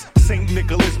Nicholas. St.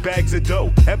 Nicholas bags of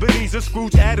dough. Ebenezer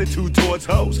Scrooge attitude towards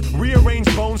hoes. Rearrange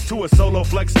bones to a solo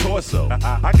flex torso.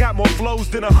 I got more flows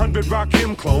than 100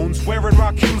 Rakim clones. Wearing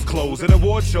Rakim's clothes at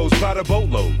award shows by the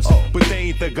boatloads. But they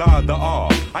ain't the God, the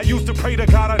R. I used to pray to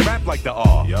God I'd rap like the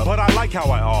R. But I like how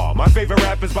I are. My favorite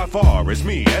rappers by far is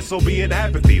me, S.O.B. and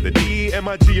apathy. The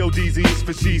D-E-M-I-G-O-D-Z's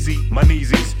for cheesy. My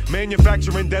kneesies.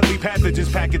 Manufacturing deadly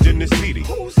pathogens, packaging this CD.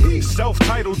 Who's he?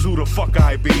 Self-titled, who the fuck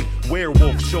I be?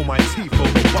 Werewolf, show my teeth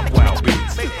over Buck Wild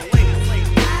beats.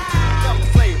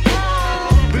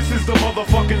 This is the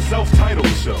motherfucking self-titled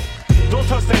show. Don't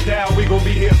touch that dial, we gon'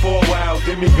 be here for a while.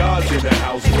 Demigods in the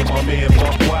house with my man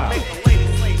Buck Wild.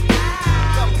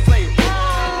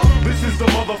 This is the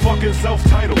motherfucking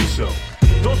self-titled show.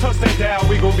 Don't touch that dial,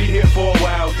 we gon' be here for a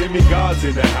while. Demigods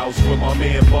in the house with my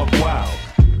man Buck Wild.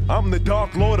 I'm the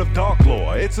Dark Lord of Dark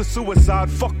Lore. It's a suicide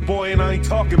fuckboy and I ain't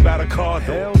talking about a card.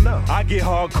 Hell no. I get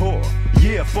hardcore. Yeah,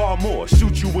 Yeah, far more.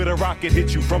 Shoot you with a rocket,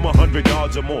 hit you from 100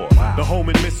 yards or more. Wow. The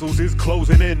homing missiles is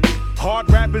closing in.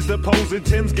 Hard rappers that pose in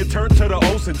Timbs get turned to the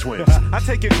Olsen twins. I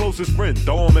take your closest friend,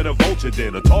 throw him in a vulture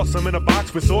den, or toss him in a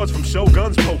box with swords from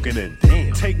Shoguns poking in.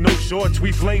 Damn. Take no shorts,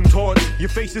 we flame torch. Your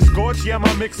face is scorched, yeah, my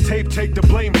mixtape, take the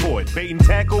blame for it. Bait and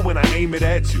tackle when I aim it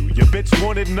at you. Your bitch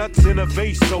wanted nuts in a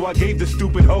vase, so I gave the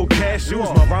stupid hoe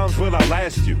cashews. My rhymes will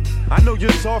outlast you. I know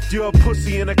you're soft, you're a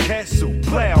pussy in a cat suit.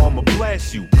 Blow, I'ma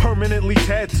blast you, permanently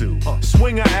tattooed.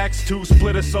 Swing a axe to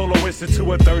split a soloist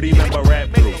into a 30-member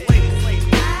rap group.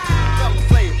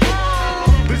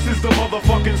 This is the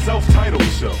motherfucking self-titled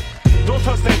show. Don't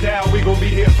touch that dial, we gon' be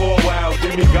here for a while.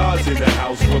 Demigods in the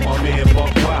house with my man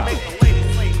Buck Wild.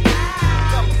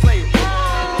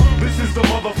 This is the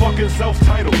motherfucking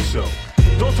self-titled show.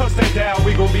 Don't touch that dial,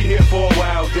 we gon' be here for a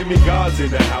while. Demigods in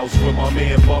the house with my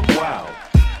man Buck Wild.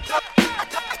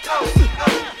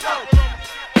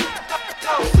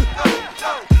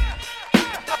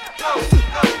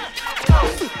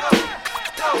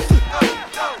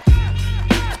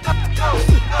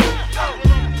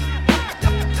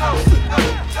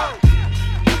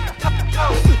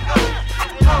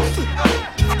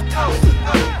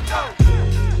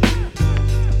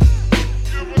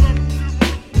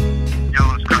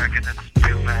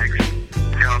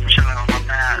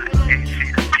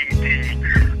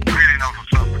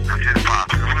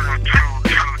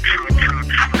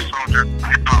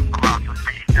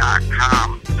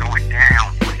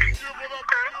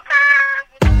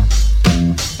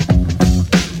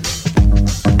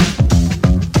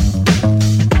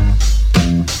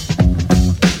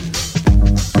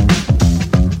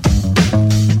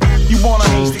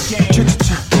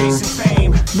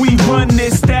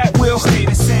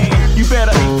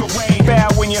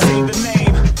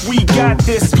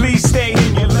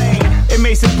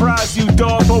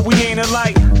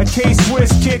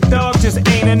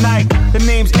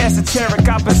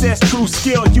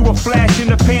 Skill, you a flash in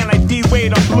the pan like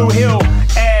D-Wade on Blue Hill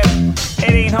Ave. It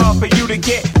ain't hard for you to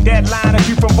get that line if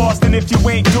you from Boston if you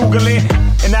ain't Googling.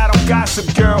 And I don't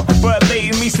gossip, girl, but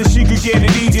lady me so she could get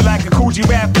it easy like a Coogee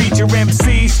rap feature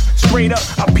MCs. Straight up,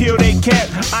 I peel they cap.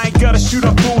 I ain't gotta shoot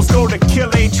up fools, go to kill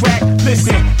a track.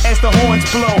 Listen, as the horns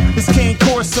blow, this Cane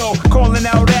Corso calling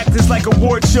out actors like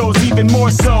award shows, even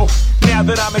more so. Now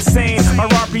that I'm insane, our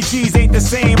RPGs ain't the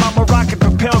same. I'm a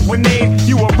rocket-propelled grenade.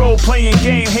 You a role-playing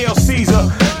game, Hail Caesar.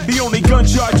 The only gun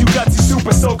charge you got is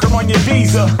Super Soaker on your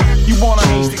visa. You wanna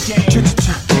ace the game,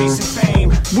 chasing fame.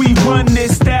 We run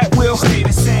this, that will stay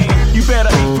the same. You better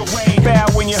aim for Wayne, bow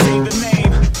when you say the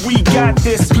name. We got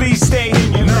this, please stay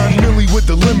in your lane. 9 milli with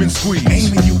the lemon squeeze.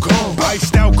 Aiming you gone.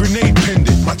 Iced out grenade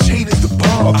pendant. My chain is the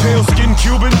bomb. A pale skinned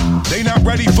Cuban. They not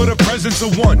ready for the presence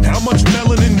of one. How much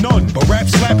melanin? None. But rap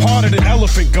slap harder than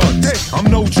elephant guns. I'm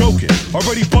no joking.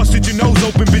 Already busted your nose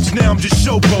open, bitch. Now I'm just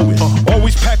showboating.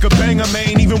 Always pack a banger,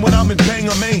 man. Even when I'm in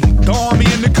Bangor, Maine. The army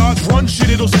and the cards run shit.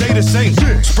 It'll stay the same.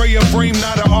 Spray a frame,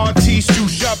 not an artiste. You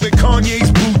shop at Kanye's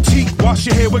boutique. Wash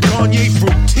your hair with Kanye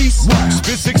fruities.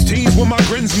 Spit 16s with my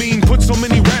grins mean. Put so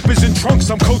many rappers in trunks.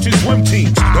 I'm coaching swim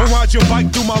teams. Don't ride your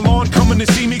bike through my lawn coming to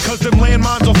see me, cause them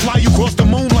landmines will fly you across the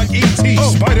moon like E.T.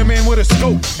 Spider-Man with a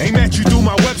scope, aim at you through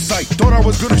my website. Thought I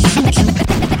was gonna shoot you,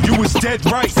 you was dead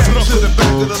right. Step to the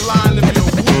back of the line if you're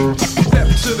weak. Step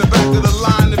to the back of the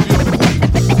line if you're weak.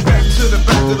 Step to the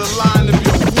back of the line if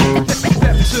you're weak.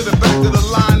 Step to the back of the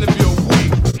line if you're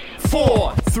weak.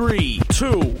 4, 3,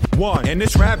 2, 1. In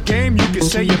this rap game, you can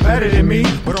say you're better than me,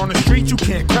 but on the street, you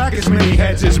can't crack as many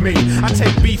heads as me. I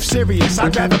take beef serious,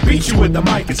 I'd rather beat you with the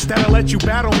mic instead of let you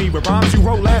battle me with rhymes you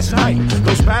wrote last night.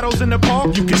 Those battles in the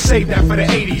park, you can save that for the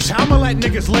 80s. I'ma let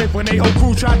niggas live when they whole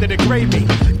crew tried to degrade me.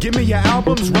 Give me your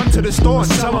albums, run to the store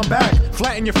and sell them back.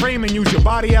 Flatten your frame and use your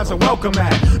body as a welcome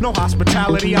mat. No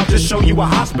hospitality, I'll just show you a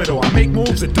hospital. I make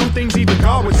moves and do things even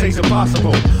God would say's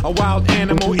impossible. A wild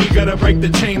animal eager to break the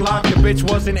chain lock. Your bitch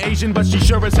wasn't Asian, but she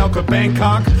sure as hell could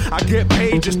Bangkok. I get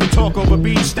paid just to talk over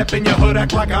beats. Step in your hood,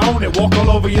 act like I own it, walk all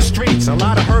over your streets. A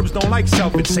lot of herbs don't like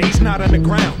Celph, it say he's not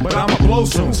underground. But I'ma blow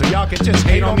soon, so y'all can just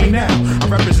hate on me now. I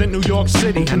represent New York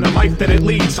City and the life that it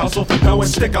leads. Hustle for dough and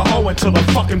stick a hoe until the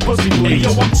fucking pussy bleeds.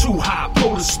 Hey yo, I'm too hot,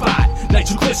 blow the spot.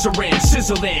 Nitroglycerin,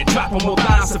 sizzling, dropping more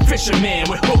lines of fishermen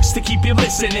with hooks to keep you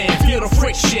listening. Feel the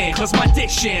friction, cause my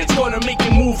diction's gonna make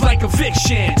you move like a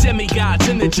fiction. Demigods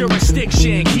in the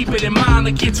jurisdiction, keep it in mind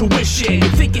like intuition. You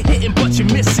think you hitting, but you're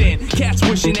missing. Cats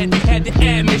wishing that they had the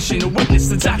admission to witness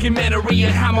the documentary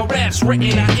and how my rap's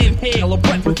written. I inhale a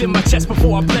breath within my chest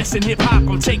before I bless. In hip hop,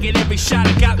 I'm taking every shot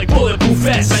I got like bulletproof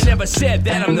vests. I never said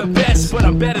that I'm the best, but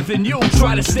I'm better than you.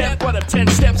 Try to step, but I'm 10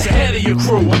 steps ahead of your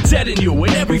crew. I'm deading you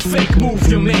in every fake move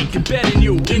you make, embedding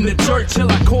you in the dirt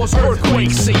till I cause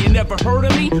earthquakes. Say you never heard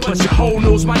of me, but your hoe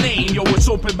knows my name. Yo, it's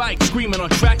open mic, screaming on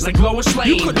tracks like Lois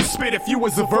Lane. You couldn't spit if you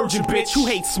was a virgin bitch who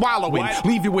hates swallowing.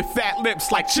 Leave you with fat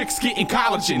lips like chicks getting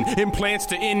collagen. Implants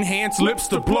to enhance, lips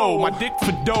to blow. My dick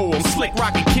for dough, I'm slick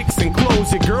rocking kicks and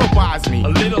clothes. Your girl buys me. A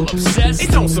little obsessed?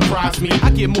 It don't surprise me. I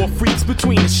get more freaks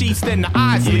between the sheets than the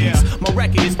eyes leaves. My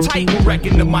record is tight, we're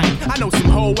wrecking the mic. I know some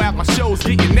hoe at my shows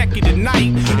getting naked at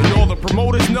night. And all the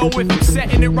promoters know if I'm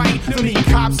setting it right. They'll need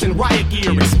cops and riot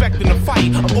gear expecting a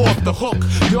fight. I'm off the hook.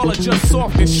 Y'all are just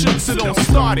soft and shook, so don't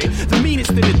start it. The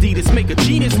meanest in Adidas make a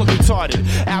genius look retarded.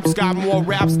 Apps got more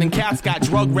raps than cats got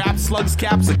drug raps, slugs,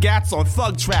 caps, or gats on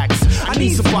thug tracks. I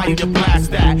need somebody to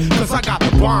blast that, cause I got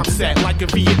the bomb set like a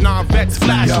Vietnam vet's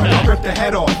flashback. Yo, I rip the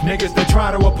head off niggas that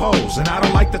try to oppose, and I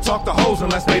don't like to talk to hoes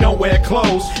unless they don't wear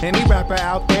clothes. Any rapper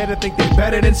out there that think they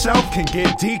better than Celph can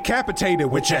get decapitated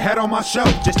with your head on my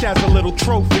shelf, just as a little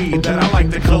trophy that I like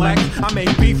to collect. I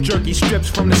make beef jerky strips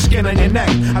from the skin on your neck.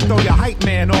 I throw your hype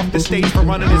man off the stage for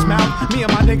running his mouth. Me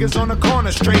and my niggas on the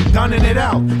corner straight dunning it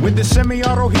out with the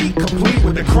semi-auto heat complete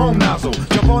with the chrome nozzle.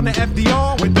 Jump on the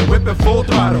FDR with the whip at full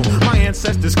throttle. My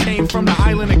ancestors came from the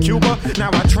island of Cuba. Now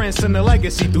I transcend the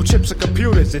legacy through chips of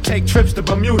computers and take trips to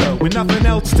Bermuda with nothing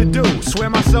else to do. Swear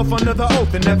myself under the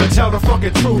oath and never tell the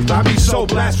fucking truth. I be so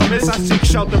blasphemous, I seek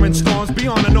shelter in storms.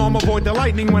 Beyond the norm, avoid the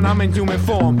lightning when I'm in human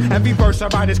form. Every verse I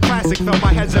write is classic, felt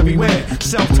my head's everywhere.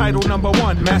 Self-titled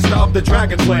 #1, master of the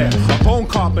dragon's lair. A bone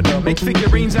carpenter, make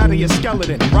figurines out of your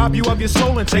skeleton. Rob you of your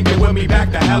soul and take it with me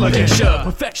back to hell again.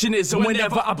 Perfectionism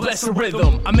whenever I bless a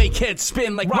rhythm. I make heads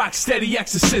spin like rock steady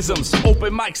exorcisms.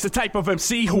 Open mics, the type of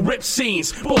MC who rips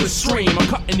scenes. Bullet stream, I'm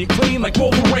cutting you clean like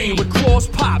Wolverine with claws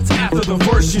popped. After the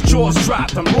verse, your jaws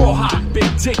dropped. I'm raw hot, big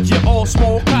dick, you're all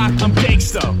small cock. I'm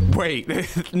gangsta. Wait,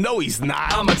 no he's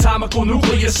not. I'm atomical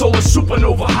nuclear solar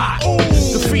supernova hot.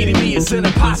 Ooh. Defeating me is an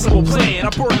impossible plan. I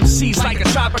burn MCs like a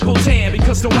tropical tan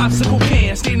because no obstacle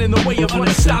can stand in the way of an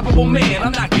unstoppable man. I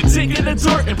knock your dick in the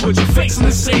dirt and put your face in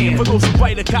the sand. For those who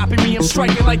bite to copy me, I'm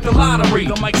striking like the lottery.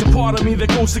 The mic's a part of me that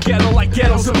goes together like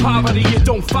ghettos and poverty. You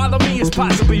don't follow me, it's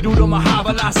possibly due to my high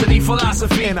velocity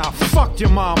philosophy. And I fuck your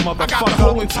mom, motherfucker. I got the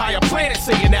whole entire planet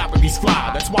saying Applebee's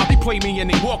fly. That's why they play me and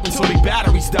they walk until their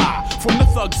batteries die. From the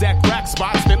thugs at crack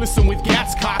spots, they listen with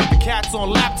gas cocked. The cats on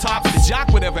laptops, the jock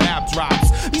whatever app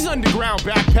drops. These underground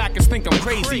backpackers think I'm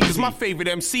crazy, cause my favorite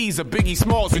MCs are Biggie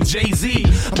Smalls and Jay-Z.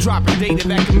 I'm dropping data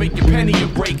that can make your penny a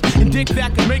break, and dick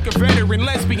that can make a veteran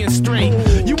lesbian straight.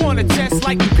 You wanna test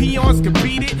like the peons can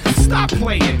beat it? Stop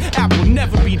playing, App will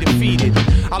never be defeated.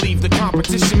 I leave the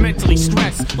competition mentally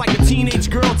stressed, like a teenage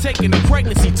girl taking a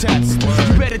pregnancy test.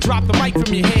 You better drop the mic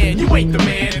from your hand, you ain't the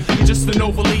man. You're just an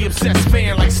overly obsessed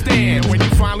fan like Stan. When you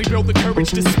finally build the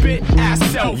courage to spit, ask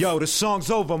Celph. Yo, the song's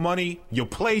over, money. You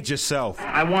played yourself.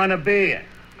 I want a beer.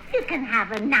 You can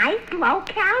have a nice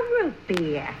low-cal root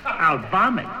beer. I'll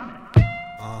vomit.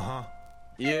 Uh-huh.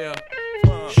 Yeah.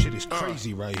 Shit is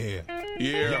crazy right here.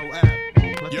 Yeah. Yo, App,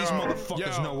 let these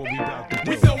motherfuckers know what we about to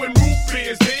do. We throwing root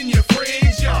beers in your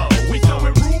fridge, yo. We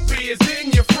throwing root beers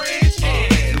in your fridge.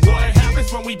 And what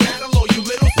happens when we battle all you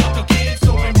little sucker kids?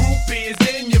 Throwing root beers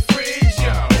in your fridge,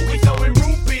 yo. We throwing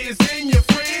root beers in your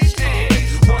fridge.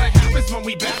 And what happens when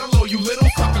we battle all you little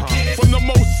sucker kids? From the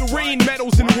most serene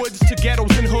meadows and woods to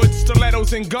ghettos and hoods,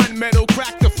 stilettos and gunmetal,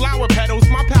 crack the flower petals.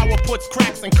 My power puts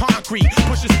cracks in concrete,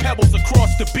 pushes pebbles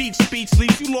across the beach. Speech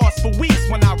leaves you lost for weeks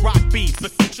when I rock beats. The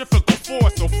centrifugal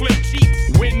force will flip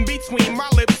cheeks. Wind between my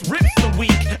lips rips the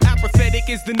weak. Apathetic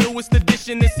is the newest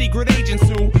addition to secret agents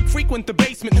who frequent the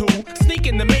basement, who sneak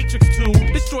in the matrix to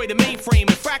destroy the mainframe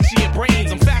and fracture your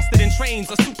brains. I'm faster than trains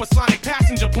or supersonic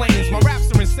passenger planes. My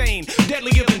raps are insane,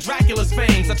 deadlier than Dracula's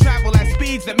fangs. I travel at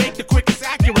speeds that make the quickest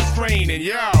accurate strain. And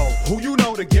yo, who you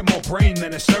know to get more brain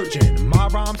than a surgeon? My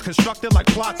rhymes constructed like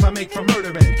plots I make for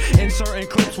murdering. Inserting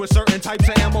clips with certain types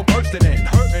of ammo bursting in,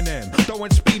 hurting them.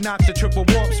 Throwing speed knots at triple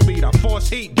warp speed. I force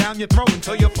heat down your throat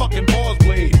until your fucking paws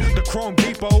bleed. The chrome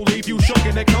depot leave you shook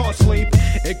and ignore sleep.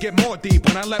 It get more deep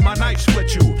when I let my knife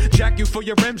split you. Jack you for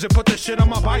your rims and put the shit on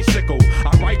my bicycle.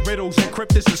 I write riddles, encrypt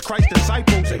this is Christ's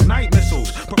disciples. Ignite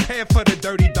missiles, prepare for the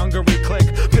dirty dungaree click.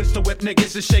 Pistol whip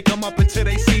niggas and shake them up until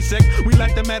they seasick. We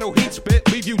let the metal heat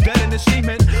spit, leave you dead in the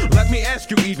cement. Let me ask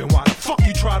you even, why the fuck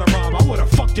you try to rhyme? I would've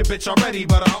fucked your bitch already,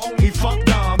 but I only fuck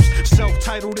doms.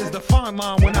 Self-titled is the fine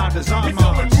line when I design mine. We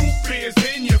throwing root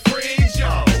beers in your fridge,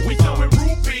 yo. We throwing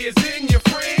root beers in your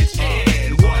fridge.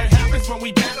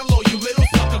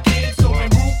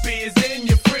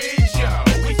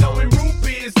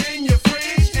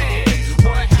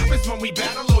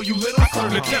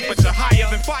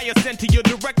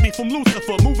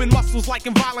 feels like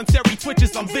involuntary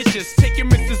twitches. I'm vicious, taking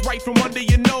misses right from under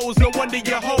your nose. No wonder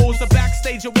your hoes are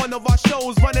backstage at one of our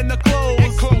shows, running the clothes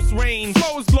at close range.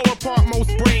 Flows blow apart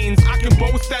most brains. I can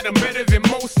boast that I'm better than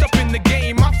most up in the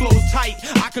game. My flow's tight.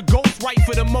 I could ghost right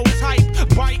for the most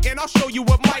hype. Bite and I'll show you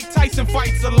what Mike Tyson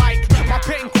fights are like. My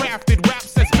pen crafted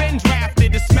raps that's been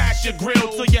drafted to smash your grill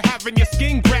till you're having your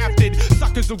skin grafted.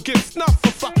 Suckers will get snuffed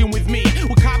for fucking with me.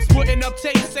 With cops putting up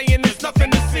tapes saying there's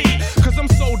nothing to see. Cause I'm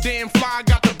so damn fly,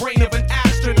 got the brain of an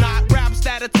astronaut. Raps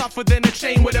that are tougher than a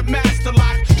chain with a master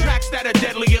lock. Tracks that are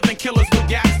deadlier than killers with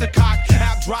gas to cock.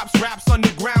 App drops raps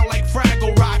underground like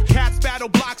Fraggle Rock. Cats battle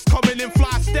blocks coming in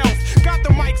fly stealth. Got the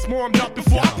mics warmed up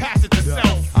before I pass it to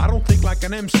Celph. I don't think like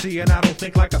an MC and I don't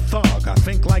think like a thug. I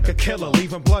think like a killer,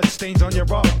 leaving blood stains on your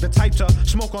rug. The type to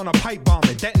smoke on a pipe bomb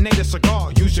and detonate a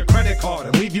cigar. Use your credit card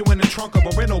and leave you in the trunk of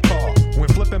a rental car. When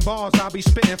flipping bars, I'll be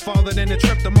spitting farther than the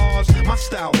trip to Mars. My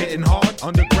style hitting hard,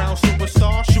 underground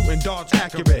superstar, shooting darts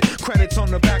accurate. Credits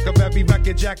on the back of every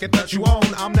record jacket that you own.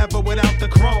 I'm never without the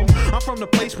chrome. I'm from the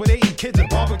place where they eat kids and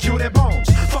barbecue their bones.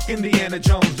 Fuck Indiana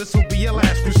Jones, this'll be your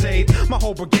last crusade. My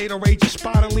whole brigade will raid your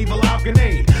spot and leave a live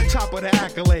grenade. Top of the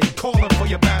accolade, calling for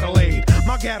your battle aid.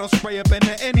 My gat'll spray up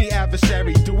into any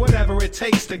adversary. Do whatever it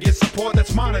takes to get support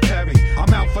that's monetary.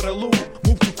 I'm out for the loot,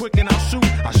 move too quick and I'll shoot.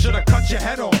 I should've cut your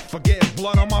head off for getting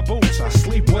blood on my boots. I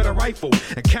sleep with a rifle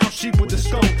and count sheep with the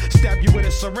scope. Stab you with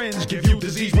a syringe, give you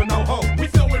disease with no hope. We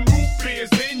throwing root beers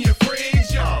in your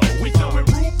fridge, yo. We throwing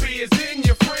root beers in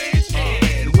your fridge.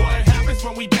 And what happens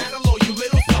when we battle? Oh, you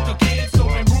little sucker kids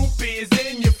throwing root beers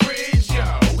in your fridge,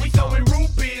 yo. We throwing root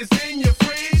beers in your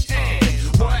fridge.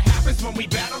 And what happens when we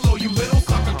battle? Oh, you little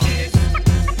sucker kids.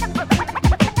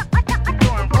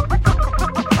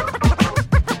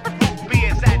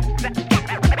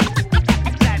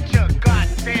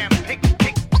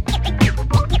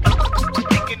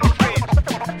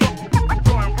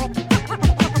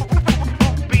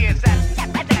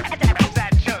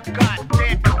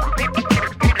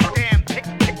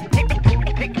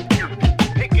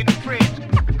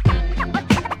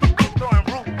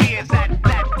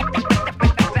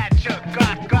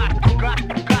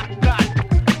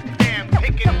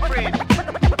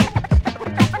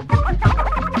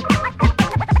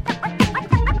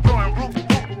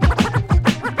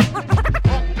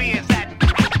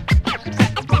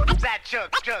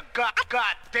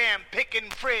 Goddamn picking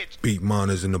fridge. Beat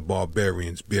miners and the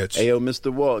barbarians, bitch. Hey, yo,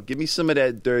 Mr. Walt, give me some of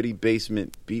that dirty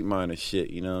basement beat miner shit,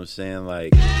 you know what I'm saying?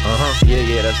 Like,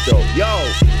 yeah, that's dope.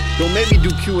 Yo, don't make me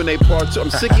do Q&A part 2. I'm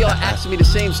sick of y'all asking me the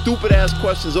same stupid-ass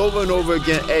questions over and over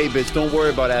again. Hey, bitch, don't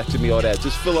worry about asking me all that.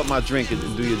 Just fill up my drink and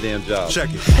do your damn job. Check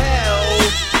it.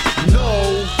 Hell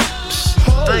no.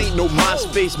 I ain't no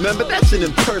MySpace member, that's an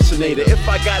impersonator. If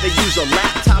I gotta use a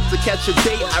laptop to catch a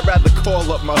date, I'd rather call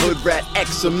up my hood rat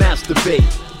ex and masturbate.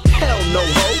 Hell no,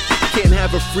 ho. Can't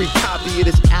have a free copy of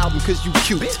this album cause you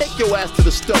cute. Take your ass to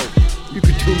the stove. You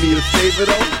could do me a favor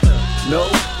though? No?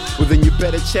 Well then you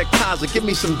better check Kaiser. Give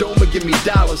me some Doma, give me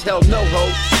dollars. Hell no,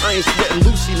 ho. I ain't sweating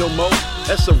Lucy no more.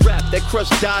 That's a rap. That crush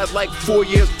died like 4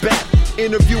 years back.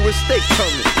 Interview with Steak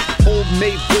coming. Old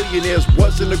Made Billionaires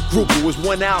wasn't a group, it was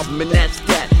one album and that's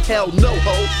that. Hell no,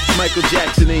 ho. Michael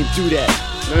Jackson ain't do that.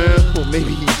 Well,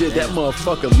 maybe he did. That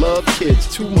motherfucker love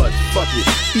kids too much. Fuck it.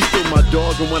 He's still my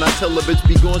dog, and when I tell a bitch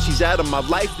be gone, she's out of my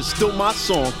life. It's still my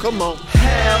song. Come on.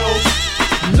 Hell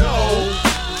no.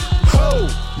 Ho.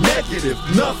 Negative.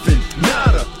 Nothing.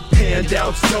 Nada.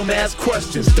 Handouts. Dumbass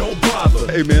questions. Don't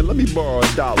bother. Hey, man, let me borrow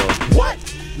 $1. What?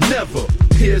 Never.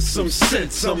 Here's some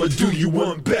sense. I'ma do you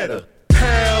one better.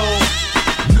 Hell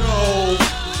no.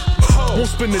 Won't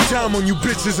spend the time on you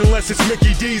bitches unless it's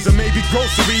Mickey D's or maybe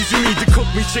groceries. You need to cook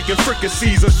me chicken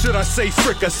fricassees, or should I say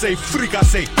fricassee,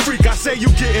 fricassee, fricassee. You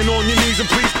getting on your knees and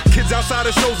please. Kids outside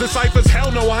of shows and ciphers,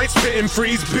 hell no, I ain't spitting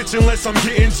freeze, bitch, unless I'm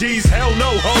getting G's. Hell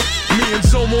no, ho. Me and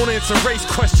Zoe won't answer race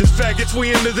questions, faggots.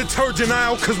 We in the detergent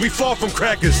aisle cause we far from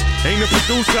crackers. Ain't a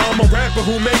producer, I'm a rapper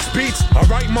who makes beats. I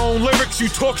write my own lyrics, you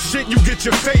talk shit, you get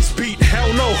your face beat.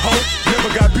 Hell no, ho.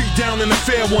 Never got beat down in a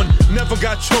fair one. Never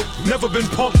got choked, never been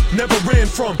pumped, never ran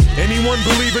from. Anyone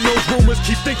believing those rumors,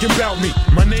 keep thinking about me.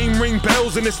 My name ring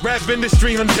bells in this rap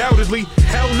industry, undoubtedly.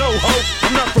 Hell no, ho.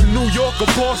 I'm not from New York or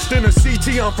Boston or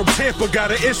CT, I'm from Tampa.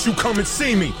 Got an issue, come and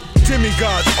see me.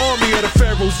 Demigods, army of the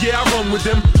pharaohs, yeah, I run with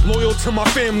them. Loyal to my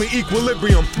family,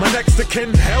 equilibrium. My next to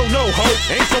kin, hell no, ho.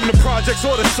 Ain't from the projects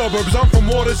or the suburbs, I'm from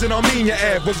Waters and Armenia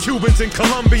Ave, where Cubans and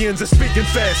Colombians are speaking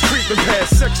fast, creeping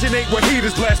past Section 8 where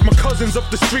heaters blast. My cousins up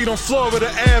the street on Florida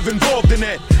Ave involved in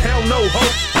that. Hell no, ho.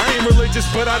 I ain't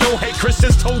religious, but I don't hate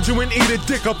Christians. Told you and eat a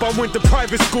dick up. I went to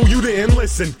private school, you didn't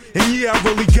listen. And yeah, I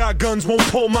really got guns, won't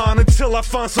pull mine until I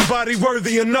find somebody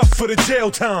worthy enough for the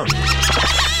jail time.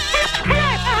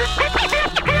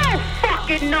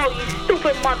 Fucking no, you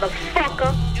stupid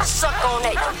motherfucker. Suck on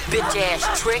that, you bitch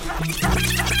ass trick.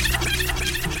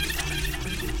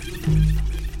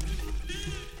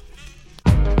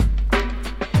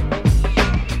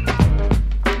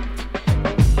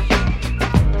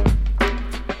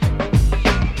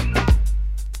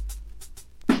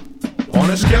 On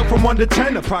a scale from 1 to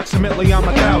 10, approximately I'm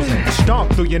 1,000.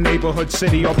 Stomp through your neighborhood,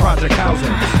 city, or project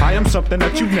housing. I am something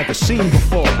that you've never seen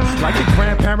before. Like your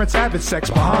grandparents having sex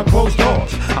behind closed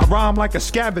doors. I rhyme like a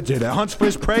scavenger that hunts for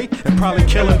his prey and probably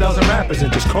kill a dozen rappers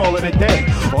and just call it a day.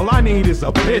 All I need is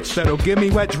a bitch that'll give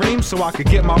me wet dreams so I could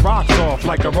get my rocks off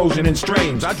like erosion in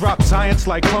streams. I drop science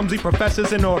like clumsy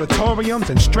professors in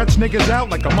auditoriums and stretch niggas out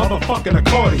like a motherfucking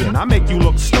accordion. I make you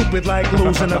look stupid like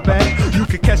losing a bet. You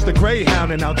could catch the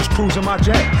Greyhound and I'll just cruise in my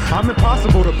jet. I'm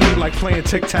impossible to beat like playing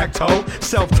tic-tac-toe.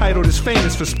 Self-titled is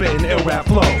famous for spitting ill rap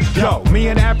flows. Yo, me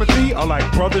and apathy are like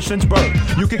brothers since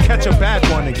birth. You can catch a bad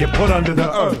one and get put under the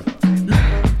earth.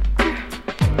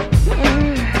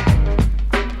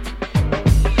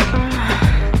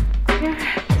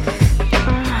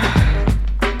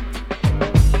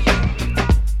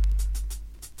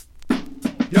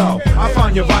 Yo, I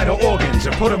find your vital organs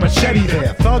and put a machete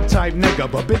there. Thug type nigga,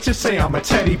 but bitches say I'm a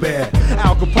teddy bear.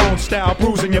 Al Capone style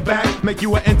bruising your back, make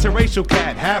you an interracial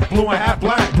cat, half blue and half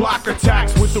black. Block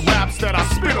attacks with the raps that I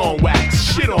spit on wax.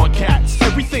 Shit on cats,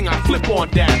 everything I flip on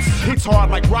dats. Hits hard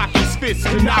like Rocky's fist,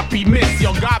 cannot be missed.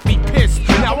 Yo, got me pissed,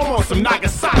 now I'm on some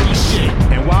Nagasaki shit.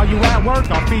 And while you at work,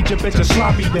 I'll feed your bitch a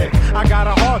sloppy dick. I got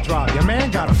a hard drive, your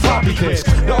man got a floppy disk.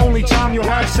 The only time you'll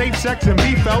have safe sex and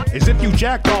be felt is if you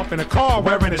jacked off in a car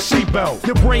wearing a seatbelt.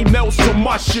 Your brain melts to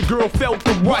mush, your girl felt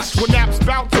the rush. When apps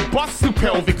bout to bust through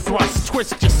pelvic thrust.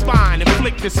 Twist your spine,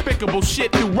 inflict despicable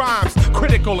shit through rhymes.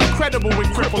 Critical, incredible,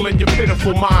 and crippling your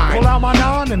pitiful mind. Pull out my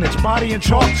 9 and it's body and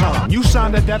chalk time. You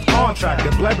signed a death contract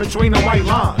that bled between the white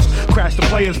lines. Crash the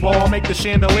player's ball, make the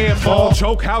chandelier fall.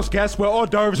 Choke house guests with hors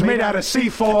d'oeuvres made out of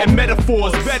C4. And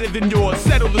metaphors better than yours,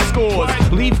 settle the scores.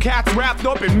 Leave cats wrapped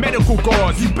up in medical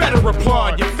gauze. You better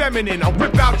applaud, you're feminine, I'll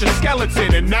rip out your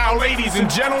skeleton. And now, ladies and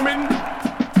gentlemen,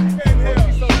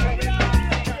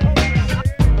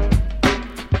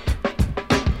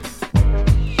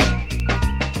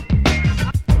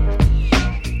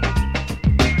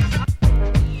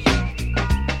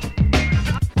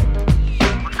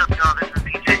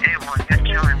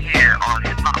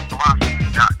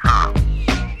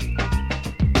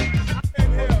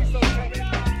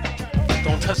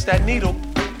 that needle.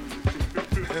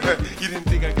 You didn't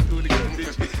think I could do it again,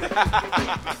 did you?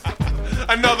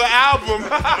 Another album.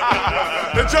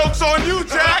 The joke's on you,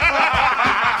 Jack.